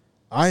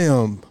I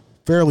am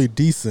fairly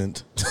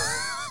decent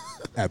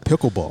at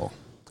pickleball,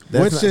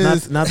 which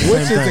is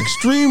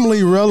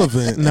extremely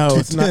relevant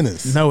to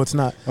tennis. No, it's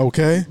not.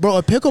 Okay. Bro,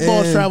 a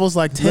pickleball travels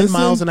like 10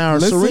 miles an hour.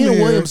 Serena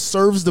Williams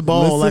serves the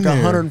ball like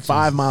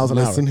 105 miles an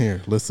hour.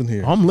 Listen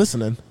here. I'm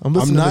listening. I'm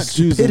not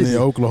choosing the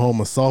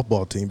Oklahoma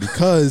softball team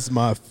because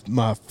my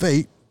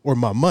fate or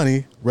my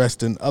money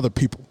rests in other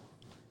people,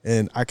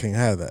 and I can't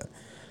have that.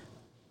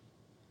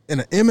 In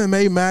an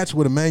MMA match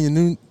with Amanda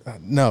Nunes,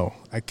 no,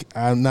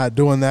 I'm not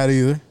doing that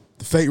either.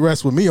 The fate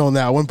rests with me on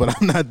that one, but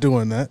I'm not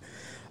doing that.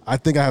 I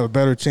think I have a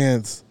better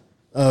chance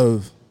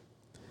of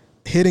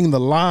hitting the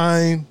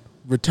line,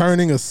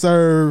 returning a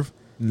serve,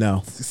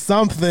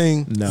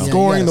 scoring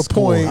the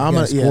point,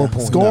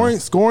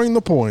 scoring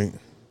the point,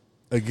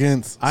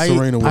 against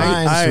Serena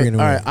Williams.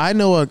 All right, I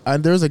know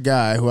there's a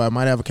guy who I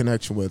might have a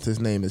connection with. His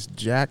name is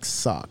Jack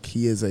Sock.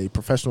 He is a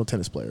professional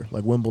tennis player,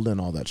 like Wimbledon,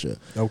 all that shit.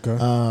 Okay.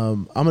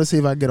 I'm gonna see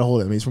if I can get a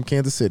hold of him. He's from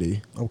Kansas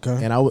City.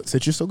 Okay. And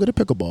since you're so good at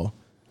pickleball,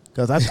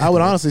 because I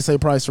would honestly say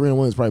probably Serena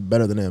Williams is probably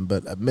better than him,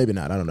 but maybe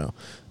not. I don't know.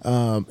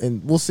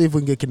 And we'll see if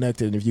we can get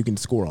connected and if you can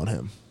score on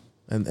him,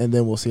 and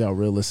then we'll see how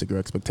realistic your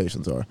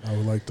expectations are. I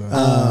would like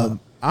that.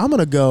 I'm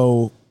gonna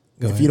go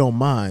if ahead. you don't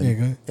mind. Yeah,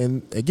 go ahead.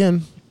 And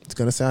again, it's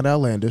gonna sound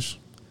outlandish,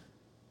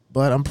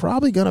 but I'm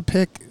probably gonna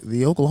pick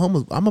the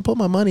Oklahoma. I'm gonna put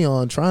my money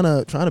on trying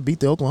to beat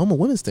the Oklahoma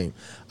women's team.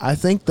 I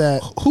think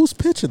that who's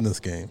pitching this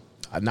game?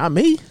 Not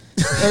me.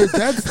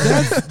 That's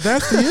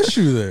the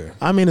issue there.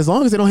 I mean, as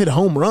long as they don't hit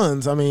home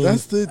runs, I mean, I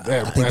think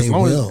they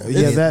will.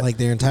 Like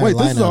their entire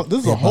lineup. This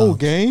is a whole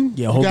game.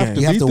 Yeah, whole game.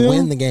 You have to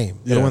win the game.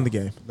 You gotta win the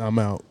game. I'm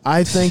out.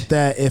 I think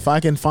that if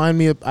I can find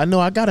me,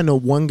 I gotta know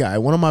one guy.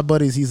 One of my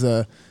buddies, he's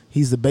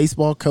the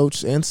baseball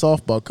coach and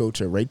softball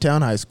coach at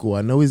Raytown High School.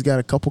 I know he's got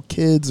a couple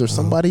kids or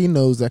somebody he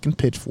knows that can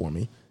pitch for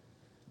me.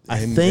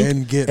 And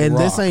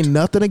this ain't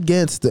nothing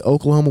against the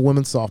Oklahoma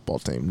women's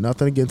softball team.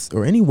 Nothing against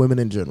or any women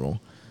in general.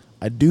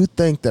 I do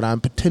think that I'm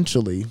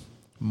potentially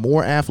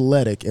more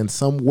athletic in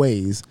some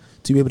ways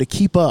to be able to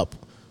keep up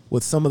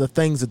with some of the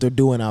things that they're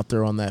doing out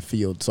there on that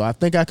field. So I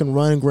think I can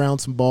run and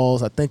ground some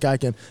balls. I think I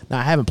can. Now,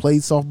 I haven't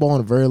played softball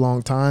in a very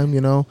long time,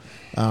 so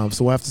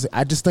we'll have to say,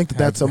 I just think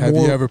that's have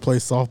you ever played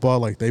softball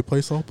like they play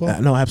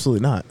softball? No,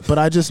 absolutely not. But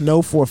I just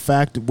know for a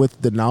fact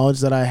with the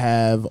knowledge that I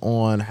have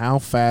on how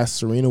fast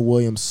Serena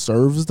Williams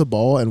serves the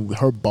ball and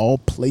her ball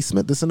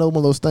placement. This is another one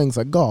of those things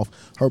like golf.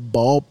 Her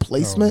ball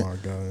placement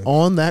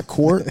on that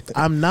court,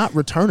 I'm not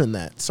returning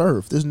that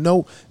serve.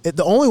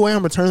 The only way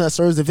I'm returning that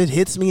serve is if it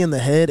hits me in the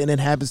head and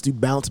it happens to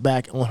bounce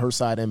back on her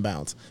side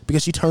inbounds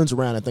because she turns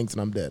around and thinks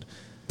that I'm dead.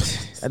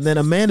 And then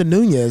Amanda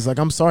Nunes,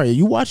 I'm sorry,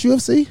 you watch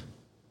UFC?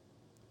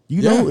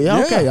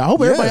 Okay. I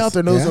hope everybody out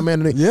there knows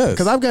Amanda Nunes. Yes.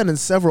 Because I've gotten in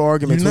several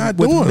arguments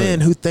with men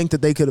who think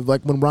that they could have,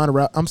 when Ronda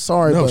Rousey, I'm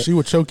sorry. No, but she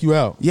would choke you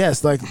out.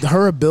 Yes,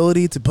 her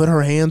ability to put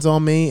her hands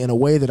on me in a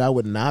way that I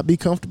would not be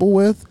comfortable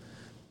with,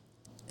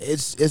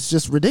 it's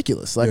just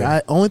ridiculous.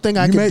 Only thing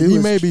I can do is... You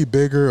may be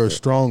bigger or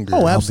stronger.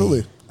 Oh,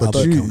 absolutely. But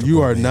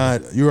you are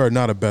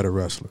not a better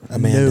wrestler.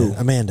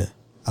 Amanda,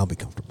 I'll be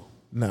comfortable.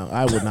 No,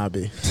 I would not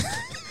be.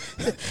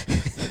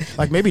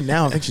 Maybe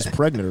now I think she's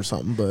pregnant or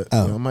something, but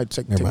I might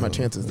take my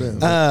chances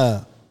then.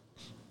 I'm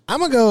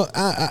gonna go.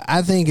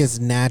 I think it's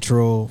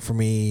natural for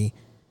me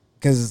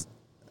because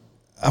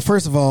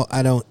first of all,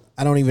 I don't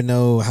even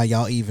know how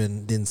y'all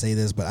even didn't say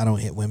this, but I don't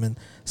hit women.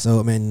 So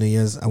Amanda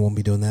Nunes, I won't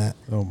be doing that.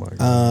 Oh my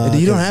god!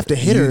 You don't have to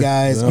hit her. You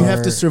guys, you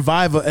have to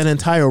survive an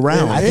entire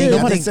round. I think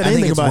nobody said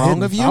anything about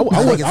hitting. Of you. I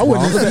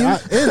wouldn't hit her.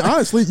 And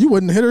honestly, you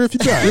wouldn't hit her if you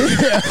tried.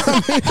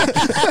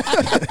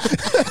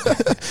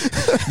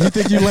 You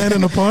think you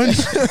landing a punch?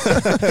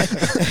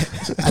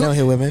 I don't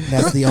hit women.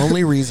 That's the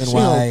only reason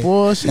why.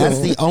 That's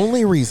the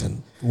only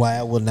reason why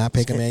I will not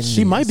pick Amanda Nunes.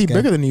 She might be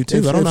bigger than you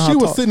too. I don't know how she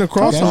was sitting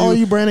across from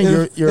you,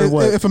 Brandon. You're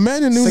what? If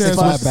Amanda Nunes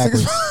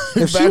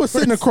if she was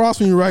sitting across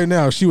from you right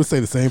now, she would say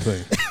the same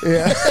thing.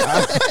 Yeah,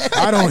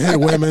 I don't hit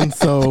women,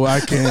 so I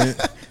can't.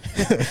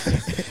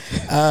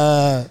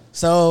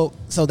 So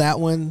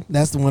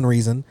that's the one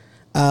reason.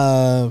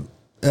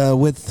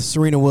 With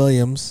Serena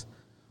Williams,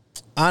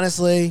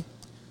 honestly,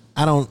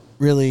 I don't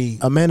really.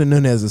 Amanda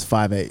Nunes is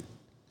 5'8".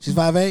 She's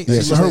 5'8".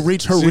 Yeah, so her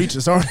reach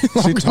is already.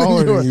 She's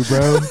taller than you,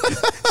 bro.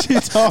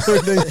 She's taller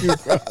than you,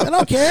 bro. I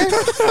don't care.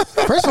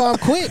 First of all, I'm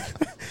quick.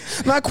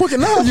 Not quick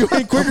enough. You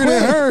ain't quicker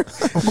than her.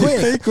 I'm quick.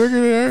 You ain't quicker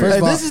than her. First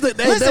of all, this is the.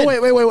 Listen, wait.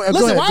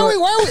 Listen, why are we?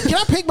 Can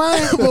I pick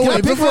mine? Can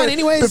I pick mine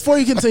anyways? Before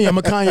you continue, I'm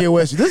a Kanye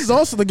West. This is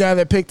also the guy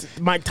that picked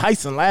Mike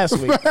Tyson last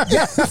week.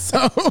 Yeah.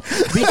 So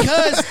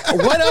because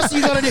what else are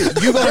you gonna do?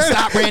 You gonna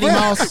stop Randy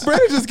Moss?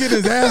 Brandon just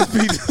getting his ass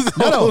beat.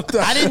 No,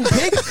 I didn't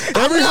pick.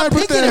 I'm not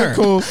picking her.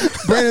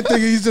 Brandon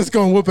thinking he's just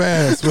gonna whoop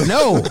ass. But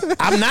no,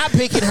 I'm not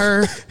picking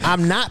her.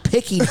 I'm not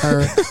picking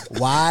her.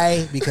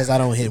 Why? Because I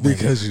don't hit women.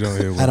 Because you don't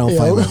hit women. I don't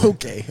fight women.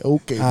 Okay.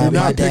 You're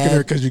not picking her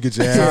because you get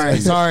your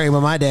ass. Sorry,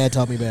 but my dad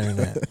taught me better than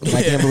that.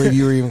 I can't believe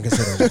you were even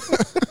considering it.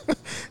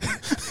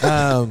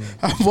 I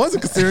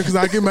wasn't considering because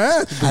I get my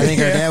ass beat. I think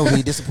her dad would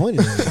be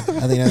disappointed in you.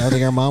 I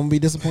think her mom would be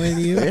disappointed in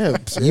you. Yeah,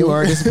 you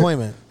are a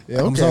disappointment. Yeah,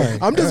 okay. I'm sorry.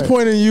 I'm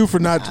disappointed in you for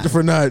not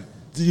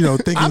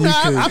thinking I'm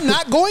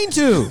not going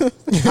to.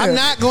 I'm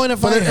not going to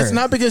fight her. It's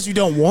not because you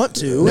don't want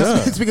to.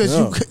 No. It's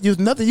because there's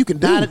nothing you can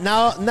do.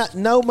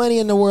 No money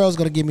in the world is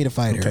going to get me to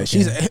fight her. Okay.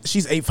 She's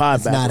 8'5".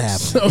 It's not happening.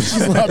 So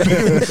she's a lot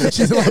bigger.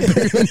 She's a lot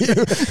bigger than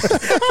you.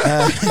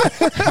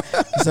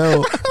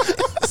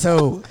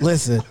 So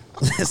listen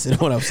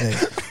what I'm saying.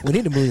 We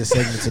need to move the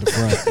segment to the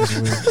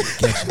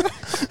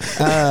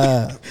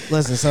front.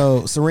 Listen,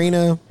 so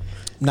Serena,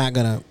 I'm not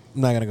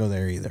gonna go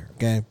there either,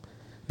 okay?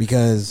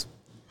 Because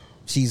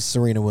she's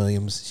Serena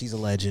Williams, she's a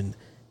legend,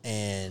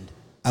 and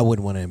I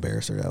wouldn't want to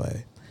embarrass her that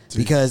way.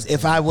 Because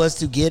if I was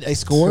to get a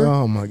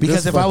score,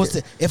 because if I was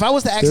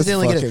to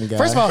accidentally get it,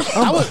 first of all,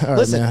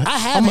 I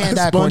have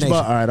hand-eye coordination.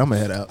 All right, I'm gonna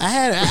head out. I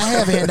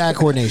have hand-eye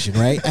coordination,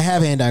 right? I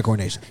have hand-eye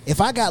coordination.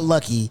 If I got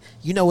lucky,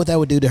 you know what that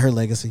would do to her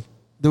legacy?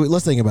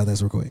 Let's think about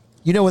this real quick.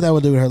 You know what that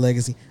would do to her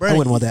legacy? Brandon, I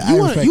wouldn't want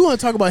that. You want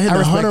to talk about hitting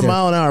a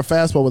 100-mile-an-hour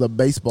fastball with a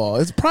baseball?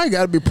 It's probably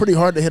got to be pretty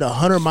hard to hit a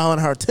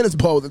 100-mile-an-hour tennis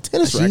ball with a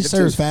tennis racket. She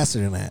serves faster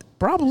than that.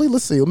 Probably.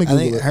 Let's see. Let me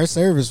Google it. Her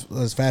serve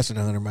is faster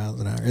than 100 miles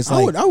an hour. It's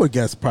I would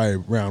guess probably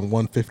around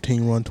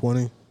 115,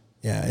 120.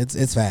 Yeah,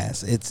 it's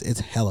fast. It's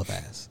hella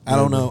fast. I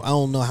don't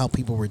know how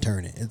people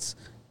return it. It's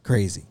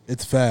crazy.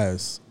 It's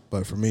fast,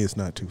 but for me, it's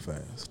not too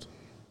fast.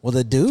 Well,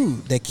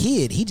 the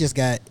kid, he just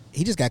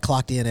got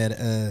clocked in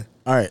at.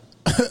 All right.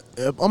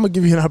 I'm gonna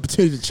give you an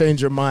opportunity to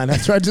change your mind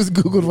after I just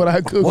Googled what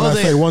I Googled. Well,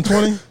 I say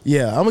 120.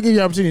 Yeah, I'm gonna give you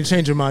an opportunity to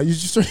change your mind.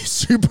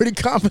 You're pretty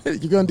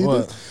confident you're gonna do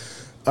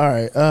this. All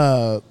right.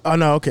 Oh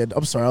no. Okay.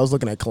 I'm sorry. I was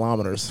looking at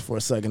kilometers for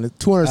a second. It's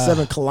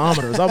 207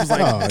 kilometers. I was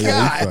like,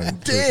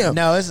 God damn.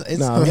 No, it's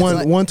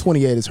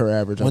 128 is her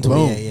average.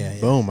 128. Yeah.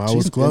 Boom. I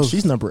was close.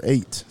 She's number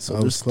 8. So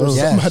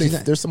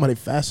there's somebody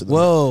faster than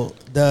her.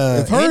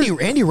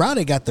 Andy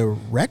Roddick got the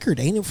record,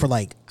 ain't it, for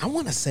like, I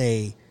want to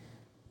say,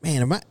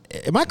 man,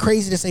 am I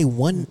crazy to say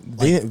one?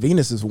 Like,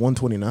 Venus is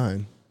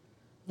 129.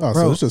 Oh,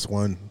 so it's just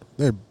one.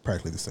 They're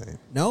practically the same.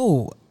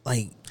 No,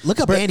 like, look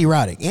up Andy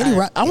Roddick.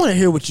 I want to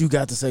hear what you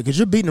got to say because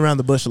you're beating around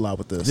the bush a lot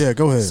with this. Yeah,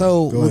 go ahead.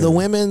 So the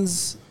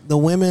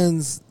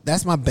women's,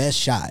 that's my best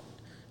shot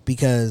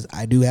because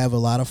I do have a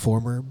lot of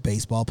former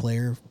baseball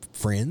player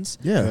friends.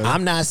 Yeah,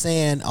 I'm not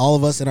saying all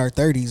of us in our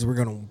 30s we're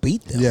gonna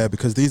beat them. Yeah,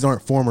 because these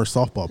aren't former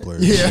softball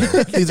players.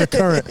 Yeah, these are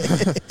current.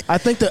 I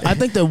think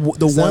the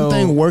one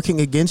thing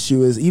working against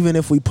you is even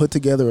if we put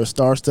together a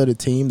star-studded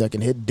team that can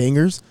hit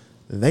dingers,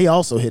 they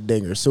also hit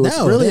dingers. So it's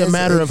really a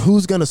matter of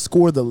who's gonna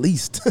score the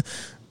least.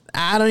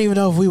 I don't even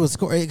know if we would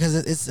score because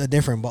it's a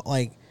different ball.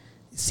 Like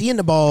seeing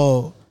the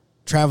ball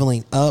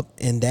traveling up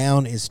and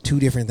down is two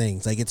different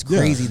things. Like it's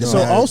crazy the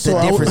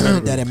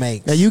difference that it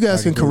makes. Now you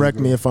guys can correct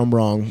me if I'm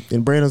wrong.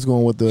 And Brandon's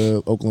going with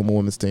the Oklahoma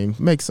women's team.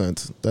 Makes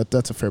sense.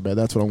 That's a fair bet.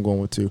 That's what I'm going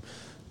with too.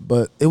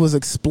 But it was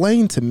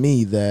explained to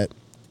me that,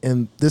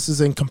 and this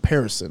is in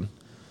comparison.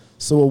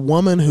 So a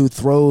woman who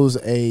throws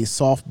a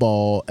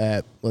softball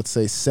at, let's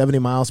say, 70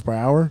 miles per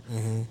hour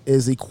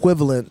is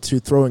equivalent to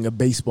throwing a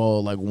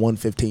baseball like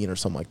 115 or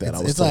something like that.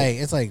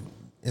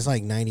 It's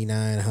like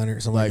 99,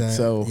 100, something like that.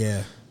 So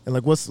yeah. And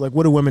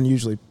what do women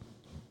usually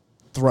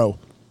throw?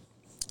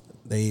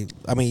 You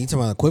talking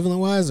about equivalent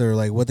wise or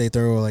like what they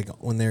throw like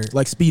when they're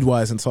like speed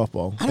wise in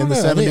softball? I don't know.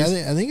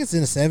 70s? I think it's in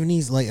the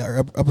 70s, like or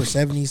upper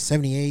 70s,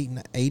 78,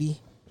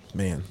 80.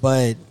 Man,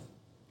 but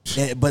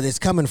it's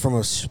coming from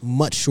a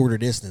much shorter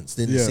distance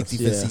than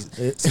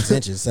 6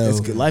 inches. So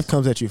life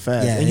comes at you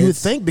fast, and you would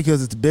think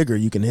because it's bigger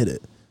you can hit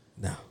it.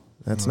 No,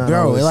 that's not.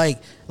 Bro, like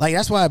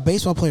that's why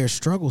baseball players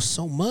struggle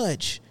so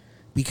much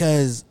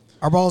because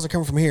our balls are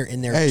coming from here,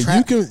 and they're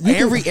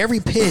every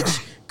pitch,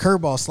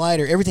 curveball,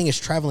 slider, everything is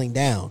traveling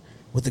down.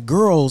 With the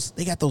girls,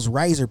 they got those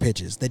riser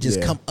pitches that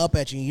just come up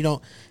at you.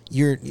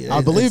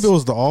 I believe it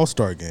was the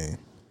All-Star game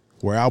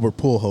where Albert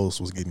Pujols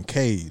was getting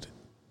K'd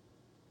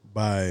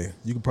by.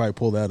 You could probably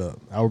pull that up.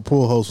 Albert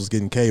Pujols was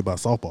getting K'd by a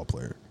softball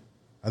player.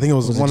 I think it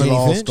was one of the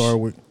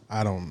All-Star.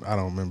 I don't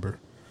remember,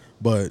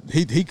 but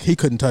he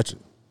couldn't touch it.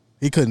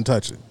 He couldn't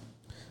touch it.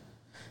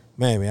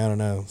 Maybe I don't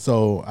know.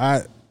 So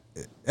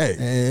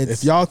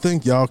if y'all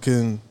think y'all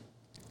can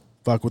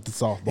fuck with the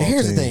softball team.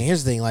 Here's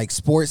the thing. Like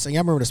sports, y'all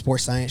remember the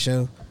Sports Science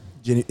show?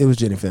 It was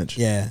Jenny Finch.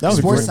 Yeah. That was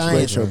Sports a Science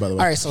great show, by the way.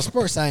 All right, so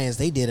Sports Science,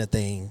 they did a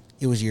thing.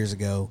 It was years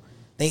ago.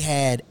 They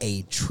had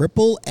a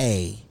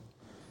AAA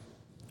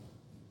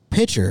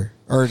pitcher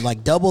or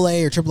like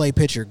AA or AAA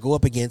pitcher go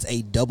up against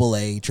a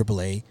AA,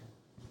 AAA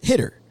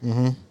hitter.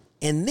 Mm-hmm.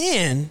 And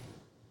then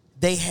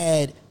they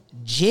had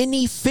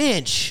Jenny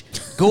Finch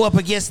go up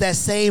against that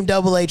same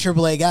AA,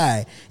 AAA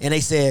guy. And they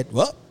said,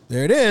 well,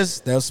 there it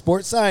is. That was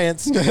Sports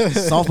Science.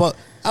 Softball.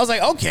 I was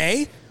like,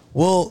 okay,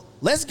 well,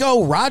 let's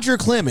go Roger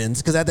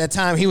Clemens, because at that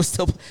time he was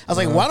still. I was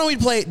like, why don't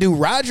we do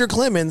Roger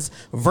Clemens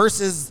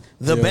versus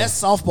the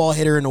best softball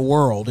hitter in the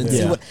world and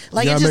see what?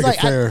 Like it's just like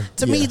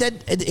to me that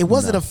it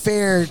wasn't a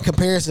fair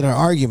comparison or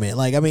argument.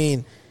 Like I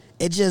mean,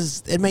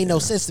 it made no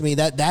sense to me.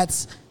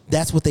 That's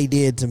what they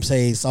did to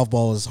say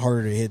softball is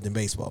harder to hit than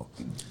baseball.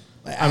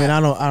 I mean, I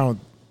don't.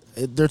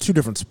 They're two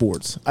different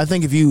sports. I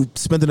think if you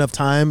spend enough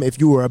time, if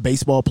you were a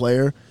baseball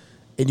player,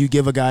 and you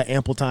give a guy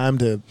ample time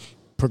to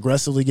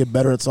progressively get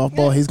better at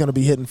softball, he's going to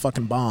be hitting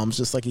fucking bombs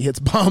just like he hits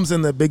bombs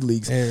in the big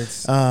leagues.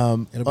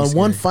 On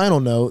one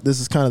final note, this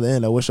is kind of the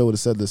end. I wish I would have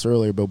said this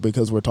earlier, but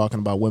because we're talking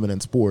about women in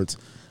sports,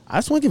 I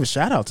just want to give a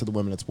shout out to the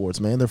women in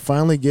sports, man. They're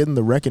finally getting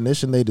the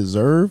recognition they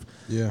deserve.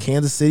 Yeah.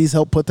 Kansas City's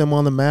helped put them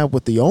on the map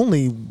with the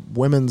only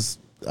women's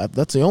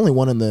that's the only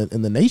one in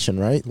the nation,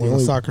 right? The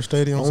only soccer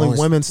stadium, only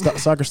women's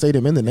soccer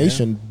stadium in the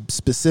nation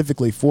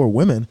specifically for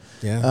women.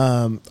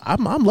 Yeah,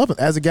 I'm loving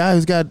as a guy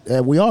who's got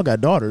we all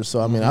got daughters,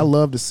 so I mean I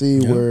love to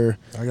see where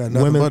I got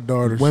nothing but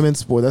daughters. Women's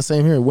sport. That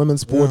same here.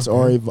 Women's sports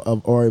are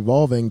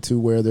evolving to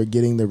where they're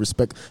getting the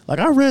respect. Like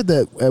I read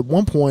that at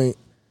one point.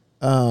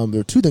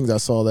 There are two things I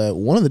saw. That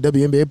one of the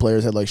WNBA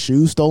players had like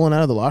shoes stolen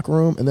out of the locker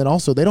room, and then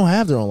also they don't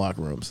have their own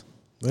locker rooms.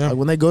 Yeah. Like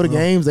when they go to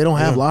games, they don't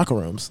have locker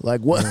rooms.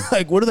 Like what?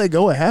 Like where do they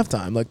go at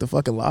halftime? Like the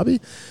fucking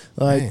lobby.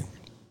 Like,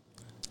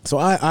 so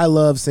I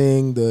love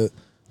seeing the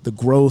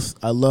growth.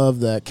 I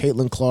love that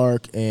Caitlin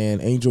Clark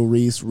and Angel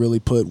Reese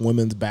really put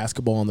women's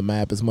basketball on the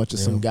map. As much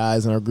as some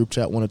guys in our group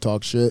chat want to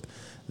talk shit,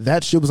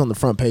 that shit was on the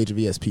front page of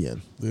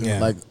ESPN. Yeah.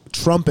 Like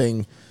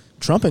trumping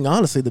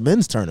honestly the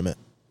men's tournament,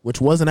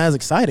 which wasn't as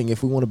exciting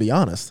if we want to be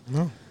honest.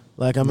 No.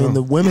 Like I mean,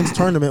 the women's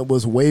tournament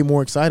was way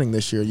more exciting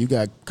this year. You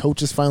got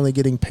coaches finally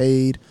getting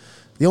paid.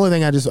 The only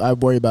thing I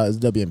worry about is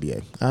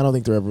WNBA. I don't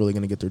think they're ever really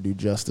going to get their due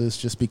justice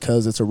just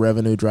because it's a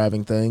revenue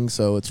driving thing.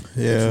 So it's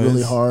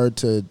really hard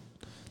to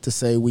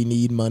say we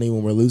need money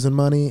when we're losing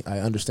money. I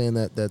understand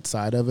that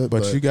side of it,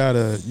 but you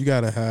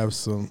gotta have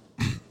some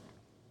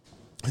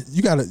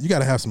you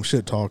gotta have some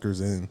shit talkers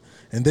and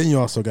then you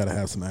also gotta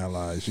have some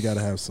allies. You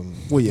gotta have some.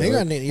 Well,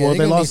 yeah,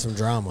 they lost some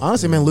drama.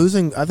 Honestly, man,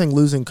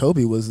 losing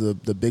Kobe was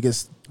the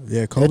biggest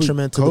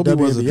detriment to the WNBA.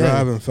 Kobe was a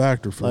driving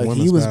factor for women's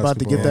he was basketball. about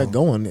to get that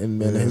going, and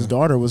his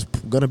daughter was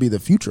going to be the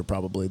future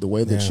probably the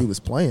way that she was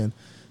playing.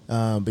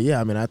 But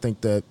yeah, I mean, I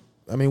think that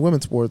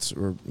women's sports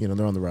are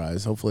they're on the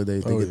rise. Hopefully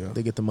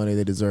they get the money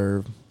they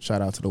deserve.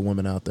 Shout out to the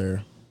women out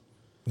there.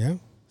 Yeah.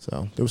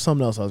 So there was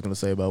something else I was going to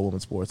say about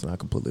women's sports, and I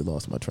completely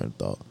lost my train of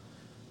thought.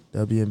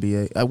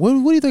 WNBA. What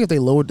do you think if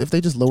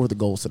they just lowered the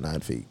goals to 9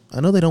 feet?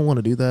 I know they don't want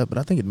to do that, but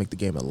I think it'd make the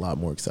game a lot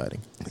more exciting.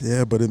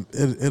 Yeah, but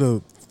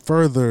it'll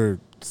further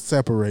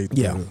separate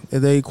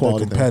the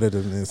equality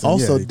competitiveness.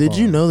 Also, did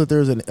you know that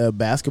there's a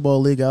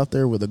basketball league out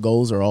there where the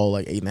goals are all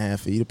like 8.5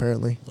 feet?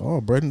 Apparently.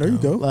 Oh, Brendan, there you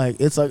go. Like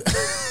it's like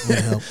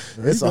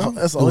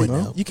that's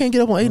all. You can't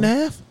get up on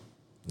 8.5.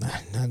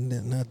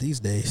 Not these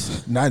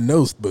days. Not in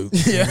those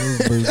boots. Yeah.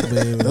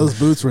 Those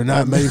boots were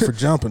not made for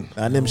jumping.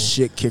 Not them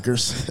shit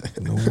kickers.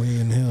 No way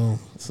in hell.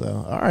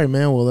 So, all right,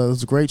 man. Well, that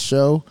was a great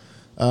show.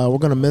 We're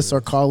going to miss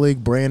our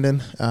colleague,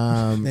 Brandon.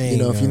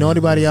 If you know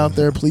anybody out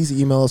there, please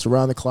email us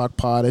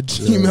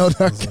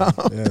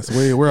aroundtheclockpod@gmail.com. Yes,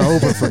 we're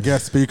open for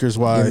guest speakers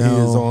while he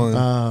is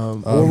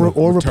on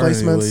or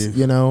replacements.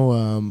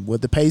 Leave.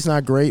 With the pay's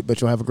not great,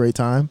 but you'll have a great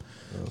time.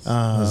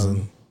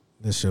 Listen,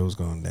 this show's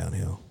going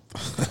downhill.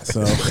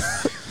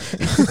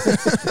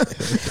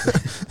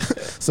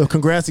 So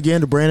congrats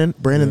again to Brandon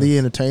the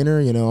Entertainer.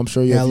 I'm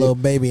sure you got a little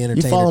baby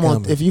entertainer.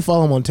 If you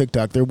follow him on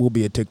TikTok, there will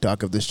be a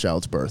TikTok of this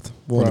child's birth.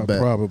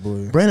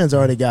 Probably. Brandon's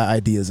already got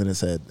ideas in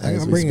his head.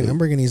 I'm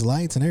bringing these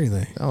lights and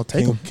everything. I'll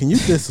take them. Can you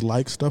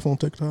dislike stuff on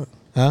TikTok?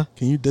 Huh?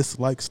 Can you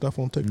dislike stuff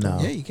on TikTok?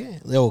 No. Yeah, you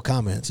can. Little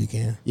comments, you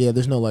can. Yeah,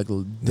 there's no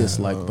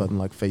dislike button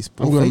like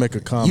Facebook. I'm gonna make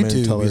a comment. YouTube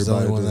and tell is the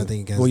only everybody one I think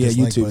you can. Well, yeah,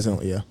 YouTube's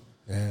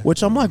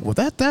which I'm like, well,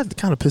 that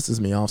kind of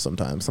pisses me off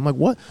sometimes. I'm like,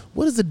 what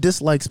is a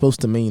dislike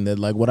supposed to mean? That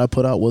like what I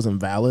put out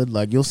wasn't valid?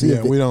 Like you'll see.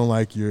 Yeah, we don't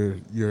like your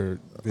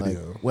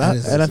video.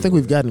 I think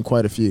we've gotten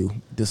quite a few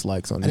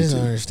dislikes on YouTube. I just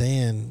don't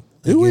understand.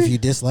 If you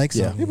dislike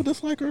something, people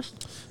dislike us.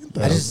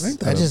 I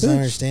just don't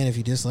understand. If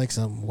you dislike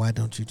something, why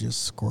don't you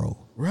just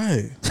scroll?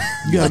 Right.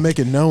 You gotta make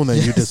it known that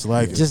you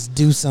dislike it. Just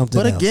do something.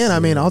 But again,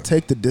 I'll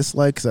take the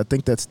dislike because I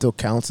think that still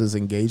counts as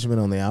engagement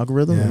on the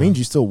algorithm. It means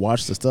you still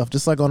watch the stuff.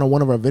 Just like on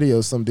one of our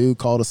videos, some dude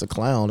called us a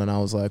clown, and I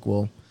was like,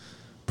 well,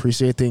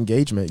 appreciate the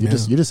engagement. You're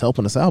just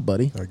helping us out,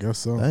 buddy. I guess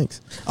so.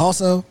 Thanks.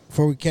 Also,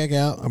 before we kick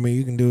out,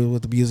 you can do it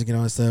with the music and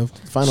all that stuff.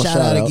 Final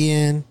shout out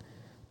again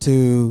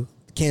to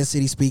Kansas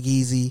City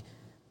Speakeasy.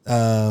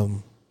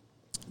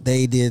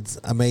 They did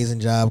an amazing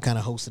job kind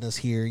of hosting us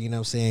here,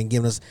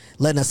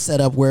 letting us set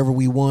up wherever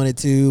we wanted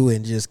to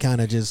and just I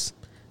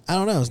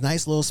don't know, it's a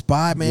nice little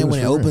spot, man.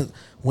 When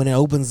it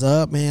opens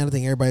up, man, I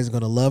think everybody's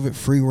going to love it.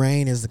 Free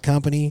Reign is the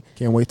company.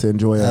 Can't wait to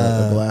enjoy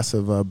a glass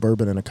of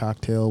bourbon and a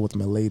cocktail with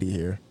my lady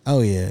here.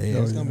 Oh yeah,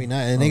 it's going to be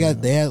nice. And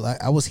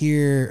I was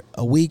here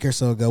a week or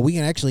so ago. We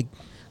can actually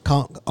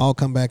all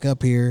come back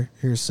up here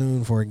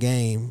soon for a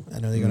game. I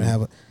know they're going to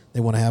have they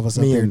want to have us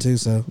up here too.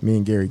 So me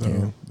and Gary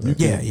can.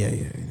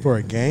 Yeah. For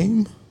a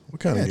game? What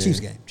kind of game?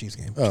 Chiefs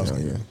game. Oh,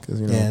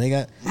 yeah. They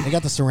got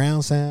the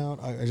surround sound,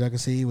 as y'all can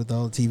see, with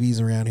all the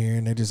TVs around here,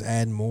 and they're just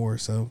adding more.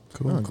 So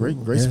cool.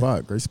 Great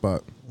spot.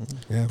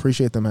 Yeah.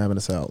 Appreciate them having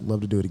us out.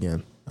 Love to do it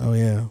again. Oh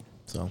yeah.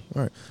 So all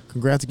right.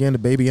 Congrats again to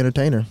Baby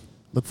Entertainer.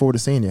 Look forward to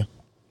seeing you.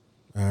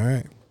 All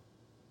right.